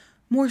recommend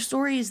more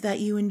stories that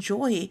you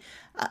enjoy.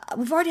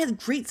 We've already had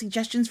great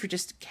suggestions for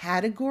just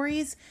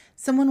categories.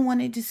 Someone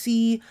wanted to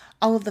see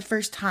all of the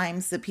first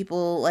times that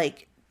people,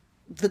 like,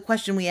 the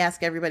question we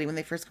ask everybody when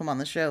they first come on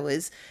the show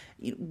is,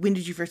 when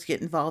did you first get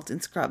involved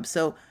in Scrubs?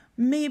 So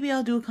maybe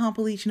I'll do a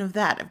compilation of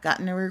that. I've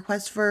gotten a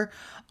request for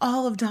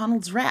all of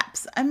Donald's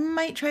raps. I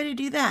might try to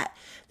do that.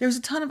 There's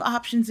a ton of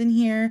options in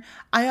here.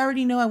 I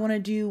already know I want to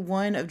do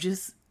one of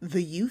just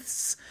the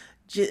youths.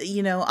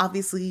 You know,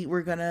 obviously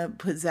we're going to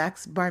put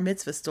Zach's bar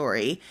mitzvah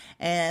story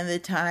and the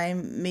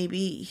time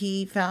maybe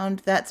he found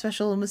that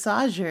special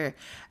massager.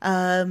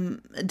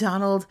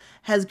 Donald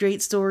has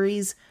great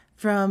stories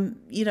from,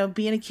 you know,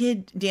 being a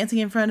kid dancing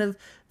in front of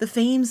the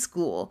Fame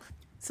School.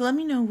 So let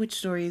me know which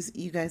stories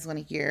you guys want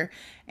to hear,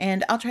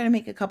 and I'll try to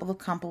make a couple of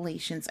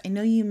compilations. I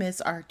know you miss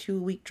our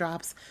 2-a-week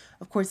drops.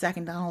 Of course, Zach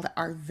and Donald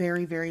are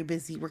very, very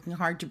busy working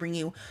hard to bring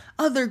you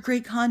other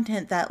great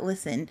content that,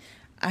 listen,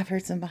 I've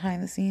heard some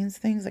behind the scenes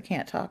things. I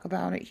can't talk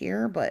about it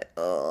here, but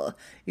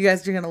you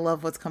guys are going to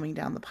love what's coming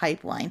down the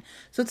pipeline.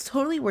 So it's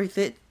totally worth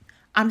it.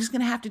 I'm just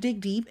going to have to dig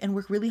deep and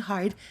work really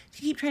hard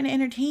to keep trying to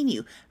entertain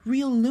you,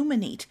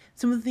 re-illuminate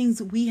some of the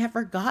things we have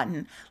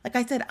forgotten. Like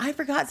I said, I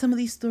forgot some of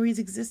these stories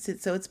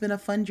existed, so it's been a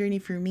fun journey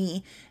for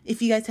me.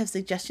 If you guys have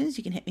suggestions,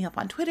 you can hit me up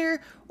on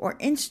Twitter or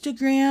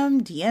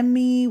Instagram, DM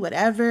me,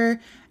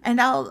 whatever,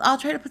 and I'll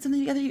try to put something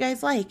together you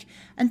guys like.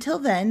 Until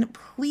then,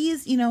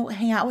 please,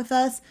 hang out with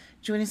us.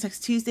 Join us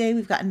next Tuesday.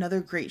 We've got another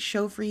great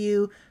show for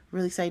you.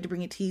 Really excited to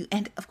bring it to you.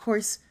 And of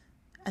course,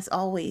 as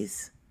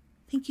always,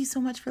 thank you so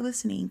much for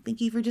listening.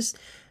 Thank you for just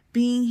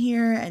being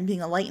here and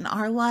being a light in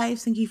our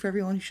lives. Thank you for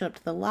everyone who showed up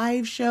to the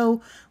live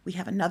show. We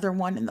have another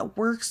one in the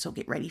works, so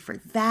get ready for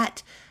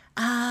that.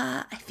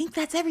 I think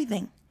that's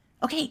everything.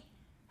 Okay,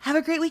 have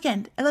a great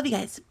weekend. I love you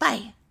guys.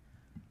 Bye.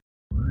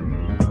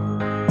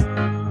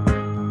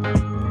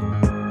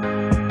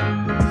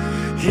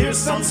 Here's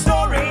some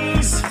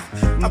stories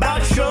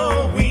about a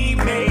show we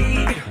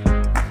made,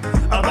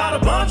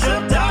 about a bunch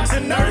of docs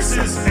and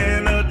nurses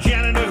and a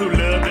janitor who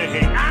loved to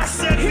hate. I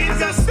said he's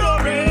got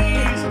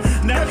stories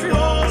that you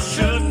all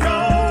should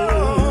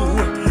know.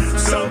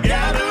 So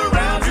gather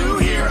round to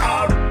hear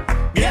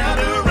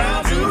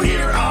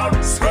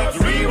our Scrubs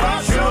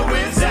Rewatch show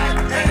with Zach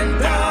and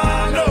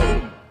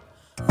Donald.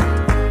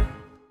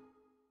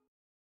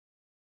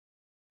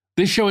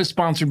 This show is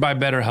sponsored by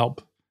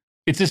BetterHelp.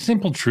 It's a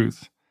simple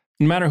truth.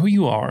 No matter who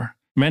you are,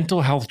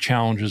 mental health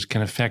challenges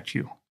can affect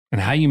you,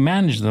 and how you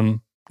manage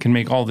them can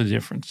make all the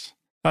difference.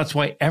 That's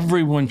why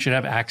everyone should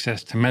have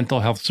access to mental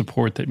health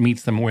support that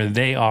meets them where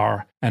they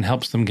are and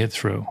helps them get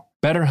through.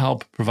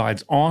 BetterHelp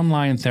provides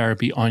online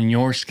therapy on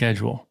your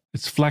schedule.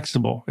 It's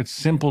flexible, it's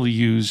simple to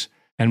use,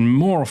 and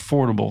more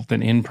affordable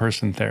than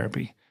in-person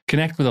therapy.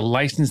 Connect with a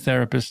licensed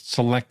therapist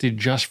selected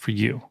just for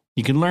you.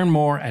 You can learn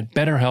more at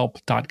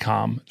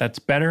betterhelp.com. That's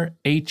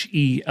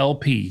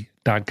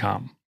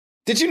betterhelp.com.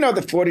 Did you know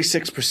that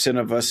 46%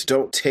 of us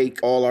don't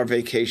take all our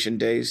vacation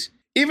days?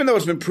 Even though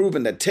it's been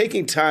proven that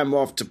taking time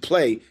off to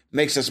play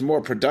makes us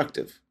more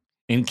productive.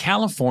 In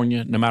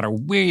California, no matter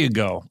where you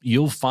go,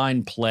 you'll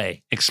find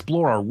play.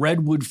 Explore a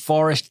redwood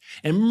forest,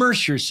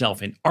 immerse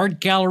yourself in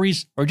art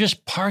galleries, or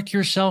just park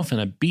yourself in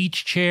a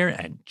beach chair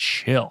and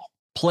chill.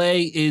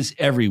 Play is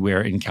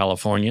everywhere in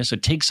California, so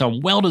take some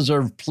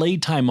well-deserved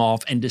playtime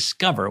off and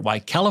discover why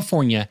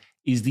California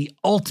is the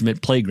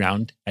ultimate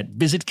playground at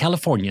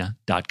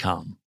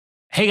visitcalifornia.com.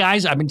 Hey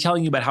guys, I've been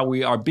telling you about how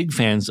we are big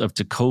fans of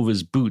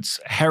Tecovas boots.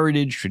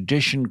 Heritage,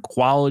 tradition,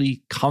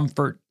 quality,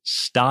 comfort,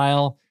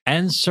 style,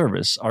 and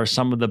service are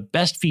some of the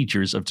best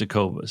features of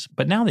Tecovas.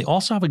 But now they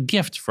also have a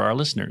gift for our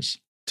listeners.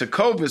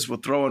 Tecovas will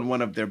throw in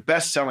one of their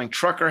best-selling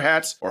trucker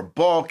hats or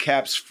ball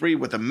caps free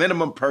with a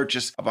minimum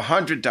purchase of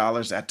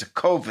 $100 at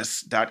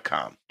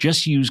tecovas.com.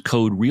 Just use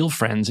code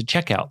REALFRIENDS at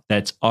checkout.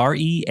 That's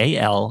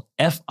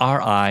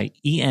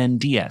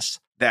REALFRIENDS.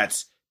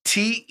 That's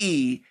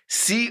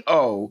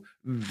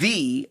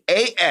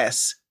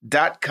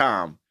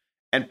TECOVAS.com,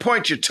 and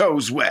point your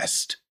toes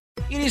west.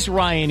 It is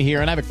Ryan here,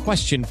 and I have a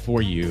question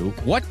for you.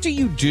 What do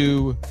you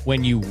do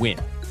when you win?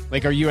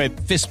 Like, are you a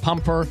fist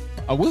pumper,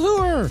 a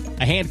woohooer,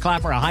 a hand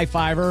clapper, a high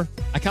fiver?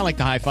 I kind of like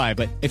the high five,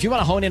 but if you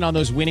want to hone in on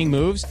those winning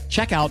moves,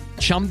 check out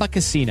Chumba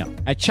Casino.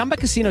 At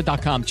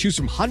ChumbaCasino.com, choose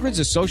from hundreds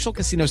of social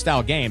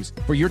casino-style games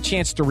for your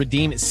chance to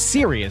redeem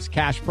serious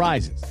cash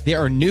prizes. There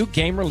are new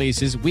game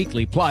releases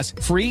weekly, plus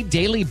free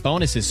daily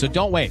bonuses. So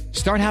don't wait.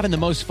 Start having the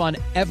most fun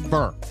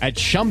ever at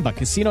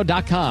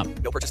ChumbaCasino.com.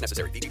 No purchase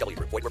necessary. VGW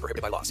Group. Void where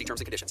prohibited by law. See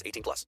terms and conditions. 18+.